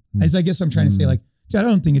would be. As I guess what I'm trying to say, like, I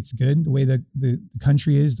don't think it's good the way that the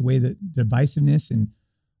country is, the way that the divisiveness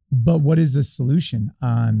but what is the solution?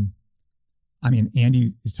 I mean,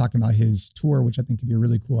 Andy is talking about his tour, which I think could be a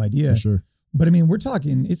really cool idea. For sure. But I mean, we're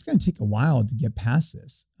talking, it's going to take a while to get past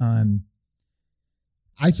this.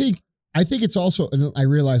 I think it's also, and I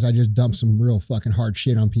realize I just dumped some real fucking hard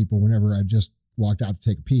shit on people whenever I just walked out to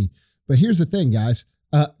take a pee. But here's the thing, guys.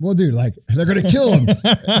 Well, dude, like they're going to kill him.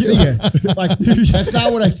 See ya. Like, that's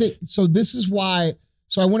not what I think. So this is why,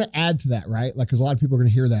 so I want to add to that, right? Like, cause a lot of people are going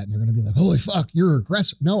to hear that and they're going to be like, holy fuck, you're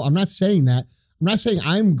aggressive. No, I'm not saying that. I'm not saying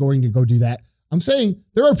I'm going to go do that. I'm saying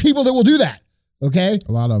there are people that will do that. Okay.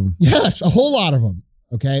 A lot of them. Yes. A whole lot of them.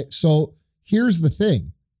 Okay. So here's the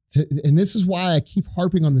thing. And this is why I keep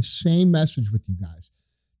harping on the same message with you guys,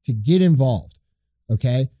 to get involved.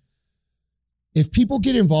 Okay. If people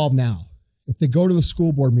get involved now, if they go to the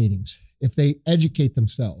school board meetings, if they educate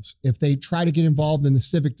themselves, if they try to get involved in the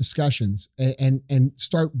civic discussions and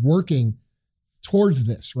start working towards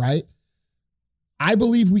this, right? I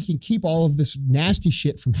believe we can keep all of this nasty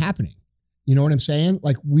shit from happening. You know what I'm saying?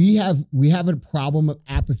 Like we have a problem of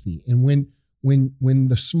apathy. And when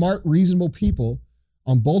the smart, reasonable people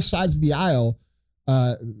on both sides of the aisle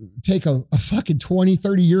take a fucking 20,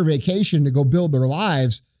 30 year vacation to go build their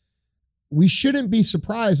lives, we shouldn't be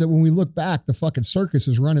surprised that when we look back, the fucking circus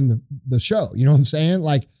is running the show. You know what I'm saying?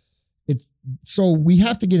 Like so we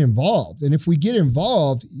have to get involved. And if we get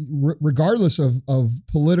involved, regardless of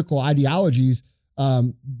political ideologies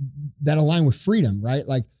that align with freedom, right?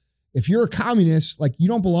 Like if you're a communist, like you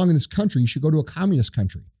don't belong in this country, you should go to a communist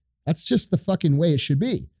country. That's just the fucking way it should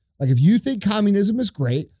be. Like if you think communism is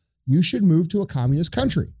great, you should move to a communist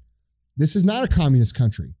country. This is not a communist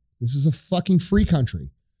country. This is a fucking free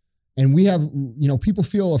country. And we have, people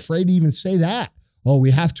feel afraid to even say that. Oh,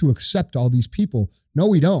 we have to accept all these people. No,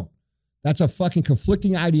 we don't. That's a fucking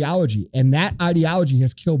conflicting ideology. And that ideology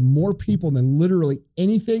has killed more people than literally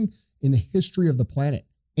anything in the history of the planet.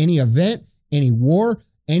 Any event, any war,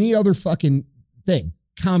 any other fucking thing.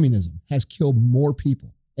 Communism has killed more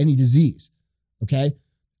people. Any disease. Okay?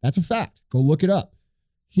 That's a fact. Go look it up.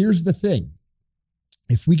 Here's the thing.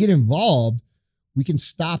 If we get involved, we can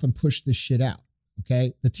stop and push this shit out.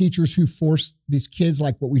 Okay. The teachers who force these kids,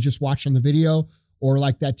 like what we just watched on the video, or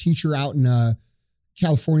like that teacher out in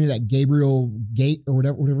California, that Gabriel Gate or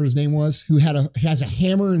whatever his name was, who has a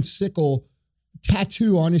hammer and sickle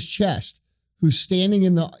tattoo on his chest, who's standing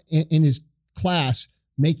in his class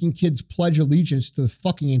making kids pledge allegiance to the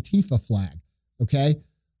fucking Antifa flag. Okay.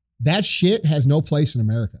 That shit has no place in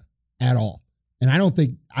America at all. And I don't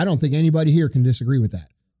think anybody here can disagree with that.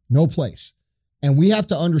 No place. And we have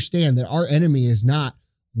to understand that our enemy is not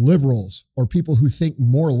liberals or people who think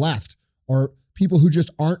more left or people who just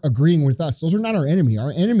aren't agreeing with us. Those are not our enemy.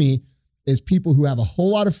 Our enemy is people who have a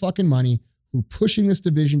whole lot of fucking money, who are pushing this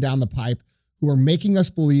division down the pipe, who are making us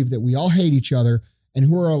believe that we all hate each other, and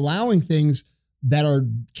who are allowing things that are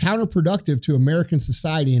counterproductive to American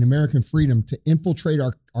society and American freedom to infiltrate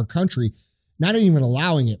our country, not even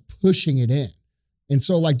allowing it, pushing it in. And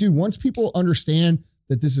so, like, dude, once people understand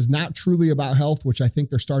that this is not truly about health, which I think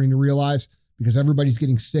they're starting to realize because everybody's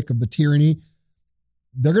getting sick of the tyranny,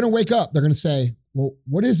 they're going to wake up. They're going to say, well,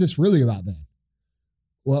 what is this really about then?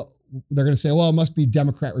 Well, they're going to say, well, it must be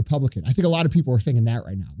Democrat, Republican. I think a lot of people are thinking that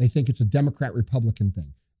right now. They think it's a Democrat, Republican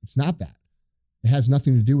thing. It's not that. It has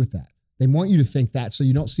nothing to do with that. They want you to think that so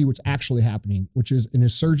you don't see what's actually happening, which is an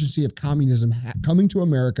insurgency of communism coming to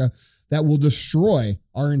America that will destroy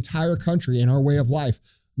our entire country and our way of life,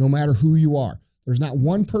 no matter who you are. There's not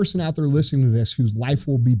one person out there listening to this whose life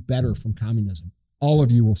will be better from communism. All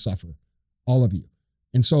of you will suffer. All of you.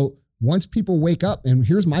 And so once people wake up, and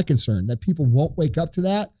here's my concern, that people won't wake up to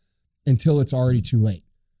that until it's already too late.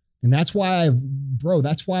 And that's why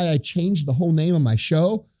that's why I changed the whole name of my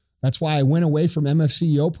show. That's why I went away from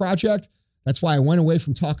MFCEO Project. That's why I went away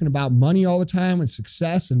from talking about money all the time and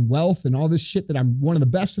success and wealth and all this shit that I'm one of the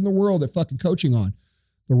best in the world at fucking coaching on.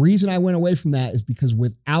 The reason I went away from that is because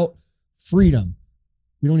without freedom,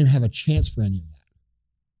 we don't even have a chance for any of that.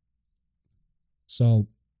 So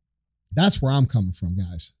that's where I'm coming from,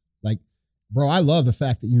 guys. Like, bro, I love the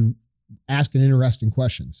fact that you asking interesting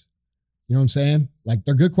questions. You know what I'm saying? Like,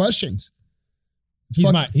 they're good questions.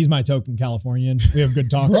 He's my token Californian. We have good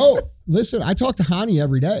talks. Bro, listen, I talk to Hani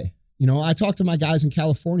every day. You know, I talk to my guys in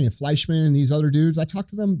California, Fleischman and these other dudes. I talk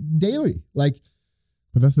to them daily. Like,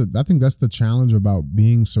 but I think that's the challenge about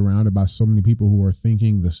being surrounded by so many people who are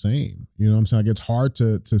thinking the same. You know what I'm saying? Like, it's hard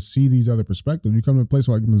to see these other perspectives. You come to a place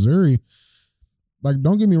like Missouri, like,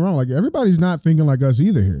 don't get me wrong, like, everybody's not thinking like us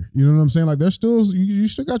either here. You know what I'm saying? Like, there's still, you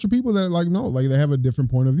still got your people that, like, no, like, they have a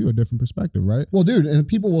different point of view, a different perspective, right? Well, dude, and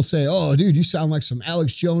people will say, oh, dude, you sound like some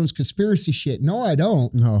Alex Jones conspiracy shit. No, I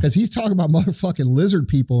don't. No. Because he's talking about motherfucking lizard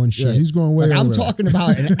people and shit. Yeah, he's going way like, over I'm talking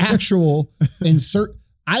about an actual insert.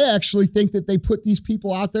 I actually think that they put these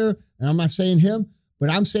people out there, and I'm not saying him,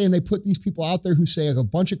 but I'm saying they put these people out there who say a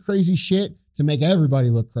bunch of crazy shit to make everybody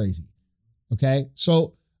look crazy. Okay?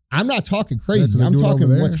 So I'm not talking crazy. I'm talking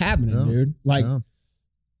what's happening, dude. Like,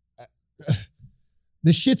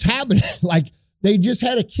 this shit's happening. Like, they just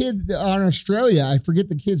had a kid on Australia. I forget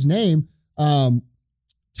the kid's name.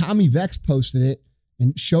 Tommy Vex posted it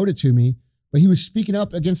and showed it to me. But he was speaking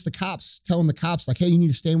up against the cops, telling the cops, like, hey, you need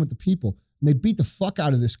to stand with the people. And they beat the fuck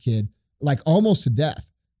out of this kid, like, almost to death.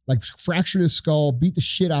 Like, fractured his skull, beat the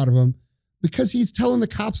shit out of him. Because he's telling the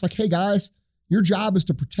cops, like, hey, guys, your job is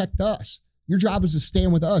to protect us. Your job is to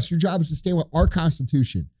stand with us. Your job is to stand with our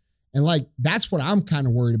Constitution. And, like, that's what I'm kind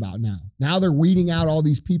of worried about now. Now they're weeding out all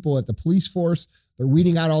these people at the police force. They're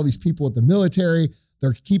weeding out all these people at the military.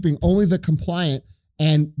 They're keeping only the compliant.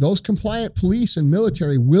 And those compliant police and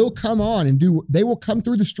military will come on and they will come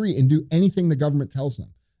through the street and do anything the government tells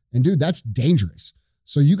them. And, dude, that's dangerous.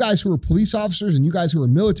 So you guys who are police officers and you guys who are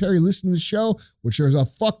military listening to the show, which there's a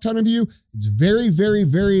fuck ton of you, it's very, very,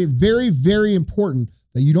 very, very, very important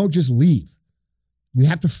that you don't just leave. You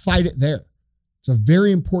have to fight it there. It's a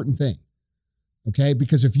very important thing, okay?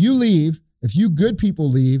 Because if you leave, if you good people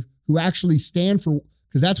leave who actually stand for,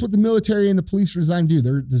 because that's what the military and the police are designed to do.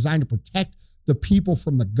 They're designed to protect the people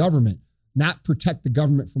from the government, not protect the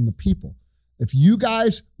government from the people. If you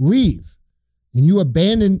guys leave and you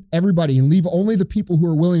abandon everybody and leave only the people who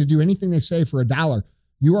are willing to do anything they say for $1,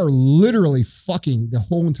 you are literally fucking the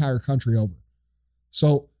whole entire country over.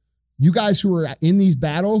 So you guys who are in these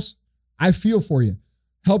battles, I feel for you.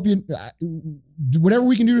 Help you, whatever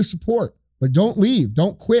we can do to support, but don't leave,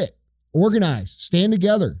 don't quit, organize, stand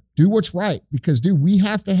together, do what's right. Because, dude, we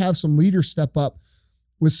have to have some leaders step up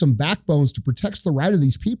with some backbones to protect the right of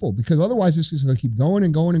these people, because otherwise this is going to keep going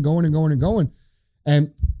and going and going and going and going.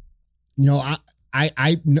 And, you know,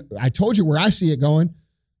 I told you where I see it going.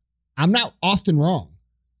 I'm not often wrong,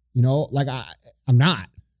 you know, like I'm not.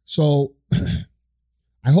 So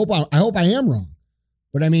I hope I am wrong.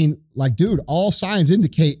 But I mean, like, dude, all signs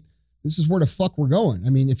indicate this is where the fuck we're going. I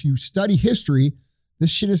mean, if you study history, this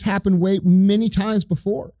shit has happened many times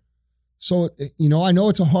before. So, you know, I know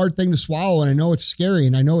it's a hard thing to swallow, and I know it's scary,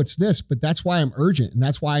 and I know it's this, but that's why I'm urgent. And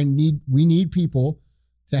that's why we need people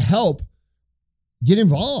to help get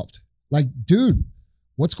involved. Like, dude,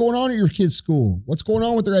 what's going on at your kid's school? What's going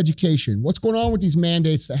on with their education? What's going on with these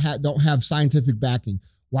mandates that don't have scientific backing?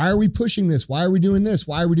 Why are we pushing this? Why are we doing this?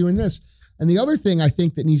 Why are we doing this? And the other thing I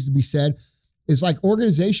think that needs to be said is, like,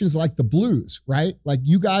 organizations like the Blues, right? Like,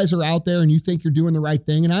 you guys are out there and you think you're doing the right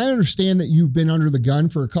thing. And I understand that you've been under the gun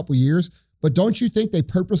for a couple of years, But don't you think they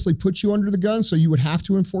purposely put you under the gun so you would have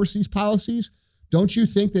to enforce these policies? Don't you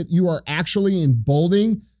think that you are actually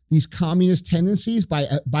emboldening these communist tendencies by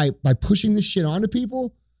pushing this shit onto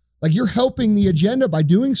people? Like, you're helping the agenda by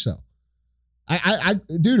doing so.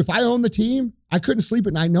 Dude, if I owned the team, I couldn't sleep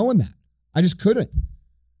at night knowing that. I just couldn't.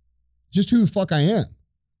 Just who the fuck I am.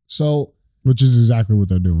 So, which is exactly what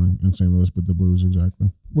they're doing in St. Louis with the Blues.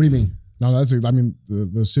 Exactly. What do you mean? No, that's it. I mean,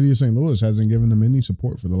 the city of St. Louis hasn't given them any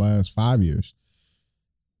support for the last 5 years.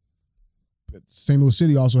 But St. Louis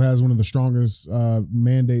City also has one of the strongest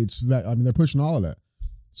mandates. I mean, they're pushing all of that.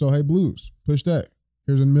 So, hey, Blues, push that.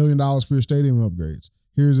 Here's $1 million for your stadium upgrades.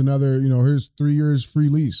 Here's another, here's 3 years free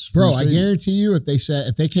lease. Bro, I guarantee you if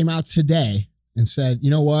they came out today and said,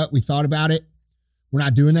 you know what, we thought about it, we're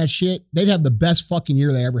not doing that shit, they'd have the best fucking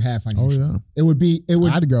year they ever have financially. Oh, yeah. It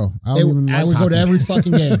would. I'd go. I would go to every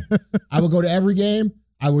fucking game. I would go to every game.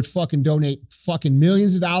 I would fucking donate fucking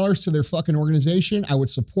millions of dollars to their fucking organization. I would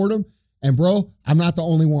support them. And bro, I'm not the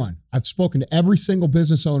only one. I've spoken to every single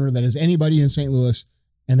business owner that is anybody in St. Louis,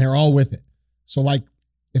 and they're all with it. So like,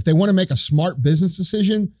 if they want to make a smart business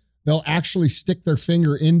decision, they'll actually stick their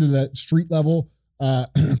finger into the street level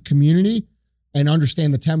community and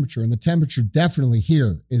understand the temperature. And the temperature definitely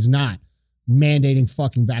here is not mandating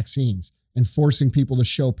fucking vaccines and forcing people to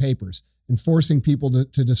show papers and forcing people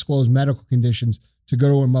to disclose medical conditions to go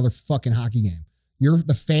to a motherfucking hockey game.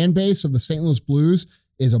 The fan base of the St. Louis Blues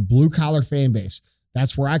is a blue collar fan base.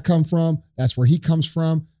 That's where I come from. That's where he comes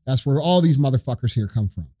from. That's where all these motherfuckers here come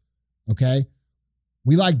from. Okay?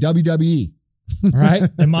 We like WWE. All right?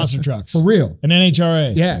 And monster trucks. For real. And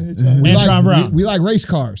NHRA. Yeah. And Tron Brown. We like race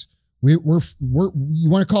cars. We're you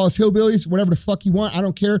want to call us hillbillies, whatever the fuck you want. I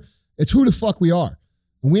don't care. It's who the fuck we are.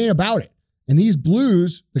 And we ain't about it. And these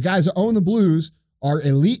Blues, the guys that own the Blues, are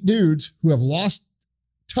elite dudes who have lost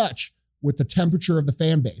touch with the temperature of the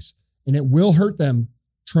fan base. And it will hurt them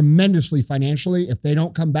tremendously financially if they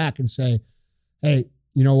don't come back and say, hey,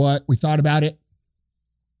 you know what? We thought about it.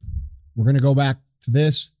 We're going to go back to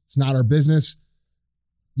this. It's not our business.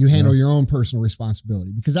 You handle your own personal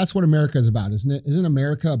responsibility, because that's what America is about, isn't it? Isn't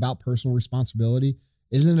America about personal responsibility?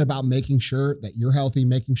 Isn't it about making sure that you're healthy,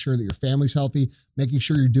 making sure that your family's healthy, making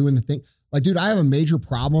sure you're doing the thing? Like, dude, I have a major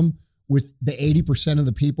problem with the 80% of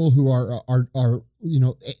the people who are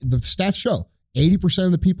the stats show 80%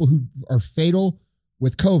 of the people who are fatal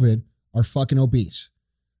with COVID are fucking obese.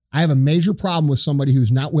 I have a major problem with somebody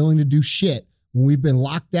who's not willing to do shit when we've been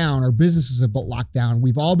locked down, our businesses have been locked down.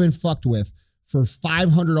 We've all been fucked with for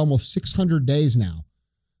 500, almost 600 days now.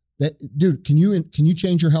 That, dude, can you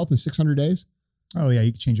change your health in 600 days? Oh yeah,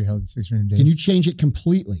 you can change your health in 600 days. Can you change it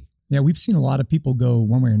completely? Yeah, we've seen a lot of people go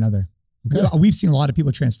one way or another. Okay. We've seen a lot of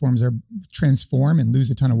people transform and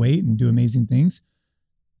lose a ton of weight and do amazing things.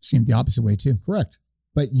 We've seen it the opposite way too. Correct.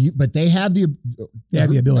 But they have the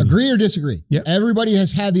ability. Agree or disagree? Yep. Everybody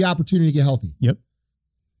has had the opportunity to get healthy. Yep.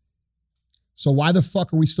 So why the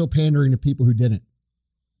fuck are we still pandering to people who didn't?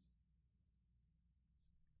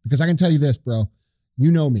 Because I can tell you this, bro.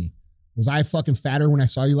 You know me. Was I fucking fatter when I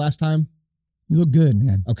saw you last time? You look good,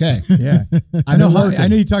 man. Okay. Yeah. I know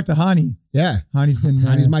you talked to Hani. Yeah.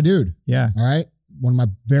 Hani's my dude. Yeah. All right. One of my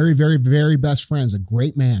very, very, very best friends, a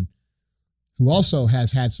great man who also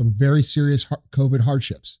has had some very serious COVID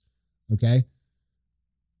hardships. Okay.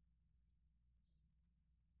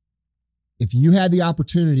 If you had the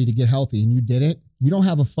opportunity to get healthy and you didn't, you don't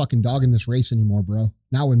have a fucking dog in this race anymore, bro.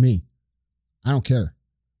 Not with me. I don't care.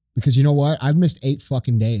 Because you know what? I've missed 8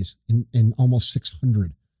 fucking days in almost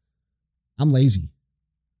 600. I'm lazy.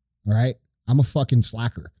 All right. I'm a fucking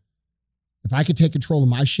slacker. If I could take control of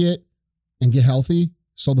my shit and get healthy,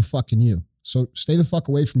 so the fuck can you. So stay the fuck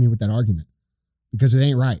away from me with that argument, because it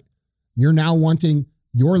ain't right. You're now wanting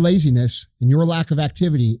your laziness and your lack of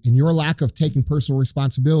activity and your lack of taking personal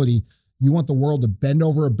responsibility. You want the world to bend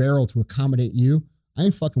over a barrel to accommodate you. I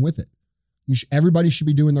ain't fucking with it. Everybody should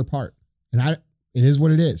be doing their part. And it is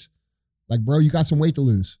what it is. Like, bro, you got some weight to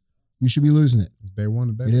lose. You should be losing it. It's day one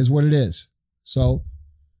today. It is what it is. So,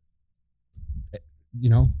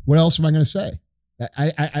 what else am I going to say?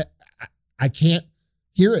 I can't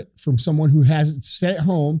hear it from someone who hasn't sat at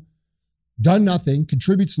home, done nothing,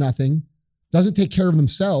 contributes nothing, doesn't take care of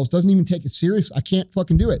themselves, doesn't even take it serious. I can't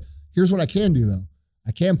fucking do it. Here's what I can do, though.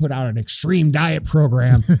 I can put out an extreme diet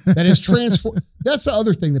program that is transformed. That's the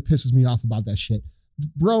other thing that pisses me off about that shit.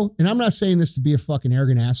 Bro, and I'm not saying this to be a fucking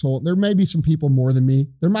arrogant asshole. There may be some people more than me.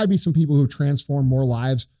 There might be some people who transform more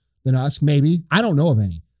lives than us, maybe. I don't know of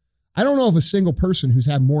any. I don't know of a single person who's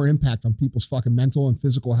had more impact on people's fucking mental and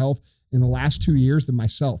physical health in the last 2 years than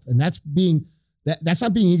myself. And that's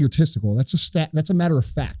not being egotistical. That's a matter of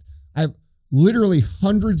fact. literally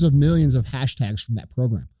hundreds of millions of hashtags from that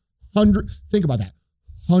program. Think about that.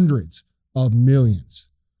 Hundreds of millions.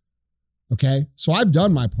 Okay. So I've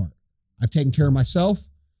done my part. I've taken care of myself.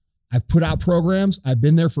 I've put out programs. I've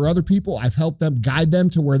been there for other people. I've helped them, guide them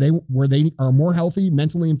to where they are more healthy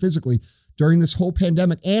mentally and physically during this whole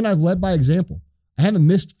pandemic. And I've led by example. I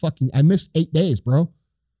missed 8 days, bro,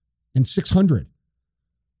 and 600.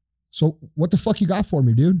 So what the fuck you got for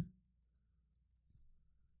me, dude?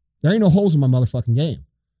 There ain't no holes in my motherfucking game.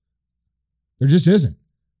 There just isn't.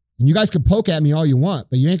 And you guys can poke at me all you want,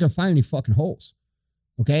 but you ain't gonna find any fucking holes.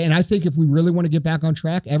 Okay. And I think if we really want to get back on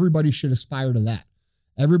track, everybody should aspire to that.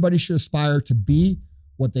 Everybody should aspire to be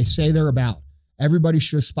what they say they're about. Everybody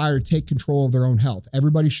should aspire to take control of their own health.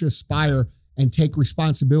 Everybody should aspire and take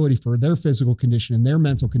responsibility for their physical condition and their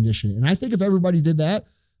mental condition. And I think if everybody did that,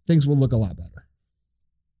 things will look a lot better.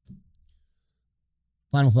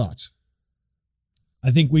 Final thoughts.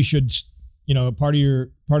 I think we should, part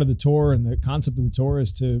of the tour and the concept of the tour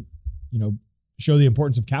is to, show the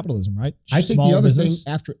importance of capitalism, right? I think the other thing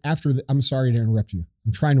I'm sorry to interrupt you.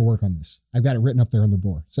 I'm trying to work on this. I've got it written up there on the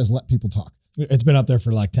board. It says, let people talk. It's been up there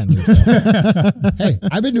for like 10 weeks. Hey,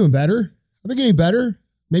 I've been doing better. I've been getting better,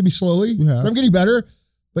 maybe slowly, but I'm getting better.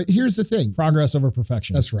 But here's the thing. Progress over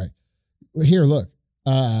perfection. That's right. Here, look,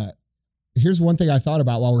 here's one thing I thought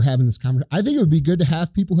about while we're having this conversation. I think it would be good to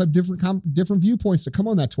have people who have different viewpoints to come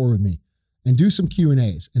on that tour with me and do some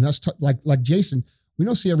Q&As. And us, like Jason, we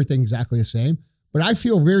don't see everything exactly the same, but I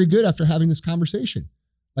feel very good after having this conversation.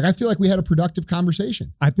 Like, I feel like we had a productive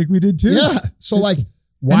conversation. I think we did too. Yeah. So like,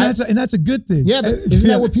 why? And that's a good thing. Yeah, but isn't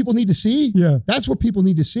that what people need to see? Yeah. That's what people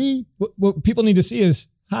need to see. What people need to see is,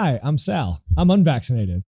 hi, I'm Sal. I'm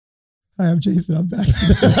unvaccinated. Hi, I'm Jason. I'm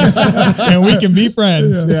vaccinated. And we can be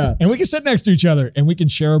friends. Yeah. And we can sit next to each other and we can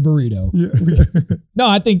share a burrito. Yeah. No,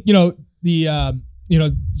 I think,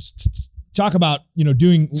 talk about,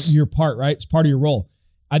 doing your part, right? It's part of your role.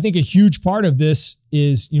 I think a huge part of this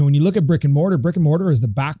is, when you look at brick and mortar is the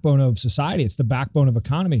backbone of society. It's the backbone of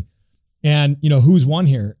economy. And, who's won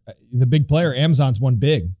here? The big player, Amazon's won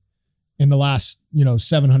big in the last,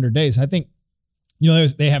 700 days. I think,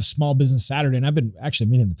 they have Small Business Saturday, and I've been actually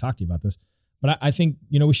meaning to talk to you about this, but I think,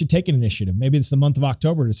 we should take an initiative. Maybe it's the month of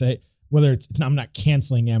October to say, whether it's not, I'm not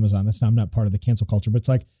canceling Amazon. I'm not part of the cancel culture, but it's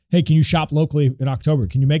like, hey, can you shop locally in October?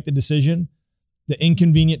 Can you make the decision, the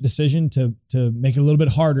inconvenient decision to make it a little bit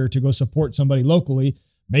harder to go support somebody locally?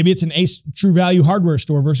 Maybe it's an Ace True Value hardware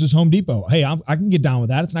store versus Home Depot. Hey, I can get down with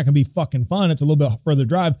that. It's not going to be fucking fun. It's a little bit further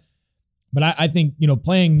drive. But I think,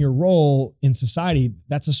 playing your role in society,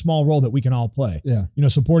 that's a small role that we can all play. Yeah.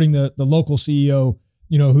 Supporting the local CEO,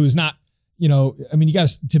 who's not, you got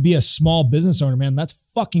to be a small business owner, man, that's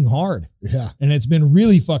fucking hard. Yeah. And it's been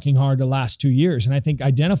really fucking hard the last 2 years. And I think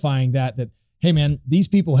identifying that, hey man, these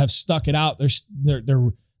people have stuck it out.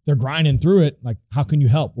 They're grinding through it. Like, how can you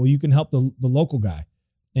help? Well, you can help the local guy.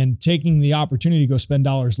 And taking the opportunity to go spend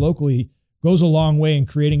dollars locally goes a long way in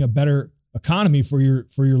creating a better economy for your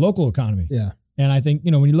local economy. Yeah. And I think,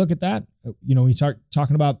 when you look at that, when you start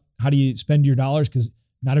talking about how do you spend your dollars, because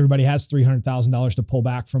not everybody has $300,000 to pull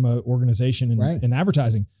back from an organization in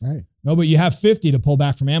advertising. Right. No, but you have 50 to pull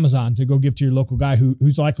back from Amazon to go give to your local guy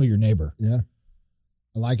who's likely your neighbor. Yeah.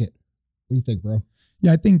 I like it. What do you think, bro?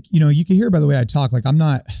 Yeah, I think, you can hear by the way I talk, like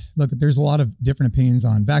there's a lot of different opinions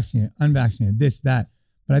on vaccinated, unvaccinated, this, that.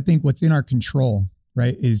 But I think what's in our control,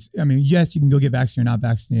 right, is, yes, you can go get vaccinated or not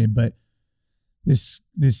vaccinated, but this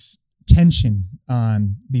tension,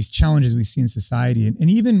 these challenges we see in society, and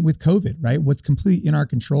even with COVID, right, what's completely in our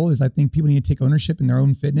control is I think people need to take ownership in their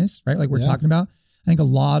own fitness, right, like we're talking about. I think a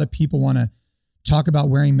lot of people want to talk about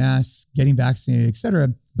wearing masks, getting vaccinated, et cetera.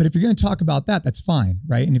 But if you're going to talk about that, that's fine,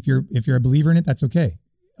 right? And if you're a believer in it, that's okay.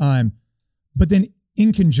 But then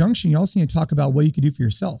in conjunction, you also need to talk about what you could do for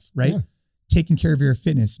yourself, right? Yeah. Taking care of your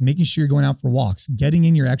fitness, making sure you're going out for walks, getting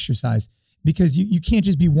in your exercise, because you can't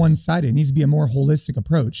just be one-sided. It needs to be a more holistic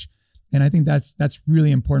approach. And I think that's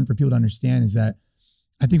really important for people to understand, is that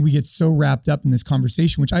I think we get so wrapped up in this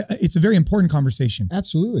conversation, it's a very important conversation.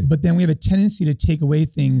 Absolutely. But then we have a tendency to take away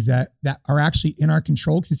things that are actually in our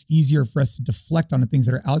control, because it's easier for us to deflect on the things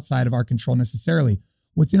that are outside of our control necessarily.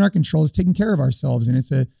 What's in our control is taking care of ourselves. And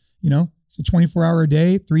it's a 24-hour a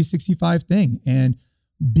day, 365 thing. And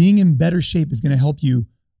being in better shape is going to help you,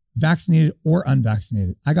 vaccinated or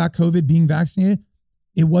unvaccinated. I got COVID being vaccinated.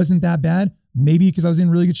 It wasn't that bad. Maybe because I was in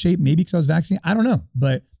really good shape. Maybe because I was vaccinated. I don't know.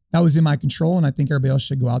 But that was in my control. And I think everybody else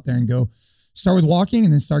should go out there and go start with walking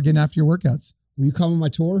and then start getting after your workouts. Will you come on my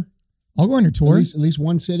tour? I'll go on your tour. At least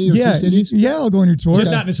one city or two cities? Yeah, I'll go on your tour.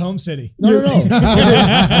 Just not in his home city. No.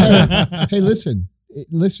 Hey, listen.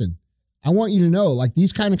 I want you to know, like,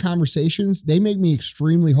 these kind of conversations, they make me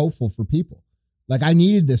extremely hopeful for people. Like, I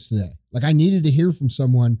needed this today. Like, I needed to hear from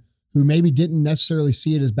someone who maybe didn't necessarily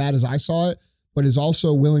see it as bad as I saw it, but is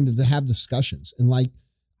also willing to have discussions. And like,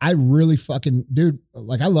 I really fucking, dude,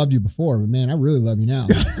 like, I loved you before, but man, I really love you now.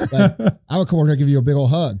 Like, I would come over here and give you a big old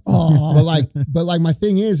hug. But like my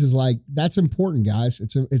thing is like, that's important, guys.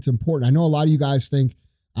 It's important. I know a lot of you guys think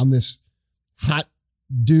I'm this hot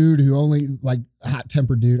dude who only, like, hot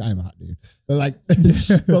tempered dude. I am a hot dude, but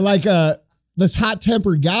like, this hot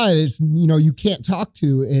tempered guy is, you know, you can't talk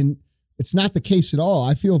to, and it's not the case at all.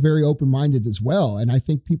 I feel very open-minded as well. And I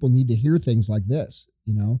think people need to hear things like this,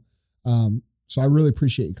 you know? So I really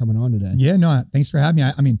appreciate you coming on today. Yeah, no, thanks for having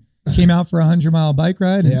me. I mean, came out for a 100-mile bike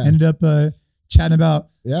ride and ended up chatting about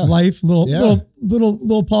life,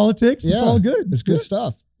 little politics. It's all good. It's good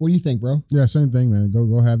stuff. What do you think, bro? Yeah, same thing, man.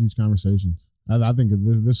 Go have these conversations. I think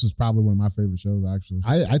this is probably one of my favorite shows, actually.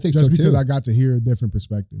 I think just so because too. I got to hear a different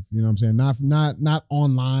perspective. You know what I'm saying? Not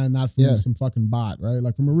online, not from some fucking bot, right?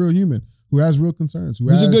 Like from a real human who has real concerns.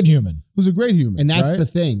 Who's a good human. Who's a great human. And that's the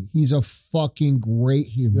thing. He's a fucking great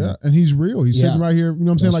human. Yeah, and he's real. He's sitting right here. You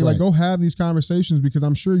know what I'm saying? Like go have these conversations, because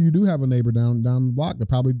I'm sure you do have a neighbor down the block that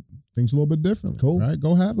probably thinks a little bit differently. Cool. Right?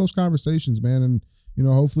 Go have those conversations, man. And you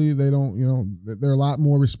know, hopefully they don't, you know, they're a lot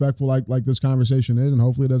more respectful like this conversation is, and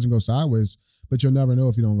hopefully it doesn't go sideways, but you'll never know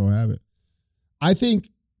if you don't go have it. I think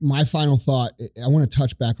my final thought, I want to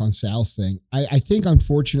touch back on Sal's thing. I think,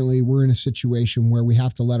 unfortunately, we're in a situation where we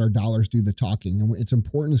have to let our dollars do the talking, and it's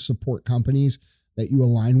important to support companies that you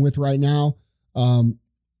align with right now,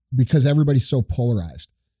 because everybody's so polarized.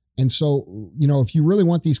 And so, you know, if you really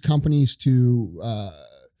want these companies to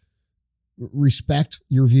respect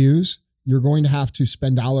your views, you're going to have to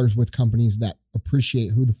spend dollars with companies that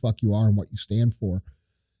appreciate who the fuck you are and what you stand for.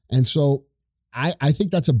 And so I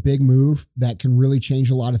think that's a big move that can really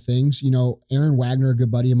change a lot of things. You know, Aaron Wagner, a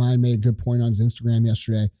good buddy of mine, made a good point on his Instagram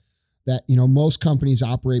yesterday that, you know, most companies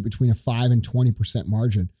operate between a 5 and 20%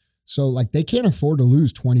 margin. So like they can't afford to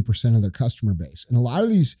lose 20% of their customer base. And a lot of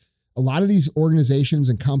these organizations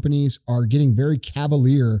and companies are getting very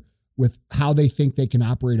cavalier with how they think they can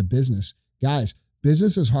operate a business. Guys,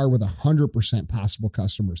 business is hard with 100% possible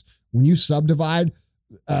customers. When you subdivide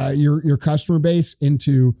your customer base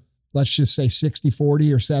into, let's just say 60-40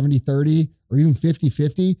 or 70-30 or even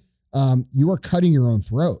 50-50, you are cutting your own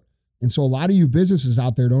throat. And so a lot of you businesses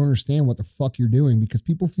out there don't understand what the fuck you're doing, because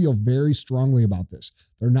people feel very strongly about this.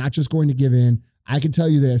 They're not just going to give in. I can tell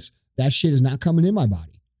you this, that shit is not coming in my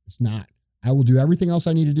body. It's not. I will do everything else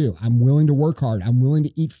I need to do. I'm willing to work hard. I'm willing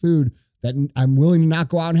to eat food that I'm willing to not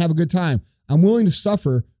go out and have a good time. I'm willing to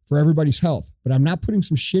suffer for everybody's health, but I'm not putting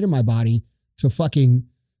some shit in my body to fucking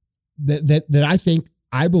that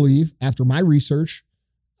I believe after my research,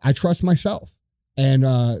 I trust myself, and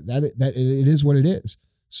that it is what it is.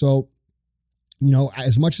 So, you know,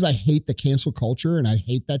 as much as I hate the cancel culture and I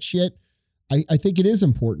hate that shit, I think it is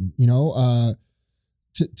important, you know,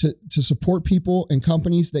 to support people and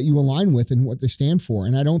companies that you align with and what they stand for.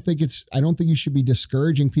 And I don't think you should be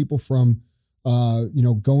discouraging people from, you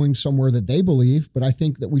know, going somewhere that they believe, but I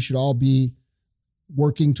think that we should all be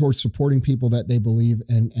working towards supporting people that they believe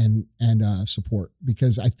and support,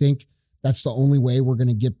 because I think that's the only way we're going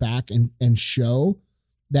to get back and show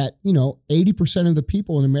that, you know, 80% of the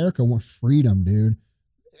people in America want freedom, dude.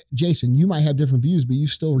 Jason, you might have different views, but you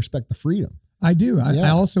still respect the freedom. I do. I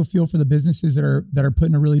also feel for the businesses that are put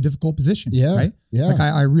in a really difficult position. Yeah. Right. Yeah. Like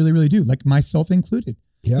I really, really do. Like myself included.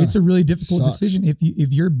 Yeah. It's a really difficult decision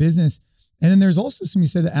if your business. And then there's also something you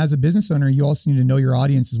said that as a business owner, you also need to know your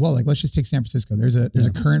audience as well. Like, let's just take San Francisco. There's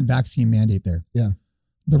a current vaccine mandate there. Yeah.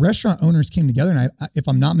 The restaurant owners came together, and I if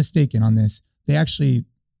I'm not mistaken on this,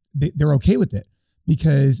 they're okay with it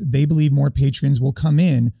because they believe more patrons will come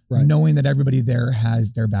in knowing that everybody there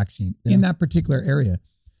has their vaccine in that particular area.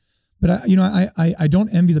 But I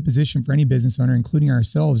don't envy the position for any business owner, including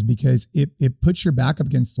ourselves, because it puts your back up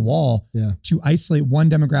against the wall to isolate one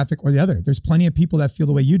demographic or the other. There's plenty of people that feel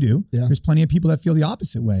the way you do. Yeah. There's plenty of people that feel the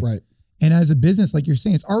opposite way. Right. And as a business, like you're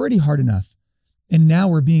saying, it's already hard enough. And now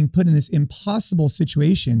we're being put in this impossible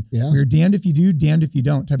situation where you're damned if you do, damned if you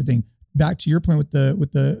don't type of thing. Back to your point with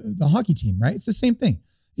the hockey team, right? It's the same thing.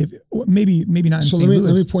 If maybe not in St. Louis.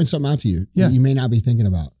 Let me point something out to you that you may not be thinking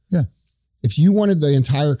about. Yeah. If you wanted the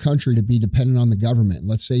entire country to be dependent on the government,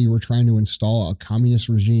 let's say you were trying to install a communist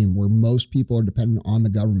regime where most people are dependent on the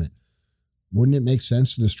government, wouldn't it make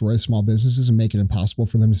sense to destroy small businesses and make it impossible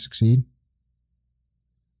for them to succeed?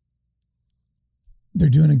 They're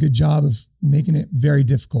doing a good job of making it very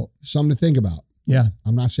difficult. Something to think about. Yeah.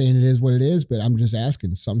 I'm not saying it is what it is, but I'm just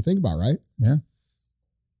asking. Something to think about, right? Yeah.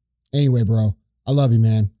 Anyway, bro, I love you,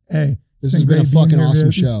 man. Hey, This has been a fucking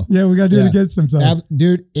awesome show. Yeah, we got to do it again sometime.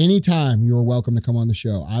 Dude, anytime you're welcome to come on the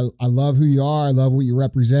show. I love who you are. I love what you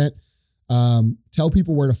represent. Tell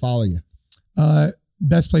people where to follow you.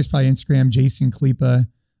 Best place, probably Instagram, Jason Khalipa.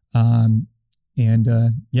 And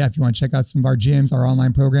if you want to check out some of our gyms, our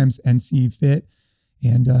online programs, NC Fit.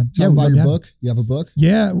 And tell them about your book. You have a book?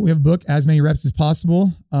 Yeah, we have a book, As Many Reps as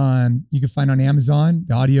Possible. You can find on Amazon,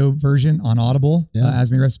 the audio version on Audible,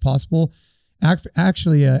 As Many Reps as Possible.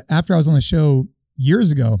 Actually, after I was on the show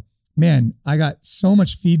years ago, man, I got so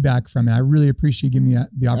much feedback from it. I really appreciate you giving me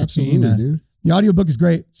the opportunity. Absolutely, dude. The audiobook is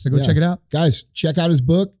great, so go check it out. Guys, check out his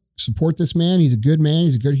book. Support this man. He's a good man.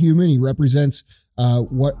 He's a good human. He represents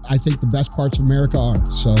what I think the best parts of America are.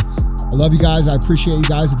 So I love you guys. I appreciate you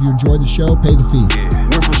guys. If you enjoyed the show, pay the fee. Yeah.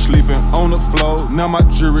 Went from sleeping on the floor, now my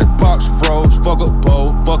jewelry box froze. Fuck a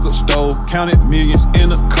bowl, fuck a stove, counted millions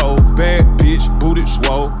in a cold. Bad bitch, booted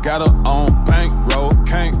swole, got her on bank